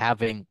of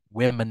having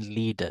women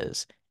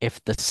leaders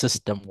if the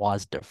system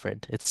was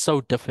different. It's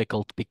so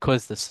difficult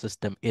because the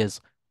system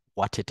is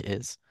what it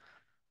is.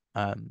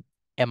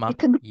 Emma,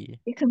 You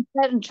can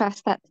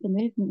contrast that to the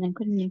movement then,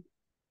 couldn't you?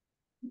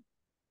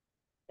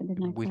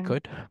 we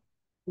could.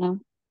 No.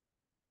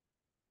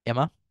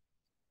 Emma?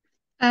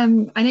 I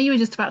know you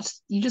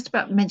just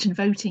about mentioned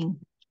voting.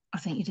 I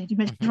think you did. You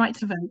mentioned the right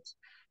to vote.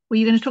 Were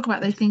you going to talk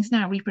about those things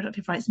now?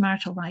 Reproductive rights,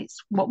 marital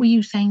rights. What were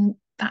you saying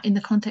that in the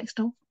context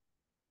of?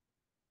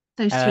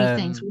 Those three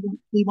things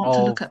we want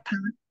to look at.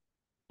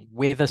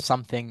 Whether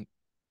something,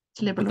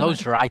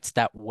 those rights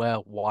that were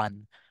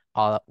won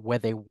were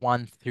they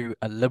won through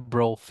a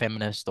liberal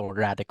feminist or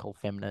radical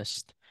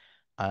feminist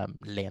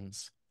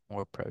lens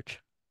or approach?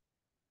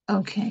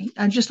 Okay,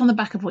 and just on the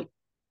back of what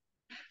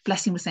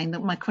Blessing was saying,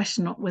 that my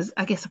question was,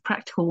 I guess, a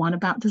practical one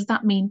about, does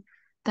that mean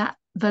that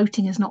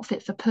voting is not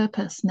fit for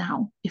purpose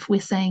now, if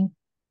we're saying,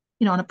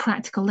 on a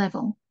practical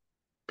level?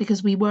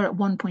 Because we were at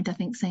one point, I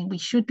think, saying we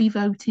should be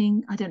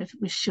voting. I don't know if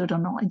it was should or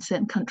not. In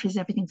certain countries,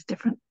 everything's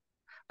different.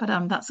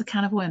 But that's a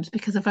can of worms,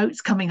 because a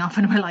vote's coming up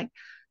and we're like,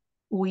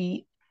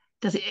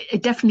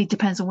 it definitely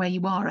depends on where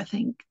you are, I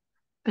think.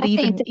 But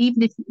even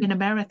if in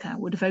America,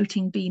 would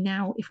voting be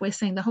now, if we're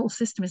saying the whole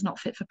system is not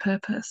fit for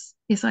purpose,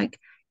 it's like,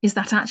 is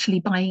that actually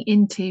buying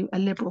into a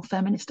liberal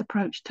feminist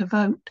approach to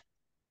vote?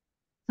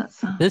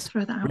 This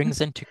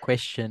brings into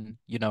question,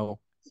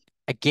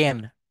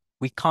 again,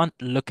 we can't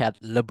look at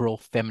liberal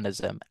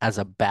feminism as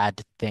a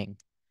bad thing,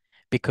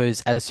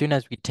 because as soon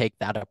as we take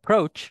that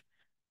approach,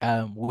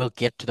 we'll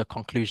get to the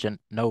conclusion,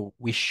 no,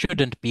 we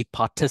shouldn't be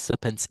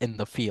participants in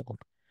the field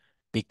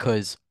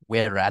because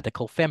we're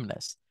radical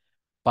feminists.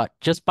 But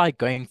just by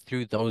going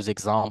through those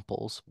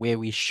examples where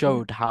we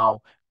showed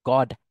how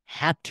God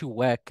had to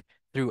work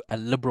through a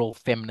liberal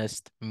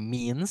feminist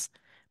means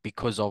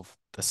because of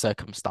the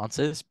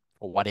circumstances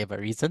for whatever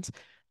reasons.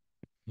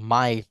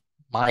 My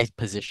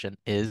position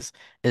is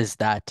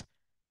that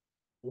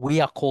we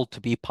are called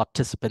to be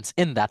participants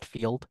in that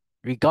field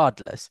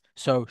regardless.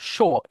 So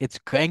sure, it's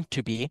going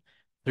to be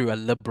through a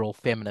liberal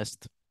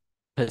feminist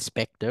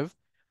perspective,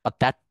 but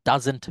that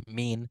doesn't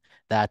mean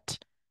that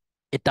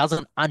it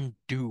doesn't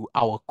undo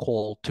our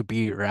call to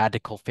be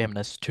radical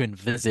feminists, to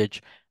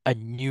envisage a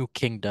new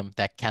kingdom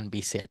that can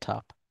be set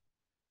up.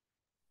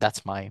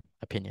 That's my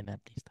opinion, at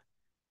least.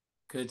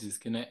 Curtis,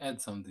 can I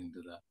add something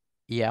to that?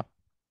 Yeah.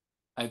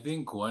 I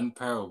think one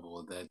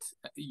parable that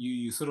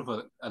you sort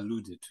of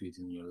alluded to it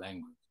in your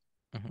language,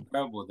 Mhm. a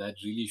parable that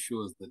really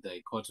shows the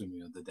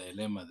dichotomy or the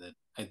dilemma that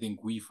I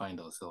think we find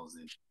ourselves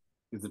in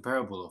is the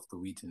parable of the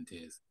wheat and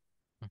tares.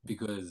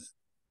 Because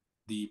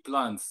the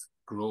plants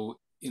grow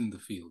in the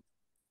field,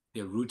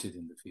 they're rooted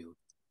in the field.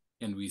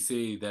 And we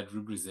say that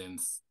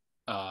represents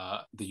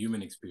the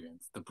human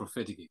experience, the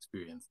prophetic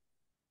experience,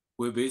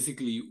 where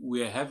basically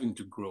we're having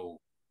to grow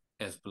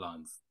as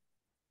plants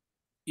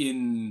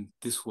in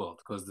this world,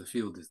 because the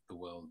field is the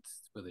world,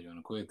 whether you want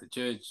to call it the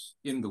church,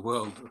 in the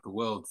world, or the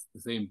world's the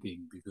same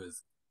thing,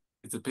 because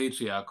it's a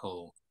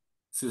patriarchal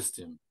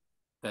system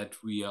that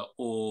we are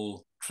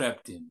all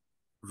trapped in,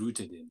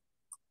 rooted in.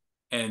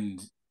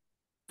 And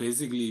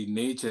basically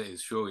nature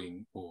is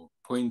showing or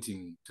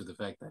pointing to the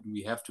fact that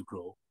we have to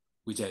grow,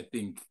 which I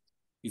think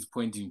is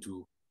pointing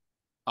to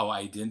our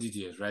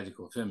identity as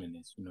radical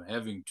feminists,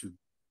 having to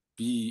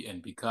be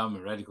and become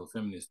a radical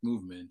feminist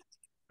movement,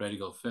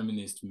 radical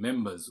feminist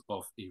members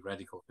of a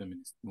radical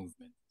feminist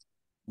movement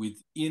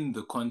within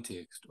the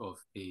context of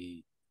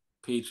a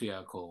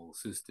patriarchal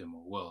system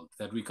or world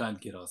that we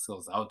can't get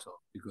ourselves out of,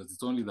 because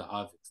it's only the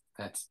harvest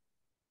that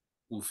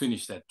will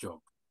finish that job.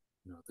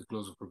 The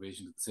close of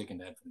probation to the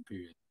second Advent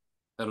period,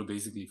 that'll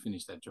basically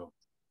finish that job.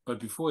 But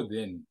before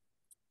then,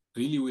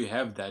 really we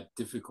have that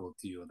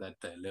difficulty or that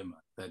dilemma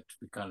that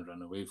we can't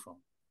run away from.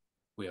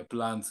 We are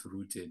plants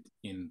rooted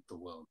in the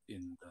world,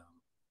 in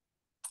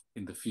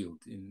the field,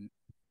 in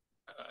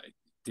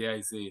dare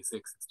I say, a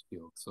sexist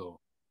field. So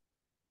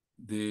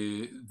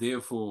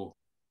therefore,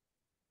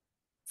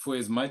 for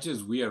as much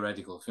as we are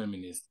radical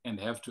feminists and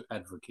have to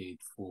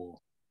advocate for,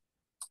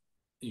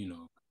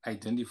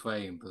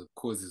 identifying the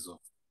causes of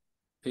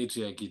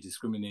patriarchy,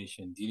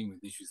 discrimination, dealing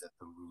with issues at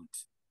the root,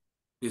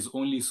 there's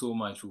only so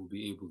much we'll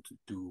be able to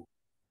do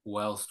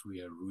whilst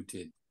we are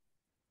rooted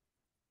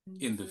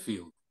in the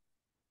field.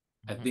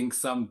 I think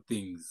some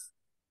things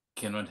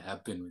cannot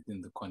happen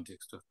within the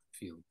context of the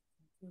field.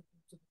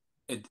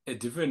 A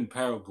different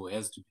parable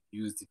has to be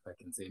used, if I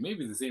can say.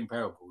 Maybe the same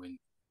parable when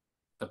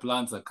the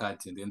plants are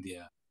cut and then they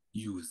are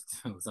used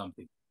or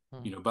something.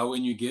 But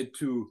when you get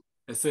to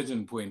a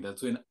certain point,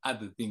 that's when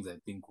other things I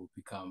think will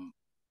become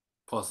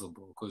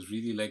possible. Because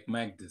really, like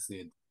Magda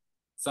said,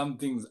 some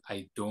things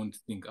I don't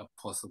think are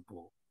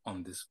possible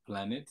on this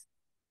planet,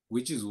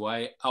 which is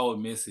why our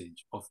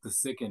message of the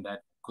second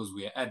Advent, because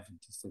we are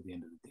Adventists at the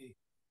end of the day,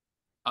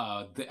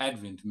 the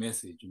Advent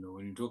message,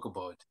 when you talk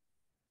about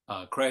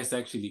Christ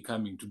actually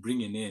coming to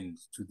bring an end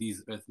to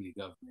these earthly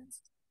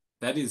governments,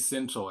 that is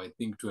central, I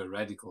think, to a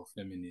radical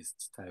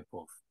feminist type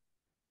of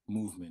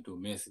movement or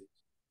message.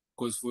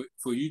 Because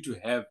for you to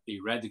have a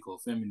radical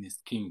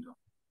feminist kingdom,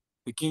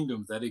 the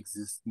kingdoms that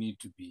exist need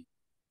to be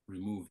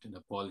removed and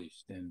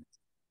abolished. And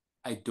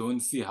I don't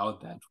see how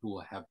that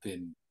will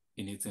happen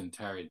in its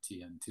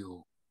entirety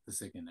until the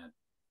second Advent.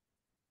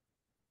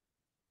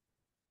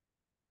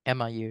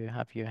 Emma, you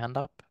have your hand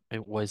up?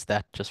 Or was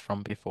that just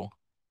from before?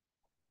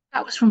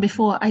 That was from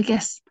before. I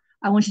guess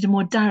I wanted a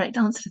more direct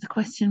answer to the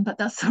question, but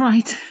that's all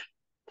right.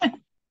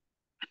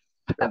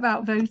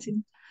 About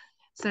voting.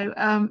 So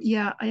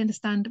yeah, I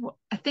understand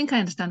I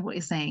understand what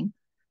you're saying.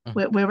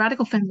 We're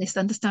radical feminists,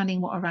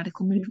 understanding what a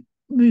radical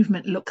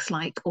movement looks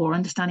like, or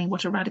understanding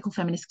what a radical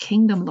feminist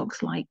kingdom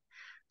looks like.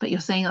 But you're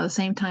saying at the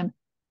same time,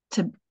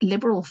 to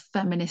liberal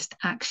feminist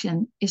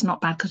action is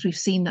not bad, because we've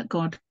seen that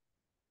God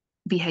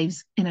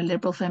behaves in a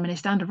liberal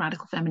feminist and a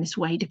radical feminist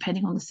way,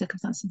 depending on the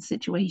circumstance and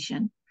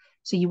situation.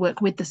 So you work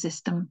with the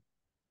system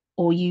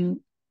or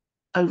you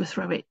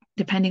overthrow it,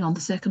 depending on the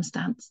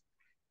circumstance.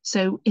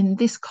 So in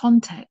this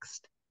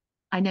context,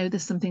 I know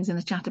there's some things in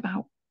the chat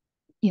about,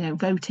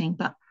 voting,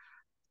 but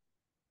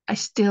I'm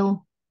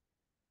still,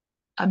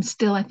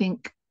 I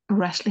think,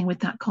 wrestling with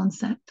that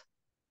concept,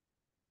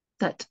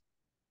 that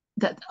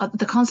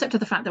the concept of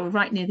the fact that we're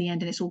right near the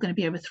end and it's all going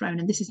to be overthrown,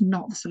 and this is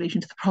not the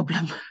solution to the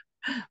problem.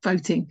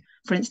 Voting,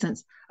 for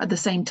instance, at the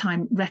same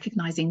time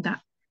recognizing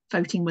that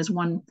voting was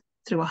won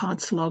through a hard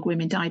slog,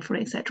 women died for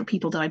it, etc.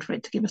 People died for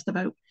it to give us the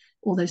vote,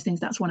 all those things,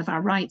 that's one of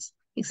our rights,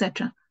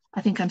 etc.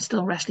 I think I'm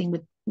still wrestling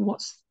with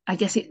I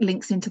guess it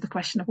links into the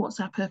question of what's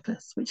our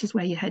purpose, which is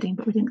where you're heading,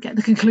 but we didn't get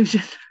the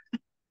conclusion.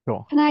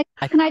 Sure. Can I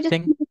just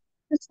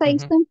say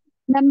something?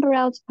 Remember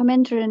Elder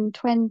Parminder in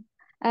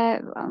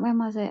when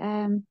was it?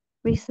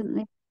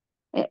 Recently.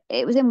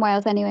 It was in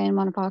Wales anyway, in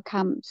one of our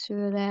camps. We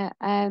were there.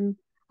 Elder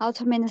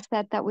Parminder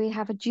said that we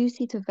have a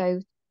duty to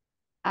vote,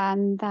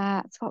 And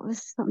that's what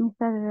was something you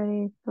said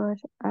really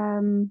good.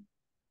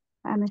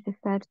 Emma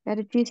just said we had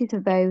a duty to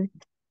vote,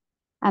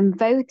 and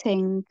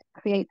voting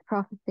creates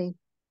prophecy.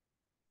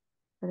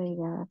 So there you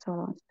go. That's all I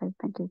want to say.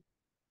 Thank you.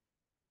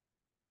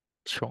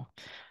 Sure.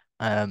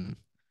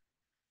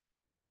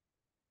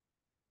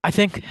 I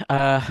think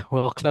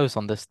we'll close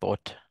on this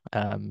thought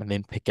and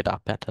then pick it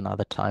up at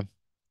another time.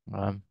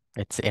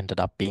 It's ended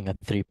up being a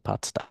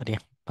 3-part study,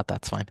 but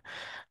that's fine.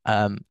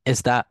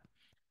 Is that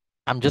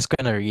I'm just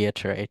going to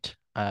reiterate,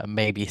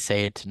 maybe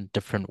say it in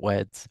different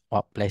words,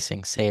 what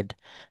Blessing said,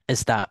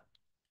 is that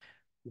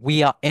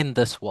we are in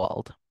this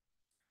world.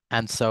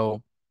 And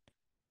so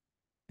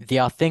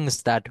there are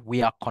things that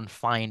we are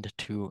confined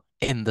to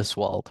in this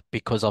world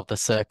because of the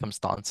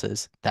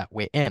circumstances that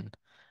we're in.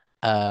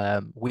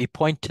 We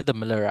point to the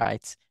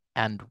Millerites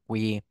and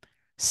we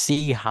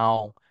see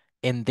how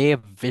in their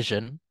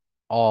vision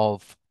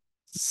of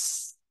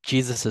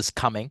Jesus's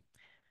coming,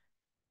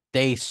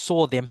 they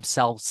saw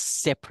themselves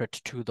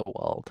separate to the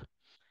world.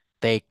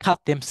 They cut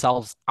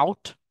themselves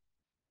out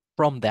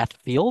from that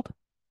field,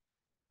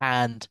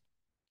 and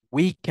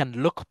we can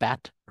look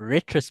back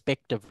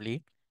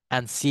retrospectively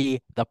and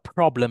see the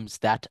problems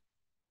that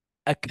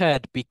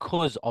occurred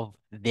because of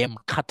them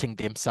cutting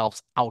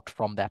themselves out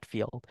from that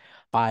field,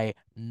 by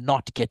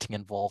not getting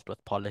involved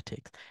with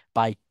politics,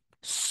 by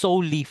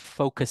solely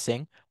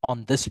focusing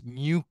on this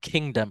new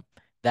kingdom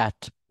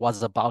that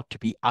was about to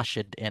be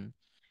ushered in.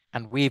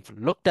 And we've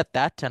looked at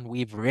that and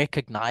we've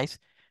recognized,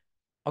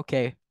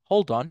 okay,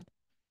 hold on.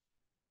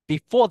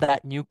 Before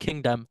that new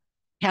kingdom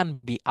can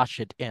be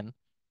ushered in,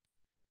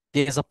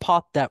 there's a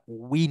part that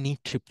we need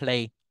to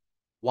play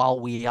while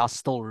we are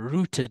still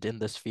rooted in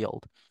this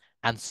field.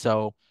 And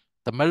so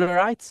the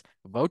Millerites,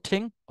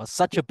 voting was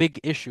such a big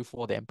issue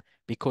for them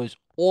because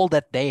all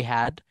that they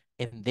had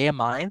in their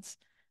minds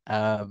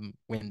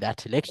when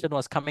that election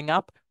was coming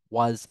up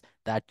was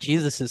that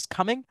Jesus is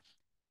coming.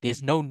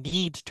 There's no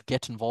need to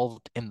get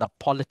involved in the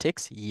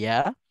politics.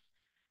 Yeah.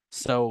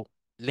 So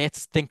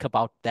let's think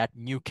about that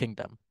new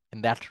kingdom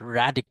in that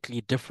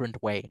radically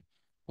different way,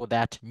 for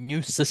that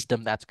new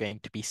system that's going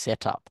to be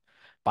set up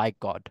by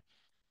God.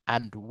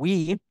 And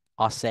we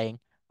are saying,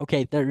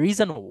 okay, the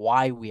reason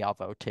why we are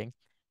voting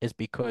is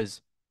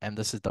because, and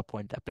this is the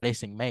point that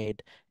Blessing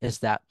made, is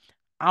that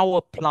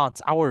our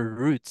plants, our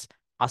roots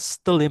are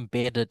still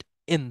embedded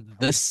in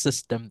this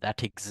system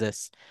that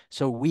exists.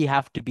 So we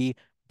have to be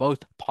both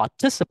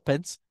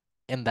participants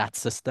in that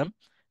system.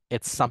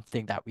 It's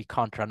something that we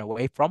can't run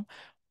away from,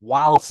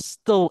 while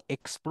still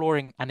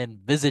exploring and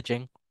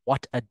envisaging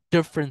what a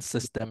different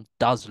system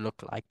does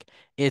look like.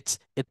 It's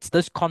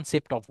this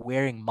concept of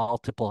wearing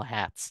multiple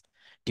hats,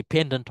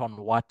 dependent on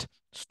what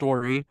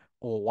story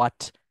or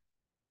what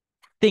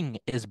thing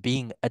is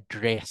being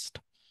addressed.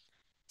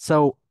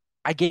 So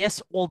I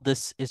guess all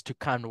this is to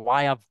kind of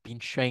why I've been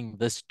showing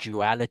this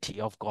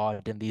duality of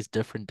God in these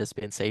different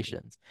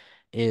dispensations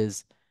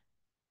is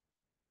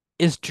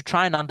to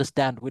try and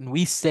understand, when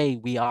we say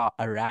we are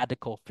a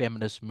radical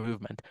feminist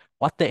movement,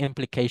 what the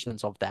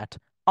implications of that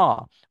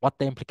are, what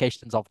the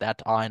implications of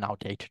that are in our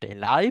day-to-day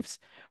lives,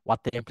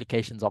 what the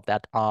implications of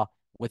that are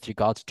with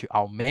regards to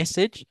our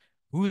message,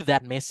 who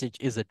that message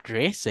is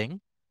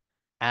addressing.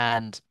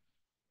 And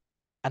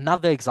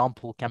another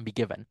example can be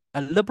given.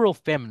 A liberal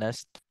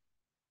feminist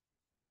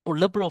or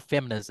liberal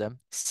feminism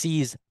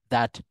sees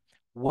that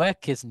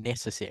work is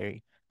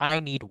necessary. I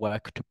need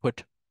work to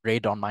put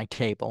bread on my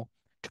table,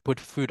 to put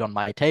food on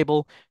my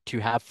table, to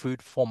have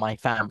food for my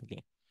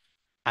family.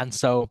 And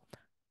so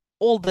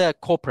all the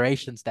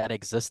corporations that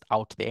exist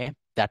out there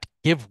that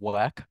give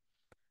work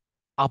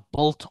are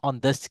built on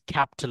this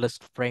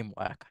capitalist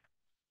framework.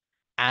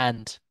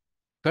 And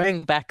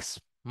going back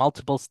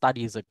multiple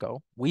studies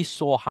ago, we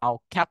saw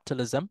how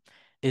capitalism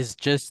is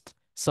just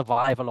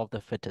survival of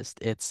the fittest.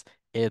 It's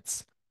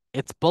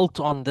built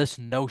on this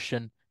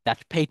notion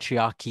that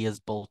patriarchy is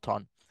built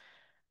on.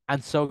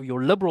 And so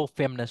your liberal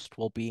feminist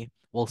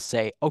will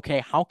say,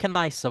 okay, how can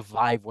I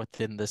survive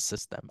within this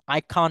system?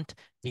 I can't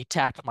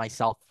detach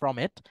myself from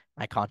it.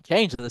 I can't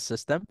change the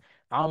system.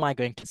 How am I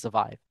going to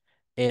survive?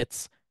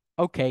 It's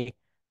okay,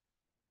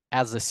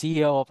 as the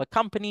CEO of a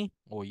company,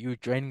 or you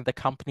joining the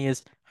company,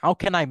 is how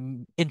can I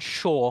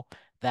ensure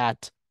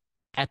that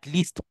at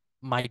least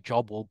my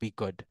job will be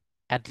good?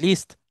 At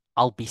least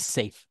I'll be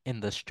safe in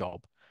this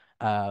job.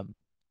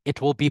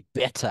 It will be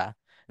better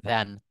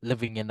than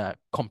living in a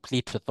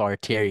complete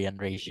authoritarian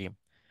regime.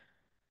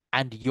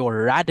 And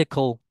your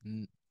radical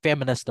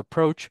feminist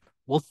approach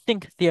will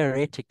think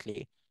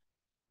theoretically,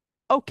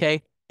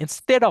 okay,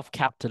 instead of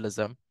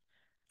capitalism,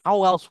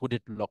 how else would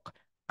it look?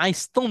 I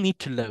still need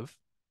to live.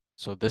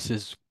 So this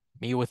is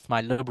me with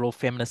my liberal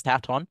feminist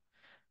hat on,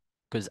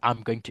 because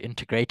I'm going to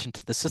integrate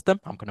into the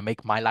system. I'm going to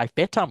make my life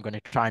better. I'm going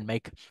to try and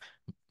make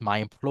my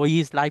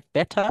employees' life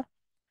better.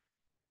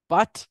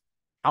 But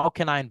how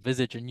can I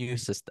envisage a new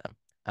system?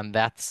 And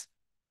that's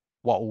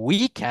what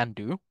we can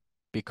do,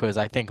 because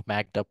I think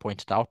Magda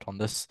pointed out on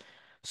this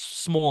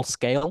small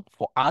scale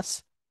for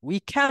us, we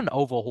can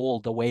overhaul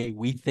the way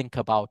we think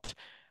about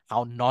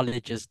how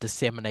knowledge is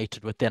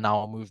disseminated within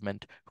our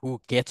movement,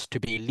 who gets to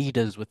be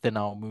leaders within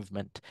our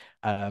movement,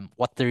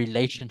 what the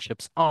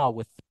relationships are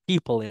with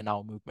people in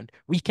our movement,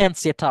 we can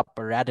set up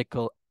a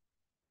radical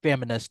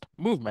feminist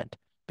movement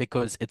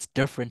because it's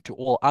different to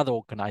all other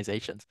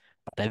organizations.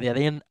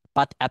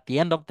 But at the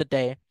end of the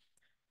day,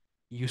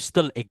 you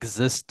still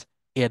exist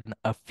in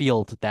a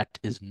field that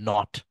is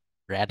not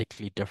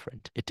radically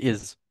different. It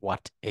is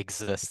what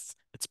exists.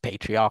 It's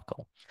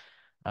patriarchal.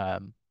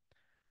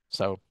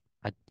 So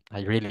I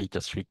really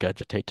just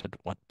regurgitated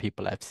what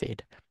people have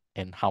said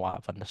and how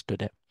I've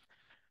understood it.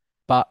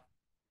 But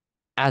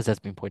as has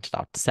been pointed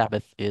out,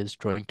 Sabbath is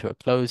drawing to a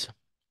close.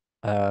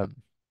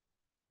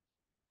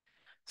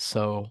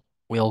 So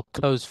we'll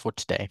close for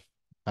today.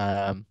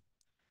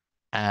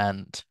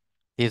 And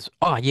yes,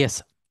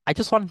 I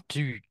just wanted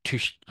to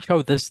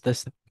show this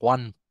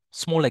one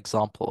small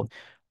example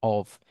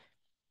of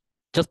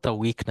just the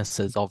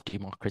weaknesses of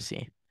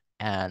democracy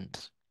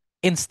and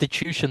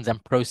institutions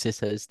and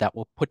processes that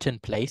were put in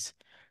place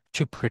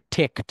to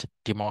protect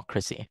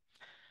democracy.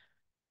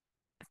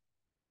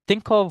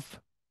 Think of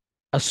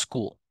a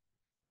school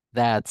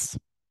that's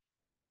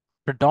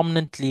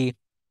predominantly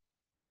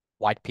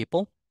white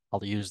people.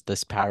 I'll use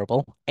this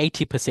parable,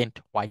 80%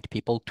 white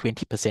people,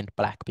 20%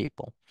 black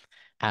people.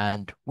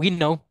 And we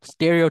know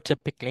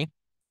stereotypically,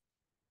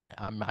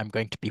 I'm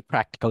going to be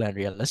practical and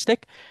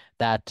realistic,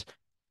 that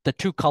the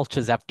two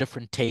cultures have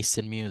different tastes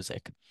in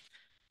music.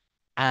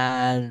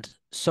 And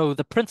so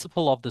the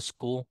principal of the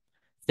school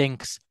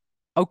thinks,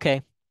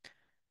 okay,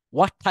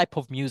 what type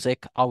of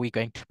music are we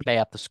going to play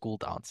at the school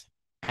dance?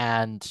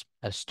 And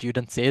a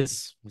student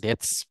says,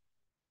 let's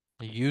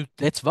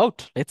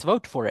vote. Let's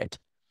vote for it.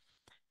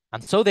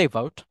 And so they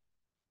vote.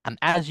 And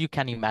as you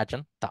can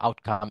imagine, the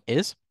outcome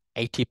is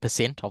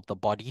 80% of the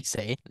body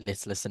say,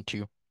 let's listen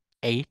to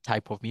a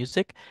type of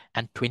music,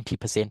 and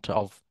 20%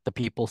 of the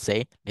people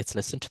say, let's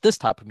listen to this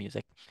type of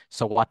music.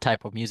 So what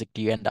type of music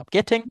do you end up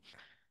getting?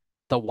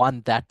 The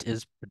one that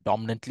is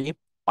predominantly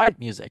white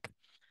music.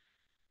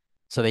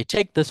 So they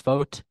take this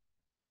vote.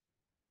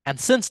 And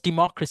since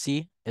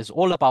democracy is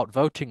all about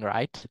voting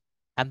right,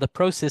 and the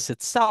process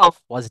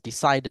itself was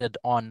decided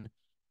on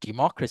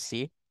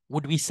democracy,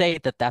 would we say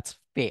that that's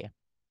fair?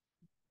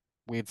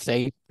 We'd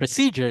say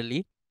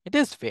procedurally, it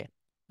is fair.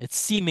 It's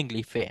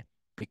seemingly fair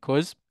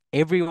because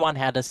everyone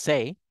had a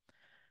say.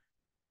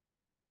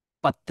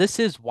 But this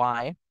is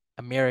why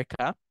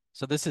America,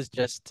 so this is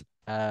just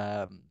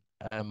a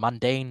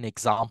mundane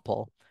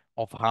example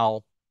of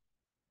how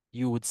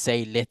you would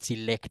say, let's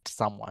elect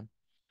someone.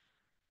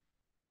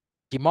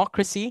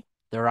 Democracy,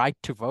 the right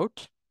to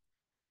vote,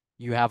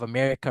 you have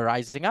America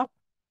rising up,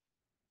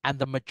 and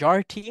the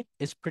majority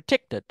is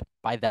protected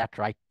by that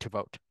right to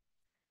vote.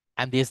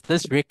 And there's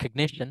this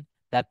recognition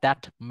that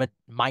that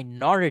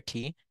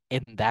minority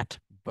in that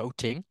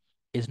voting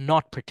is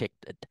not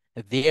protected.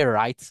 Their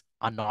rights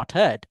are not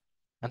heard.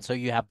 And so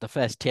you have the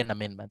first 10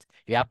 amendments.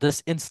 You have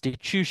this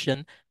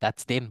institution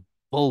that's then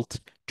built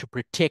to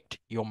protect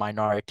your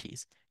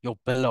minorities, your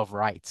Bill of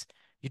Rights.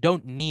 You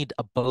don't need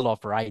a Bill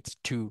of Rights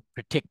to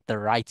protect the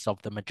rights of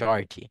the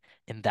majority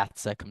in that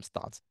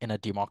circumstance in a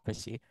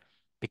democracy,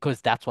 because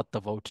that's what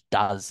the vote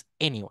does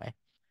anyway.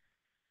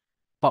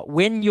 But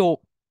when your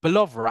Bill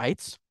of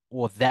Rights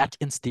or that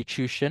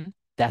institution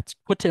that's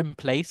put in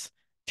place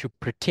to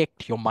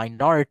protect your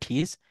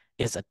minorities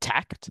is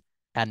attacked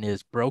and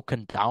is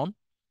broken down,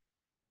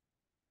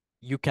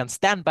 you can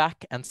stand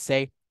back and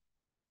say,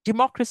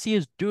 democracy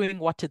is doing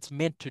what it's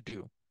meant to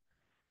do.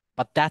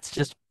 But that's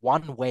just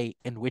one way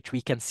in which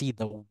we can see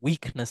the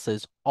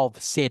weaknesses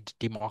of said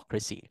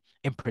democracy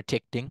in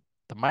protecting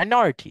the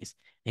minorities.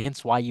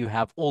 Hence why you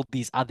have all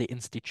these other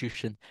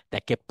institutions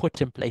that get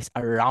put in place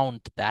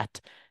around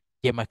that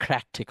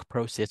democratic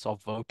process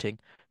of voting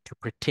to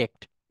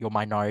protect your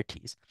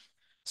minorities.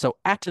 So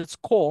at its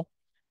core,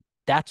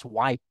 that's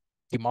why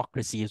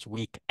democracy is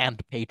weak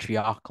and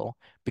patriarchal,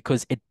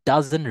 because it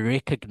doesn't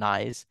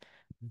recognize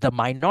the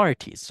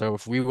minorities. So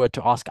if we were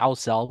to ask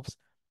ourselves,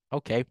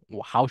 okay,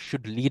 well, how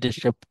should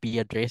leadership be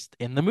addressed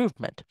in the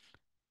movement?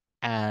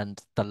 And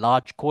the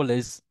large call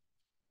is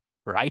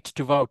right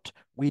to vote.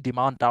 We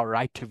demand our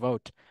right to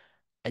vote.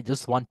 I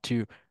just want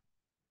to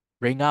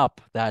bring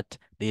up that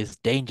there's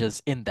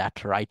dangers in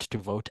that right to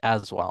vote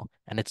as well.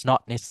 And it's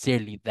not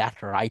necessarily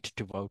that right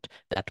to vote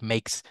that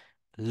makes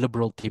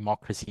liberal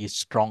democracy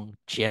strong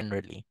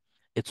generally.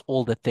 It's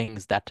all the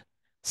things that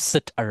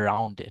sit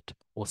around it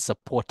or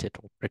support it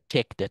or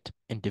protect it,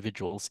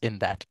 individuals in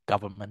that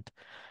government.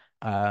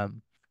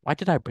 Why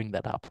did I bring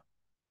that up?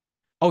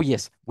 Oh,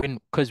 yes,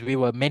 because we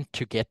were meant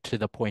to get to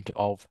the point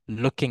of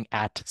looking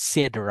at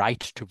said right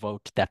to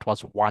vote that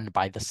was won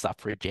by the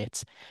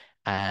suffragettes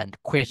and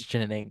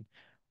questioning,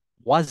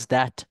 was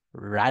that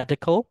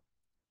radical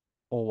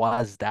or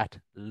was that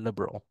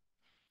liberal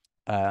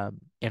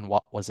in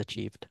what was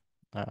achieved?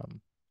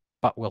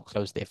 But we'll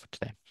close there for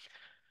today.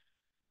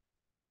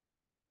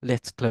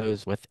 Let's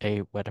close with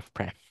a word of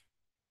prayer.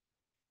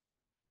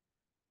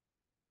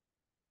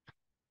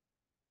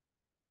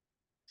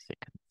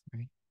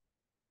 Second.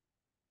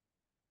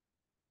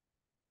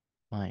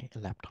 My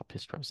laptop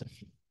is frozen.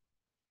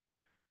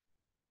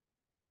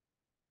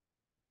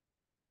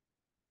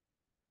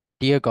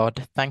 Dear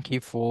God, thank you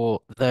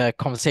for the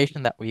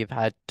conversation that we've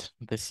had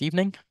this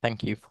evening.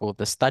 Thank you for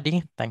the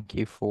study. Thank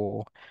you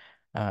for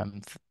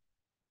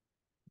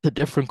the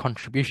different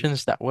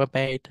contributions that were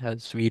made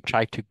as we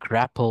try to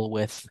grapple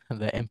with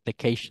the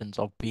implications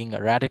of being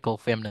a radical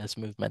feminist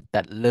movement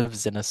that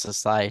lives in a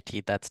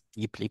society that's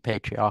deeply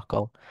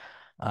patriarchal.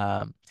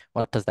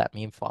 What does that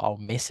mean for our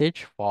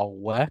message, for our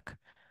work?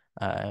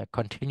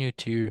 Continue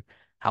to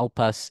help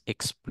us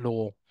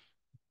explore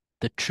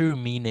the true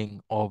meaning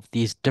of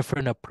these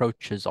different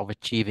approaches of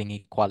achieving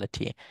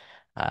equality.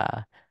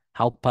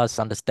 Help us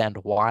understand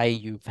why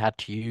you've had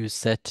to use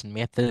certain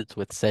methods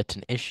with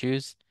certain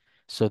issues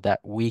so that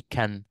we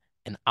can,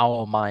 in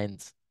our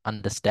minds,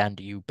 understand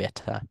you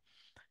better.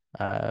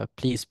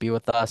 Please be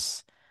with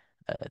us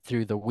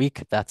through the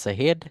week that's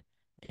ahead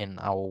in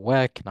our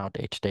work, in our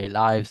day-to-day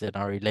lives, in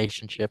our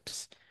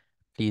relationships.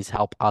 Please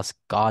help us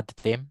guard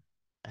them.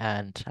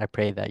 And I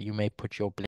pray that you may put your blessing